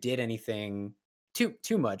 even did anything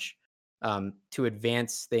too much to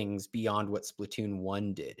advance things beyond what Splatoon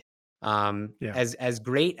 1 did. Yeah. As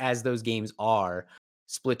great as those games are,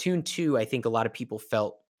 Splatoon 2, I think a lot of people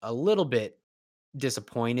felt a little bit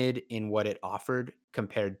disappointed in what it offered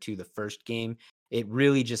compared to the first game. It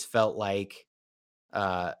really just felt like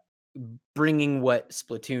uh, bringing what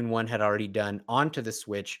Splatoon 1 had already done onto the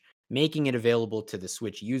Switch, making it available to the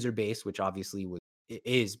Switch user base, which obviously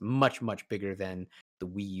is much, much bigger than the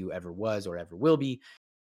Wii U ever was or ever will be,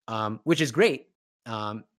 which is great.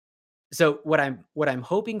 Um, so what I'm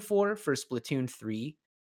hoping for Splatoon 3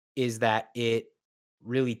 is that it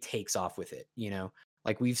really takes off with it,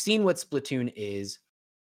 Like we've seen what Splatoon is.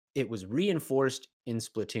 It was reinforced in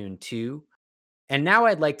Splatoon 2, and now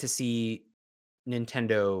I'd like to see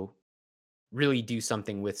Nintendo really do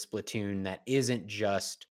something with Splatoon that isn't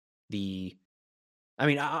just the I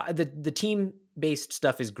mean, the team-based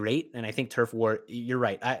stuff is great, and I think Turf War you're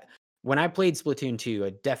right. When I played Splatoon 2, I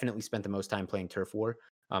definitely spent the most time playing Turf War.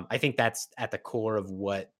 I think that's at the core of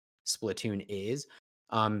what Splatoon is.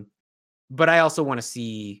 Um, but I also wanna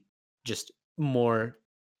see just more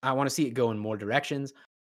I wanna see it go in more directions,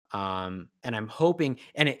 and I'm hoping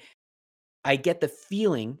and I get the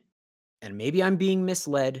feeling, and maybe I'm being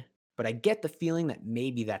misled, but I get the feeling that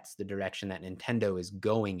maybe that's the direction that Nintendo is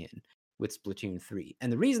going in with Splatoon 3.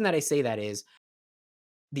 And the reason that I say that is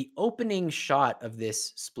the opening shot of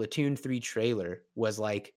this Splatoon 3 trailer was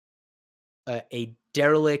like a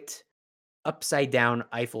derelict, upside down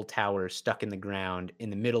Eiffel Tower stuck in the ground in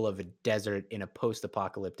the middle of a desert in a post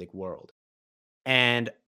apocalyptic world. And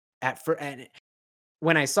and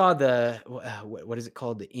when I saw what is it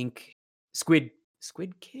called? The ink squid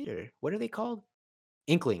kid, or what are they called?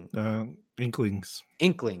 Inkling. Inklings.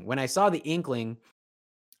 Inkling. When I saw the Inkling,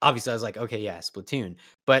 obviously I was like, okay, yeah, Splatoon.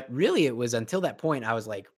 But really it was until that point I was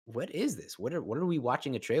like, what is this? What are we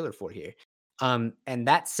watching a trailer for here? And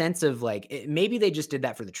that sense of like maybe they just did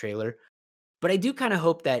that for the trailer, but I do kind of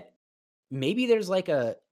hope that maybe there's like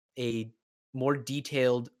a more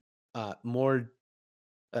detailed more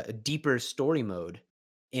a deeper story mode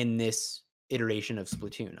in this iteration of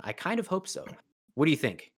Splatoon. I kind of hope so. What do you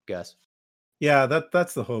think, Gus? Yeah,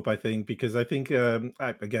 that's the hope, I think, because I think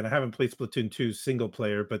again, I haven't played Splatoon 2 single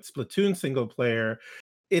player, but Splatoon single player,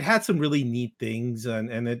 it had some really neat things, and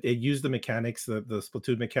it used the mechanics, the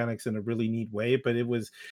Splatoon mechanics in a really neat way, but it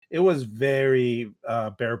was very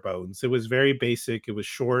bare bones. It was very basic. It was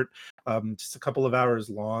short, just a couple of hours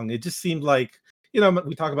long. It just seemed like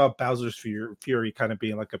we talk about Bowser's Fury kind of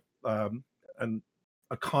being like an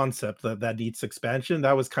a concept that needs expansion.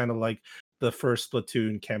 That was kind of like the first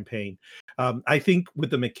Splatoon campaign. I think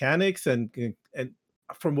with the mechanics and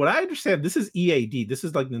from what I understand, this is EAD. This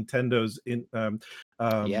is like Nintendo's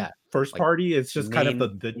Yeah, first like party. It's just kind of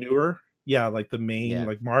main. the newer, yeah, like the main Yeah,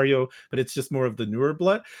 like Mario, but it's just more of the newer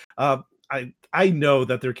blood. I know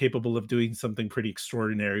that they're capable of doing something pretty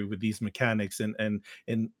extraordinary with these mechanics and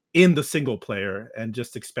in the single player and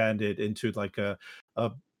just expand it into like a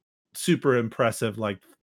super impressive like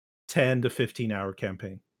 10 to 15 hour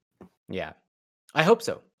campaign. yeah. I hope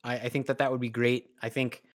so. I think that that would be great. I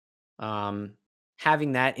think um,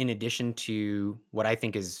 having that in addition to what I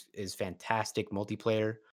think is fantastic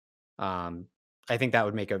multiplayer, um, I think that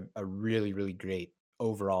would make a really really great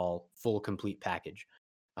overall full complete package.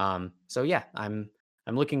 So yeah, I'm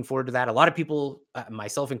looking forward to that. A lot of people,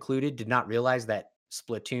 myself included, did not realize that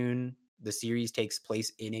Splatoon the series takes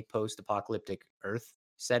place in a post-apocalyptic Earth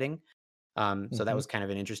setting. So that Mhm. was kind of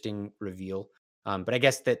an interesting reveal. But I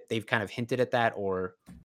guess that they've kind of hinted at that, or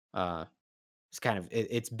uh, it's kind of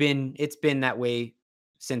it's been that way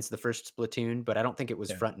since the first Splatoon. But I don't think it was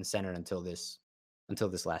Yeah, front and center until this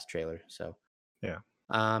last trailer. yeah.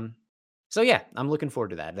 Um, so yeah, I'm looking forward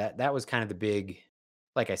to that. That was kind of the big,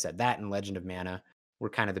 like I said, that and Legend of Mana were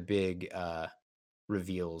kind of the big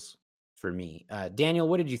reveals for me. Daniel,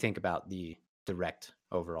 what did you think about the direct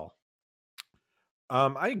overall?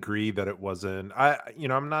 I agree that it wasn't.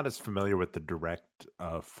 I'm not as familiar with the direct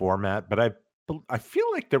format, but I feel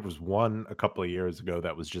like there was one a couple of years ago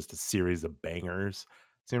that was just a series of bangers.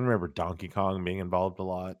 So you remember Donkey Kong being involved a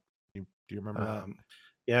lot? Do you remember that? Um,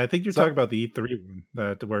 yeah, I think you're So talking about the E3 one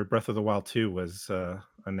that where Breath of the Wild 2 was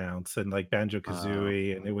announced and like Banjo Uh,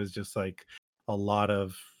 Kazooie, and it was just like a lot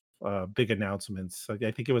of big announcements. Like,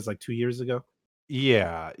 I think it was like 2 years ago.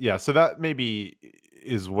 yeah, yeah. So that maybe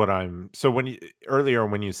is what I'm. So when you earlier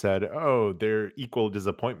when you said, "Oh, they're equal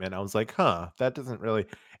disappointment," I was like, "Huh, that doesn't really."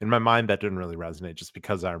 In my mind, that didn't really resonate, just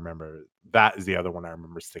because I remember that is the other one I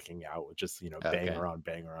remember sticking out with, just okay. banger on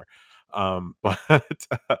banger. But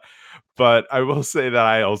but I will say that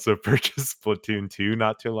I also purchased Splatoon 2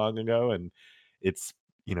 not too long ago, and it's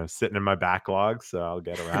sitting in my backlog, so I'll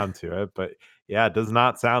get around to it. But yeah, it does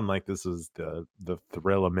not sound like this was the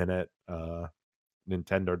thrill a minute.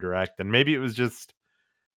 Nintendo Direct, and maybe it was just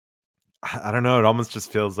I don't know, it almost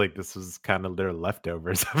just feels like this was kind of their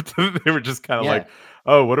leftovers after they were just kind of Yeah. like,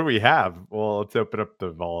 "Oh, what do we have? Well, let's open up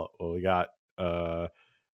the vault. Well, we got the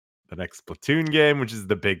next Splatoon game, which is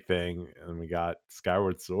the big thing, and we got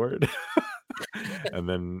Skyward Sword." And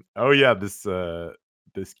then, oh yeah, this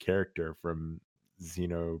character from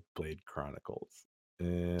Xenoblade Chronicles. Two.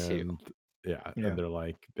 And yeah, and Yeah. they're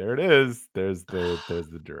like, there it is. There's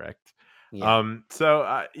the direct. Yeah.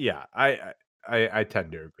 So yeah, I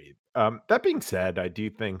tend to agree. That being said, I do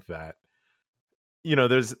think that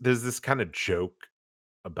there's this kind of joke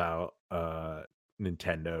about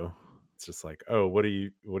Nintendo. It's just like, oh, what are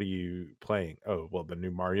you playing? Oh, well, the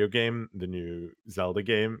new Mario game, the new Zelda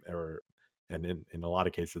game, and in a lot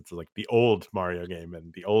of cases it's like the old Mario game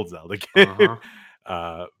and the old Zelda game. Uh-huh.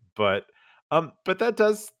 uh but that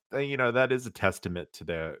does that is a testament to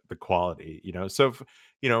the quality, so if,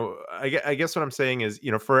 I guess what I'm saying is,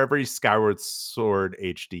 for every Skyward Sword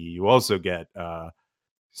HD you also get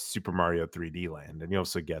Super Mario 3D Land, and you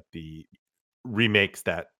also get the remakes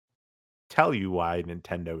that tell you why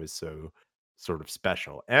Nintendo is so sort of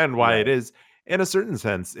special, and why it Right. is, in a certain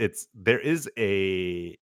sense, there is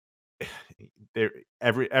a there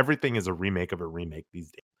everything is a remake of a remake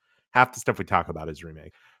these days. Half the stuff we talk about is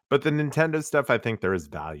remake, but the Nintendo stuff, I think there is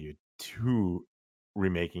value to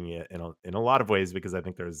remaking it in a lot of ways, because I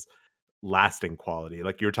think there's lasting quality.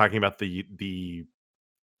 Like you were talking about the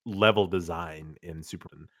level design in Super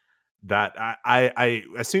that I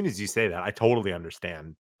as soon as you say that, I totally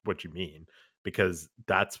understand what you mean, because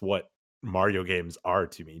that's what Mario games are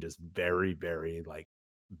to me, just very, very, like,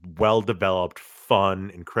 well-developed, fun,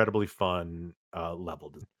 incredibly fun, level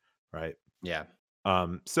design, right? Yeah.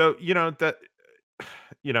 So, that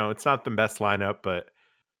it's not the best lineup, but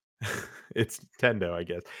it's Nintendo, I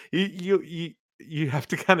guess. You have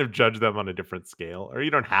to kind of judge them on a different scale, or you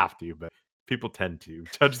don't have to, but people tend to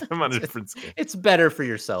judge them on It's a it's different scale. it's better for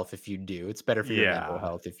yourself if you do. It's better for your mental Yeah,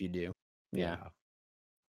 health if you do. Yeah. yeah.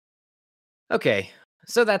 Okay.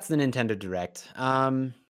 So that's the Nintendo Direct.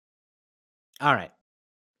 All right.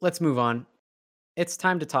 Let's move on. It's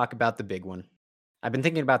time to talk about the big one. I've been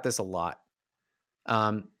thinking about this a lot.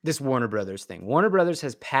 This Warner Brothers thing. Warner Brothers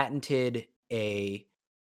has patented the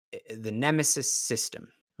Nemesis system,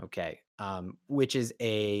 okay? Which is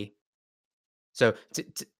a so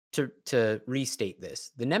to restate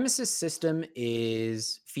this, the Nemesis system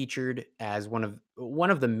is featured as one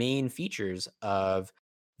of the main features of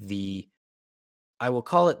the I will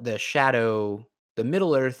call it the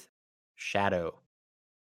Middle Earth Shadow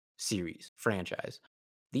series franchise.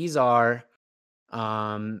 These are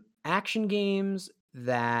action games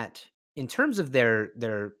that, in terms of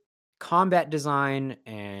their combat design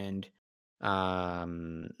and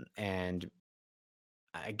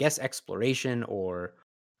I guess exploration or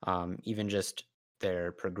even just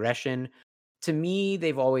their progression. To me,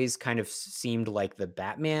 they've always kind of seemed like the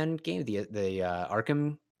Batman game, the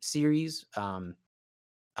Arkham series,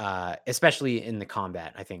 especially in the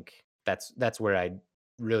combat. I think that's where I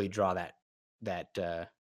really draw that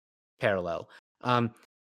parallel. Um,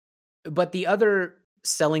 but the other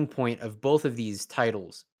selling point of both of these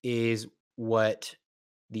titles is what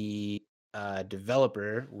the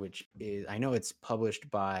developer, which is, I know it's published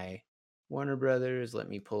by Warner Brothers. Let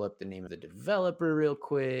me pull up the name of the developer real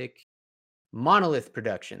quick. Monolith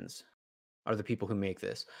Productions are the people who make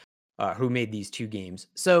this, who made these two games.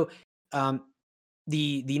 So um,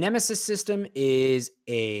 the Nemesis system is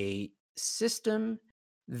a system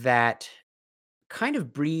that kind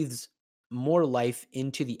of breathes more life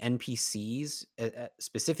into the NPCs,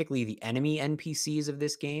 specifically the enemy NPCs of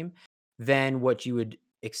this game, than what you would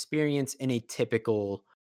experience in a typical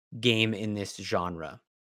game in this genre.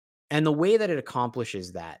 And the way that it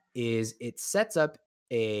accomplishes that is it sets up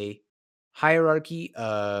a hierarchy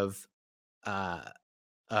uh,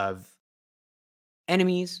 of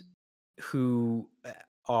enemies who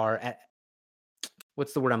are at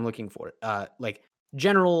what's the word I'm looking for? Like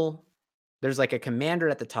general. There's like a commander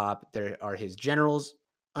at the top. There are his generals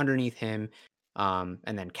underneath him, and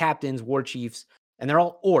then captains, war chiefs, and they're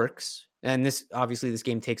all orcs. And this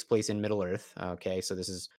game takes place in Middle Earth. Okay, so this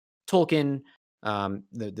is Tolkien,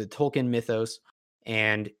 the Tolkien mythos,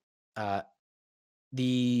 and uh,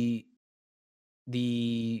 the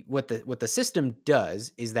what the system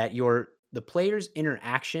does is that the player's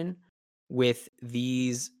interaction with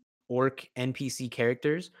these orc NPC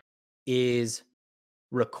characters is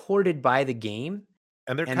recorded by the game,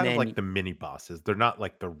 And they're and kind of then like the mini bosses. They're not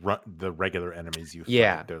like the regular enemies you fight.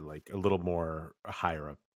 yeah, They're like a little more higher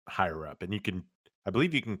up, and I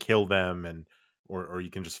believe you can kill them or you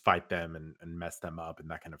can just fight them and mess them up, and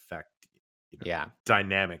that can affect, yeah,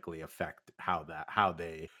 dynamically affect how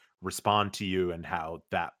they respond to you and how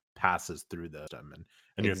that passes through the system.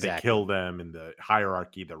 And if they exactly. kill them in the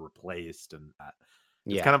hierarchy, they're replaced, and that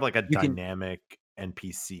it's Yeah, kind of like a you can. dynamic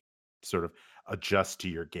NPC sort of adjust to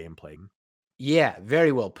your gameplay. Yeah,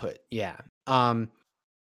 very well put. Yeah,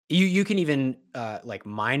 you can even like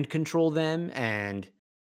mind control them and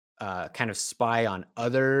kind of spy on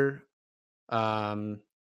other um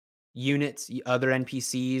units, other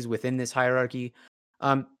NPCs within this hierarchy.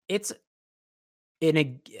 It's in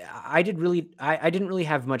a I didn't really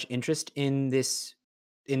have much interest in these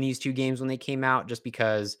two games when they came out, just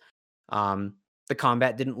because um the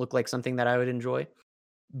combat didn't look like something that I would enjoy.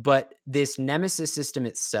 But this Nemesis system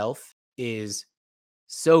itself is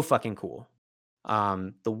so fucking cool.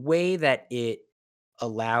 The way that it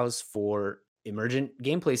allows for emergent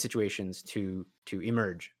gameplay situations to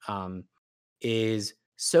emerge is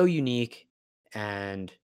so unique,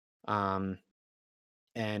 and um,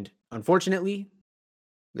 and unfortunately,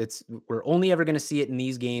 we're only ever going to see it in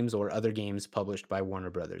these games or other games published by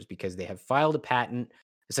Warner Brothers, because they have filed a patent,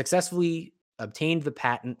 successfully obtained the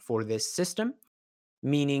patent for this system,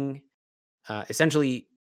 meaning essentially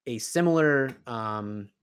a similar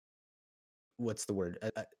what's the word?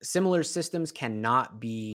 Similar systems cannot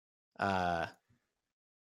be uh,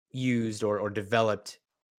 used or developed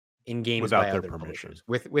in games Without by their other permission.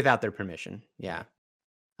 publishers without their permission. Yeah.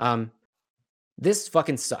 Yeah. Um, this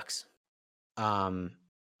fucking sucks. Um,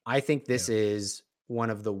 I think Yeah. this is one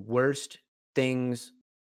of the worst things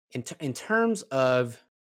in terms of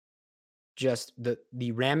just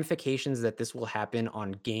the ramifications that this will happen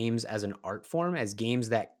on games as an art form, as games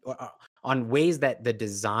that on ways that the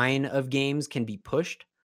design of games can be pushed,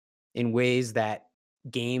 in ways that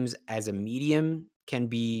games as a medium can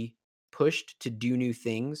be pushed to do new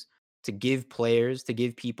things, to give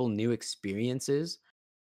people new experiences.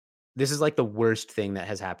 This is like the worst thing that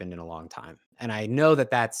has happened in a long time. And I know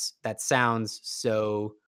that sounds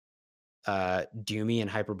so doomy and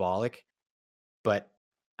hyperbolic, but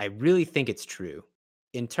I really think it's true.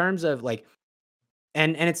 In terms of like,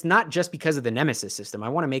 and it's not just because of the Nemesis system. I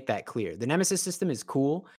want to make that clear. The Nemesis system is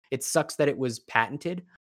cool. It sucks that it was patented,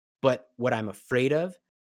 but what I'm afraid of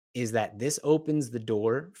is that this opens the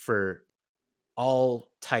door for all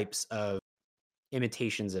types of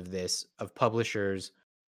imitations of this, of publishers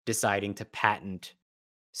deciding to patent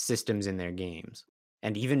systems in their games,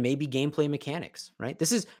 and even maybe gameplay mechanics, right?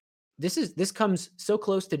 This comes so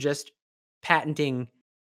close to just patenting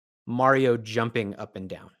Mario jumping up and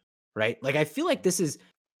down, right? Like I feel like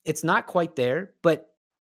it's not quite there, but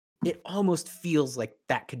it almost feels like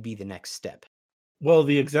that could be the next step. Well,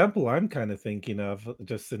 the example I'm kind of thinking of,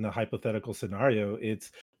 just in a hypothetical scenario,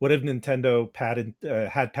 it's what if Nintendo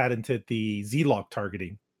had patented the Z-Lock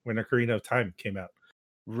targeting when Ocarina of Time came out?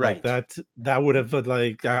 Like Right. that would have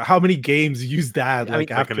like how many games used that I mean, like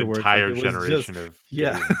Like an afterwards? Like entire it was just generation of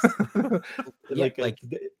yeah, games. yeah, like like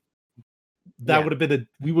that yeah, would have been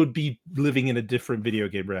we would be living in a different video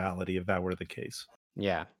game reality if that were the case.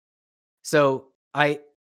 yeah. So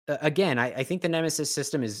again, I think the Nemesis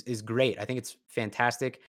system is great. I think it's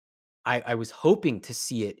fantastic. I was hoping to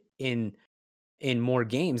see it in more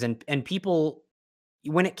games, and people,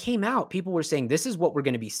 when it came out, people were saying this is what we're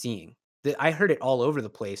going to be seeing. I heard it all over the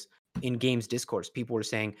place in games discourse. People were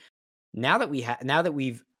saying now that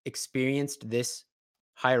we've experienced this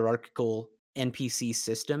hierarchical NPC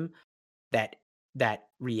system that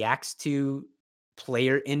reacts to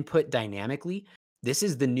player input dynamically, this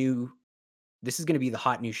is the new this is going to be the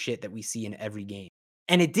hot new shit that we see in every game.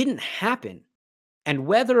 And it didn't happen. And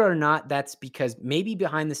whether or not that's because maybe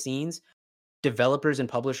behind the scenes, developers and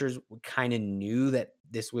publishers kind of knew that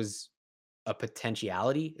this was a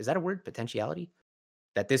potentiality. Is that a word? Potentiality?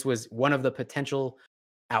 That this was one of the potential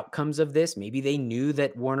outcomes of this. Maybe they knew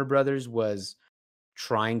that Warner Brothers was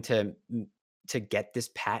trying to get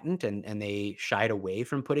this patent, and they shied away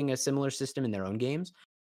from putting a similar system in their own games.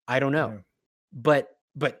 I don't know. Yeah.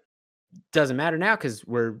 But doesn't matter now because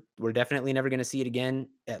we're definitely never going to see it again,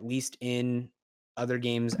 at least in other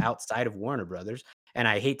games outside of Warner Brothers. And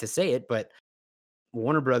I hate to say it, but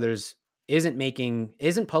Warner Brothers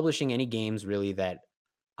isn't publishing any games really that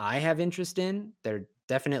I have interest in. They're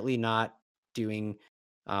definitely not doing.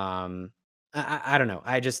 I don't know.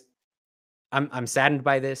 I'm saddened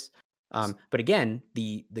by this. But again,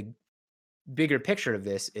 the bigger picture of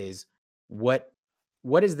this is what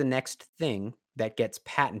what is the next thing that gets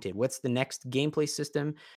patented? What's the next gameplay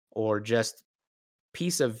system or just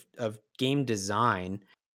piece of game design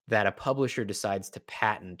that a publisher decides to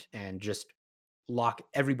patent and just lock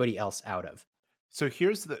everybody else out of? So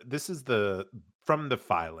this is the from the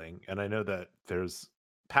filing, and I know that there's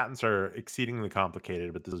patents are exceedingly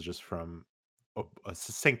complicated, but this is just from a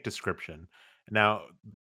succinct description. Now,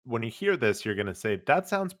 when you hear this, you're going to say that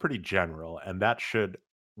sounds pretty general, and that should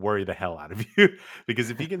worry the hell out of you because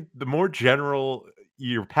if you can, the more general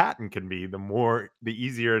your patent can be, the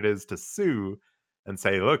easier it is to sue and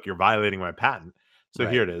say, look, you're violating my patent. So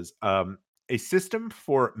Right. here it is. A system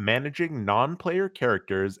for managing non-player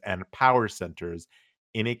characters and power centers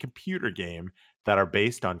in a computer game that are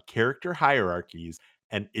based on character hierarchies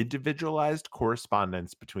and individualized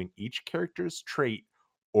correspondence between each character's trait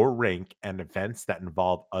or rank and events that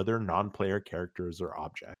involve other non-player characters or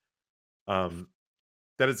objects. Um,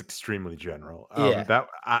 that is extremely general. Yeah.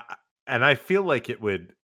 And I feel like it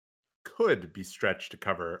could be stretched to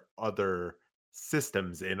cover other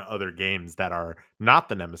systems in other games that are not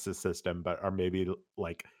the Nemesis system, but are maybe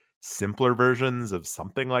like simpler versions of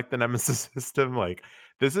something like the Nemesis system. Like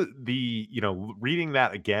this is reading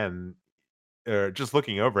that again, or just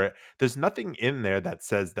looking over it, there's nothing in there that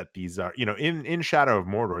says that these are, in Shadow of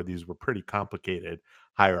Mordor, these were pretty complicated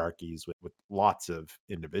hierarchies with lots of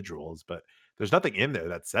individuals, but there's nothing in there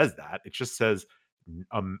that says that. It just says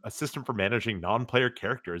a system for managing non-player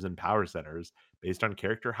characters and power centers based on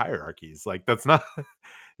character hierarchies. Like that's not,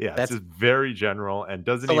 yeah, it's That's just very general and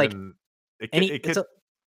doesn't so like even. any It it's could a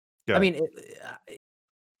go I ahead. mean,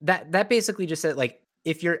 that basically just said like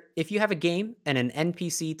if you have a game and an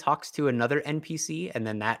NPC talks to another NPC and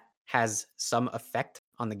then that has some effect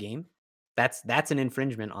on the game, that's an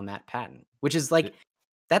infringement on that patent, which is like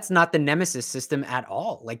that's not the Nemesis system at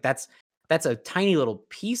all. Like that's a tiny little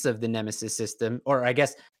piece of the Nemesis system, or I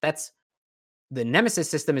guess that's the Nemesis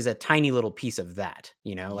system is a tiny little piece of that,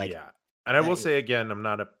 like Yeah. And I will I- say again, I'm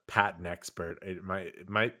not a patent expert.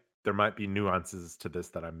 There might be nuances to this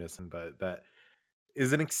that I'm missing, but that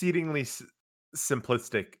is an exceedingly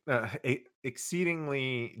simplistic,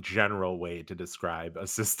 exceedingly general way to describe a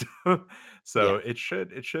system. So yeah, it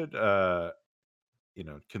should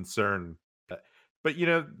concern. uh, But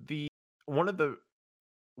the one of the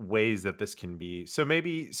ways that this can be, so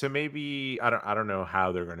maybe I don't know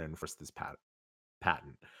how they're going to enforce this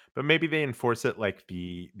patent, but maybe they enforce it like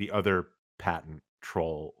the other patent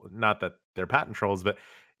troll. Not that they're patent trolls, but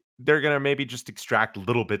they're gonna maybe just extract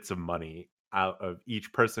little bits of money out of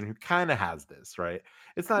each person who kind of has this, right?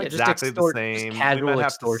 It's not yeah, just exactly the extort, just same. We might casual have to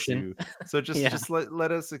extortion. sue. So just Yeah, just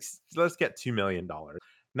let us get $2 million.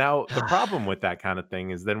 Now, the problem with that kind of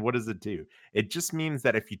thing is then what does it do? It just means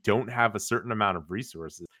that if you don't have a certain amount of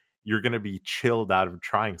resources, you're going to be chilled out of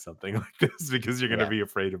trying something like this because you're going to Yeah. be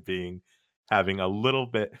afraid of having a little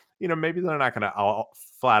bit, maybe they're not going to all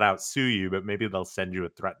flat out sue you, but maybe they'll send you a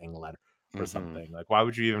threatening letter or Mhm. something. Like, why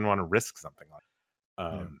would you even want to risk something like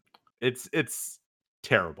Yeah. it's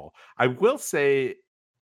terrible. I will say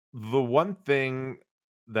the one thing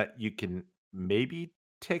that you can maybe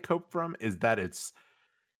take hope from is that it's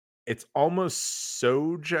almost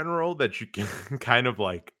so general that you can kind of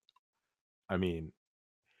like, I mean,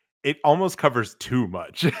 it almost covers too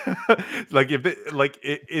much. Like if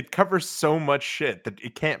it covers so much shit that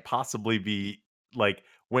it can't possibly be like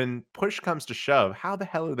when push comes to shove, how the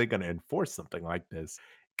hell are they going to enforce something like this?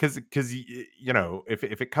 Because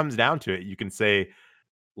if it comes down to it, you can say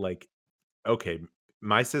like, okay,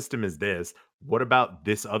 my system is this. What about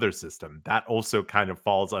this other system? That also kind of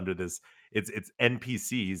falls under this. It's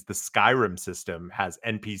NPCs. The Skyrim system has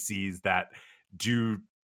NPCs that do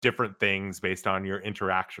different things based on your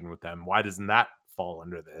interaction with them. Why doesn't that fall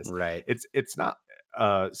under this? Right. It's not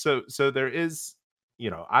so there is,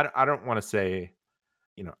 I don't want to say,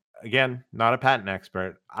 you know, again, not a patent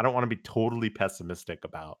expert. I don't want to be totally pessimistic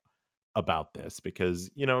about this because,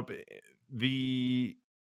 the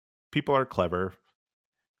people are clever,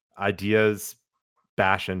 ideas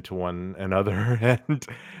bash into one another and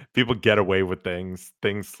people get away with things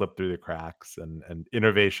slip through the cracks and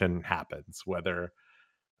innovation happens whether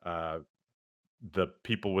uh the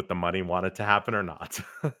people with the money want it to happen or not.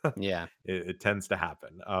 Yeah. It tends to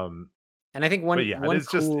happen. And I think But one yeah, one it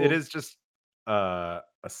cool is just a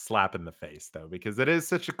slap in the face though, because it is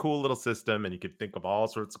such a cool little system and you could think of all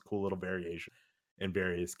sorts of cool little variations in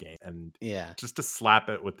various games. And yeah. just to slap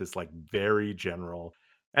it with this like very general,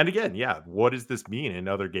 and again, yeah, what does this mean in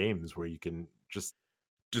other games where you can just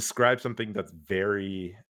describe something that's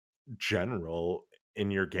very general in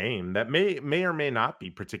your game that may or may not be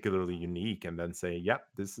particularly unique and then say, yep,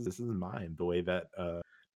 this is mine, the way that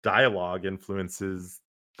dialogue influences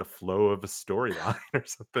the flow of a storyline or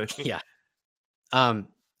something. Yeah. Um,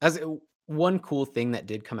 as one cool thing that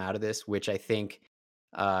did come out of this, which I think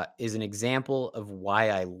is an example of why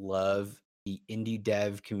I love the indie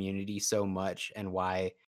dev community so much, and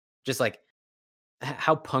why just like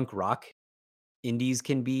how punk rock indies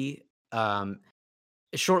can be.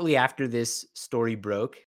 Shortly after this story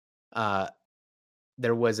broke, uh,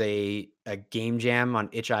 there was a game jam on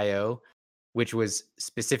itch.io, which was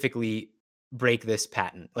specifically break this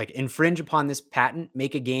patent, like infringe upon this patent,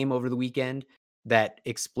 make a game over the weekend that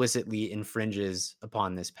explicitly infringes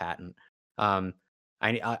upon this patent. Um,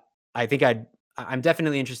 I I think I'm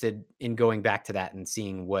definitely interested in going back to that and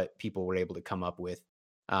seeing what people were able to come up with.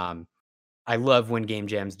 Um, I love when game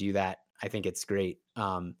jams do that. I think it's great.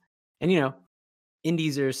 And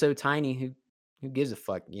indies are so tiny. Who gives a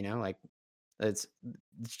fuck? Like it's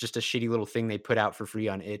it's just a shitty little thing they put out for free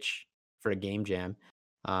on itch for a game jam.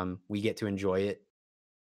 We get to enjoy it.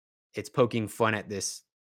 It's poking fun at this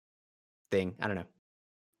thing. I don't know.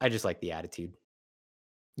 I just like the attitude.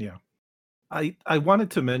 Yeah. I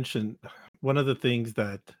wanted to mention one of the things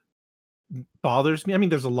that bothers me. I mean,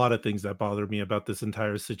 there's a lot of things that bother me about this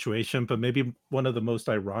entire situation, but maybe one of the most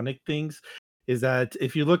ironic things is that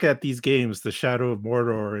if you look at these games, the Shadow of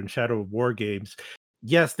Mordor and Shadow of War games,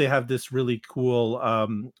 yes, they have this really cool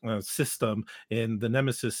system in the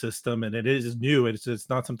Nemesis system, and it is new. It's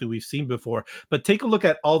not something we've seen before. But take a look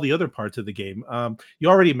at all the other parts of the game. You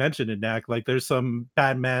already mentioned it, Knack. Like there's some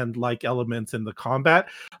Batman-like elements in the combat.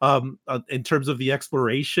 In terms of the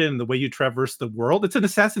exploration, the way you traverse the world, it's an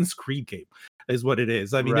Assassin's Creed game is what it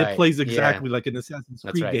is. I mean, it Right. plays Yeah, exactly like an Assassin's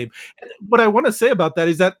that's Creed right. game. And what I want to say about that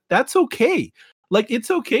is that that's okay. Like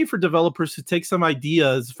it's okay for developers to take some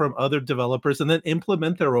ideas from other developers and then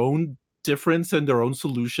implement their own difference and their own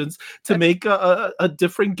solutions to That's make a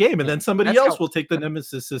different game, and yeah. then somebody That's else how will take the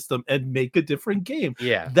Nemesis system and make a different game.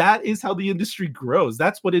 yeah. That is how the industry grows.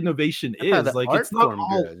 That's what innovation That's how is. the Like it's art not form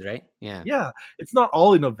all, grows, right? Yeah. yeah, it's not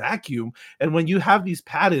all in a vacuum. And when you have these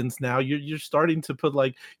patents now, you're starting to put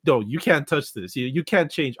like, no, you can't touch this. You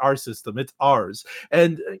can't change our system. It's ours.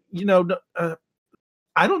 And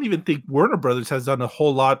I don't even think Warner Brothers has done a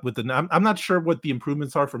whole lot with the. I'm not sure what the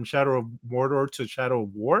improvements are from Shadow of Mordor to Shadow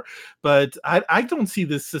of War, but I don't see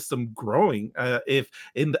this system growing if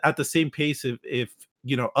at the same pace if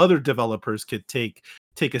other developers could take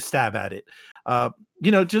a stab at it.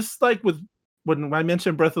 Just like with when I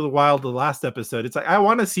mentioned Breath of the Wild the last episode, it's like I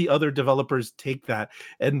want to see other developers take that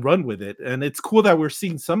and run with it, and it's cool that we're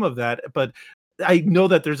seeing some of that, but I know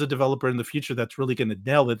that there's a developer in the future that's really going to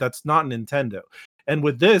nail it. That's not Nintendo. And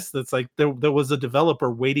with this, that's like there was a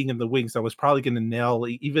developer waiting in the wings that was probably going to nail,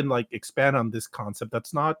 even like expand on this concept.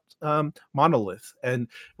 That's not Monolith, and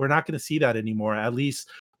we're not going to see that anymore. At least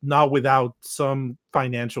not without some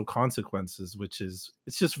financial consequences, which is,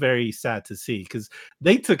 it's just very sad to see, because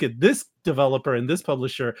they took it. This developer and this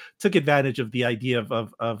publisher took advantage of the idea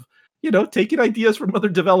of taking ideas from other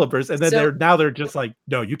developers, and then So, they're just like,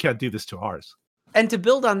 no, you can't do this to ours. and to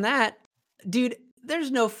build on that, dude, there's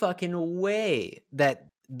no fucking way that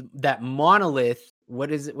Monolith,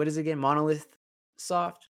 what is it again? Monolith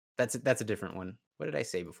Soft? That's a different one. What did I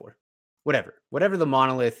say before? Whatever the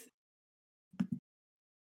Monolith,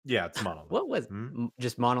 Yeah, it's Monolith. what was Hmm?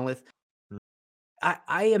 just Monolith? Hmm.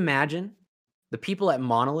 I imagine the people at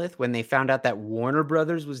Monolith, when they found out that Warner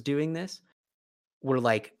Brothers was doing this, were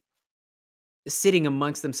like sitting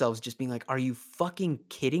amongst themselves just being like, "Are you fucking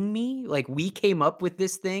kidding me? Like, we came up with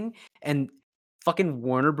this thing and fucking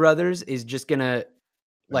Warner Brothers is just gonna, Yeah.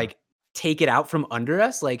 like, take it out from under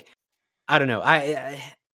us?" Like, I don't know. I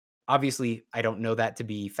obviously, I don't know that to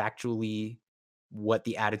be factually what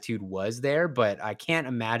the attitude was there, but I can't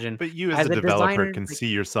imagine But you as as a a developer designer, can like, see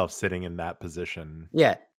yourself sitting in that position.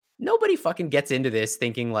 yeah, nobody fucking gets into this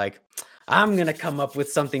thinking like, "I'm gonna come up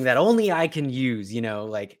with something that only I can use,"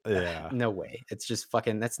 like, Yeah. no way. It's just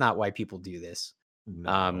fucking, that's not why people do this. No.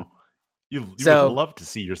 Um, You would so love to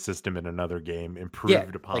see your system in another game yeah, improved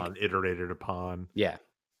like, upon, iterated upon. yeah,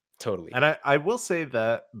 totally. And I will say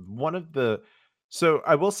that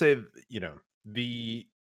I will say, the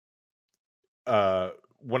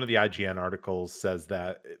one of the IGN articles says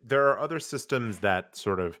that there are other systems that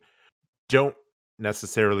sort of don't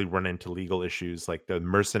necessarily run into legal issues, like the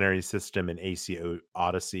mercenary system in ACO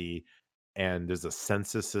Odyssey, and there's a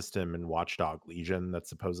census system in Watchdog Legion that's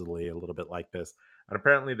supposedly a little bit like this. And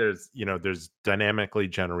apparently there's dynamically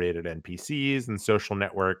generated NPCs and social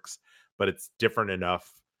networks, but it's different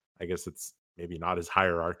enough. I guess it's maybe not as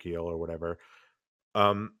hierarchical or whatever.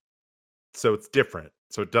 Um, so it's different.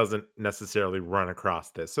 So it doesn't necessarily run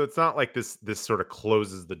across this. So it's not like this sort of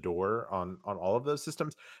closes the door on all of those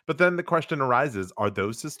systems. But then the question arises, are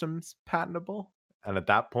those systems patentable? And at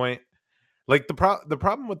that point, like the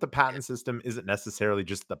problem with the patent system isn't necessarily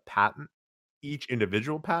just the patent, each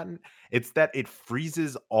individual patent, it's that it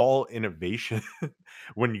freezes all innovation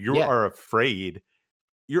when you Yeah, are afraid.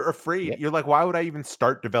 You're afraid. yep, You're like, why would I even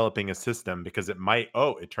start developing a system? Because it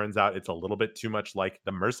turns out it's a little bit too much like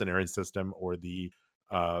the mercenary system or the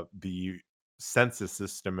census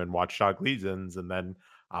system in Watchdog Legions, and then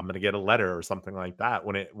I'm gonna get a letter or something like that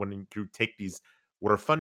when you take these what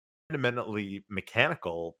are fundamentally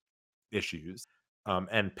mechanical issues,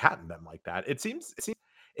 and patent them like that.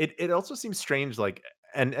 It also seems strange, like,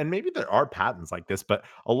 and maybe there are patents like this, but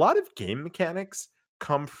a lot of game mechanics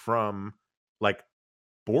come from like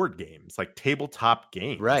board games, like tabletop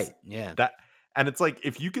games. right, yeah, That and it's like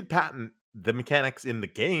if you could patent the mechanics in the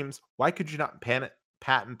games, why could you not patent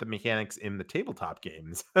the mechanics in the tabletop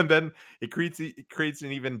games? And then it creates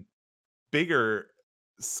an even bigger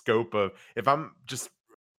scope of if I'm just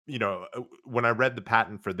when I read the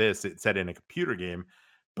patent for this, it said in a computer game,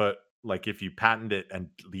 but like if you patent it and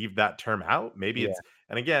leave that term out, maybe yeah, it's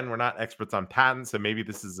and again, we're not experts on patents, so maybe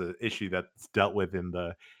this is an issue that's dealt with in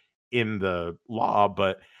the law,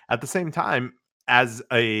 but at the same time, as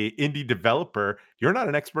a indie developer, you're not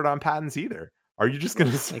an expert on patents either. Are you just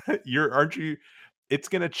gonna like, you're aren't you it's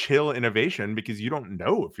gonna chill innovation because you don't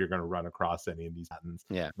know if you're gonna run across any of these patents.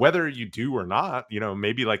 yeah, Whether you do or not,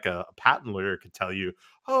 maybe like a patent lawyer could tell you,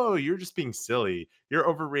 oh, you're just being silly. You're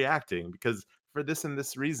overreacting because for this and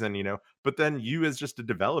this reason, but then you as just a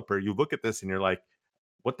developer, you look at this and you're like,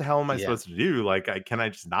 what the hell am I yeah, supposed to do? Like, can I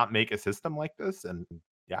just not make a system like this? And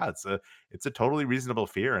yeah, it's a totally reasonable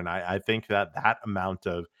fear, and I think that amount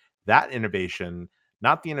of that innovation,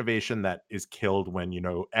 not the innovation that is killed when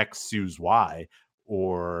X sues Y,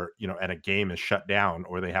 or and a game is shut down,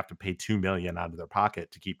 or they have to pay 2 million out of their pocket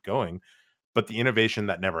to keep going, but the innovation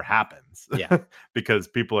that never happens yeah, because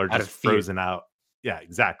people are out of just fear, frozen out. Yeah,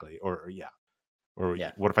 exactly. Or yeah, or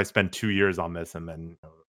yeah. what if I spend 2 years on this and then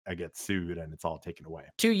I get sued and it's all taken away?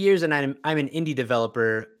 2 years and I'm an indie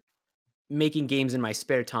developer making games in my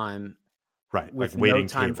spare time Right, like with no waiting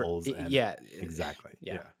time for tables and yeah, exactly,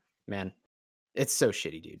 yeah, yeah, man. It's so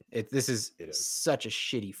shitty, dude. This is it is. such a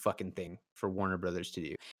shitty fucking thing for Warner Brothers to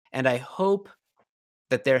do, and I hope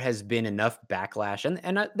that there has been enough backlash,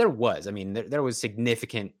 and there was. I mean, there was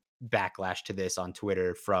significant backlash to this on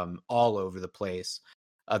Twitter from all over the place.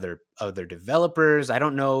 Other developers. I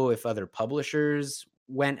don't know if other publishers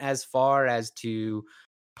went as far as to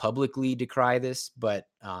publicly decry this, but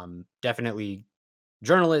definitely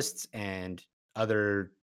journalists and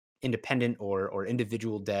other independent or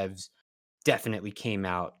individual devs definitely came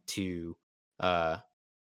out uh,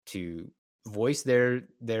 to voice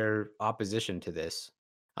their opposition to this.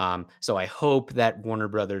 So I hope that Warner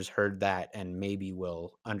Brothers heard that and maybe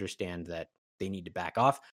will understand that they need to back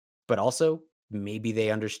off, but also maybe they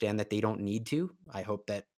understand that they don't need to. I hope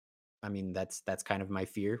that, I mean, that's kind of my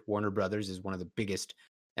fear. Warner Brothers is one of the biggest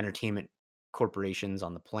entertainment corporations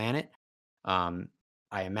on the planet. Um,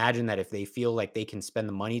 I imagine that if they feel like they can spend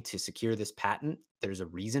the money to secure this patent, there's a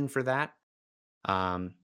reason for that.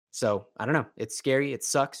 Um, so I don't know. It's scary. It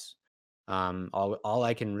sucks. All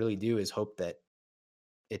I can really do is hope that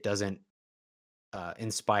it doesn't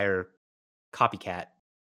inspire copycat,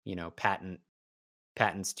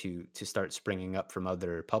 patents to start springing up from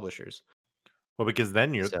other publishers. Well, because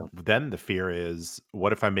So then the fear is,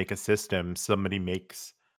 what if I make a system, somebody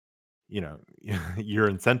makes, you know, you're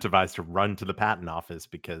incentivized to run to the patent office,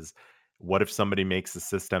 because what if somebody makes a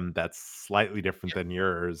system that's slightly different than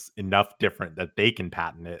yours, enough different that they can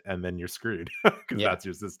patent it, and then you're screwed because yeah. that's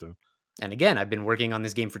your system. And again, I've been working on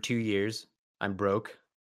this game for 2 years. I'm broke.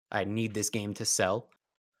 I need this game to sell.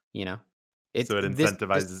 You know, it's So it this just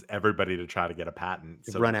incentivizes everybody to try to get a patent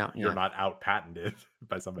so run that out. you're Yeah, not out patented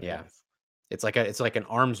by somebody yeah. else. It's like an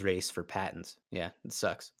arms race for patents. Yeah, it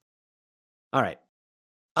sucks. All right.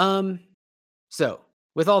 Um. So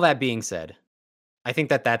with all that being said, I think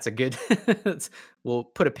that that's a good. We'll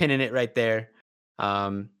put a pin in it right there.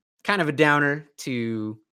 Um. Kind of a downer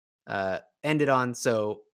to end it on.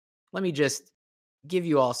 So let me just give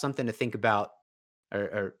you all something to think about,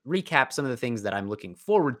 or recap some of the things that I'm looking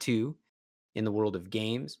forward to in the world of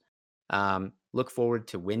games. Look forward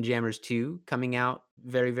to Windjammers 2 coming out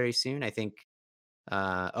very, very soon. I think.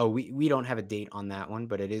 We don't have a date on that one,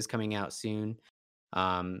 but it is coming out soon.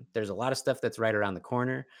 There's a lot of stuff that's right around the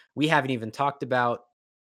corner. We haven't even talked about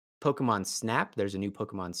Pokemon Snap. There's a new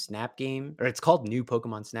Pokemon Snap game, or it's called New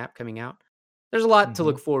Pokemon Snap, coming out. There's a lot to Mhm.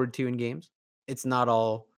 look forward to in games. It's not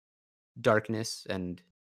all darkness and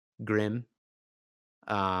grim.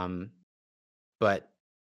 Um, but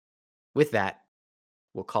with that,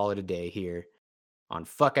 we'll call it a day here on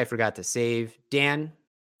Fuck I Forgot to Save. Dan,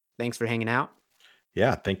 thanks for hanging out.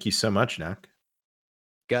 Yeah, thank you so much, Knack.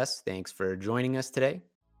 Gus, thanks for joining us today.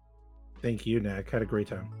 Thank you, Nick. Had a great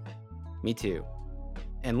time. Me too.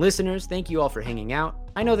 And listeners, thank you all for hanging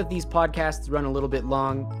out. I know that these podcasts run a little bit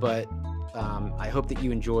long, but I hope that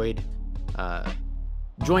you enjoyed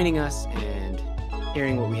joining us and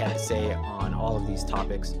hearing what we had to say on all of these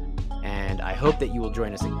topics. And I hope that you will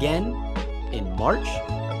join us again in March,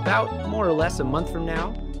 about more or less a month from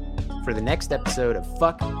now, for the next episode of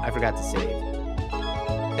Fuck I Forgot to Save.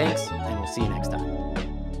 Thanks, and we'll see you next time.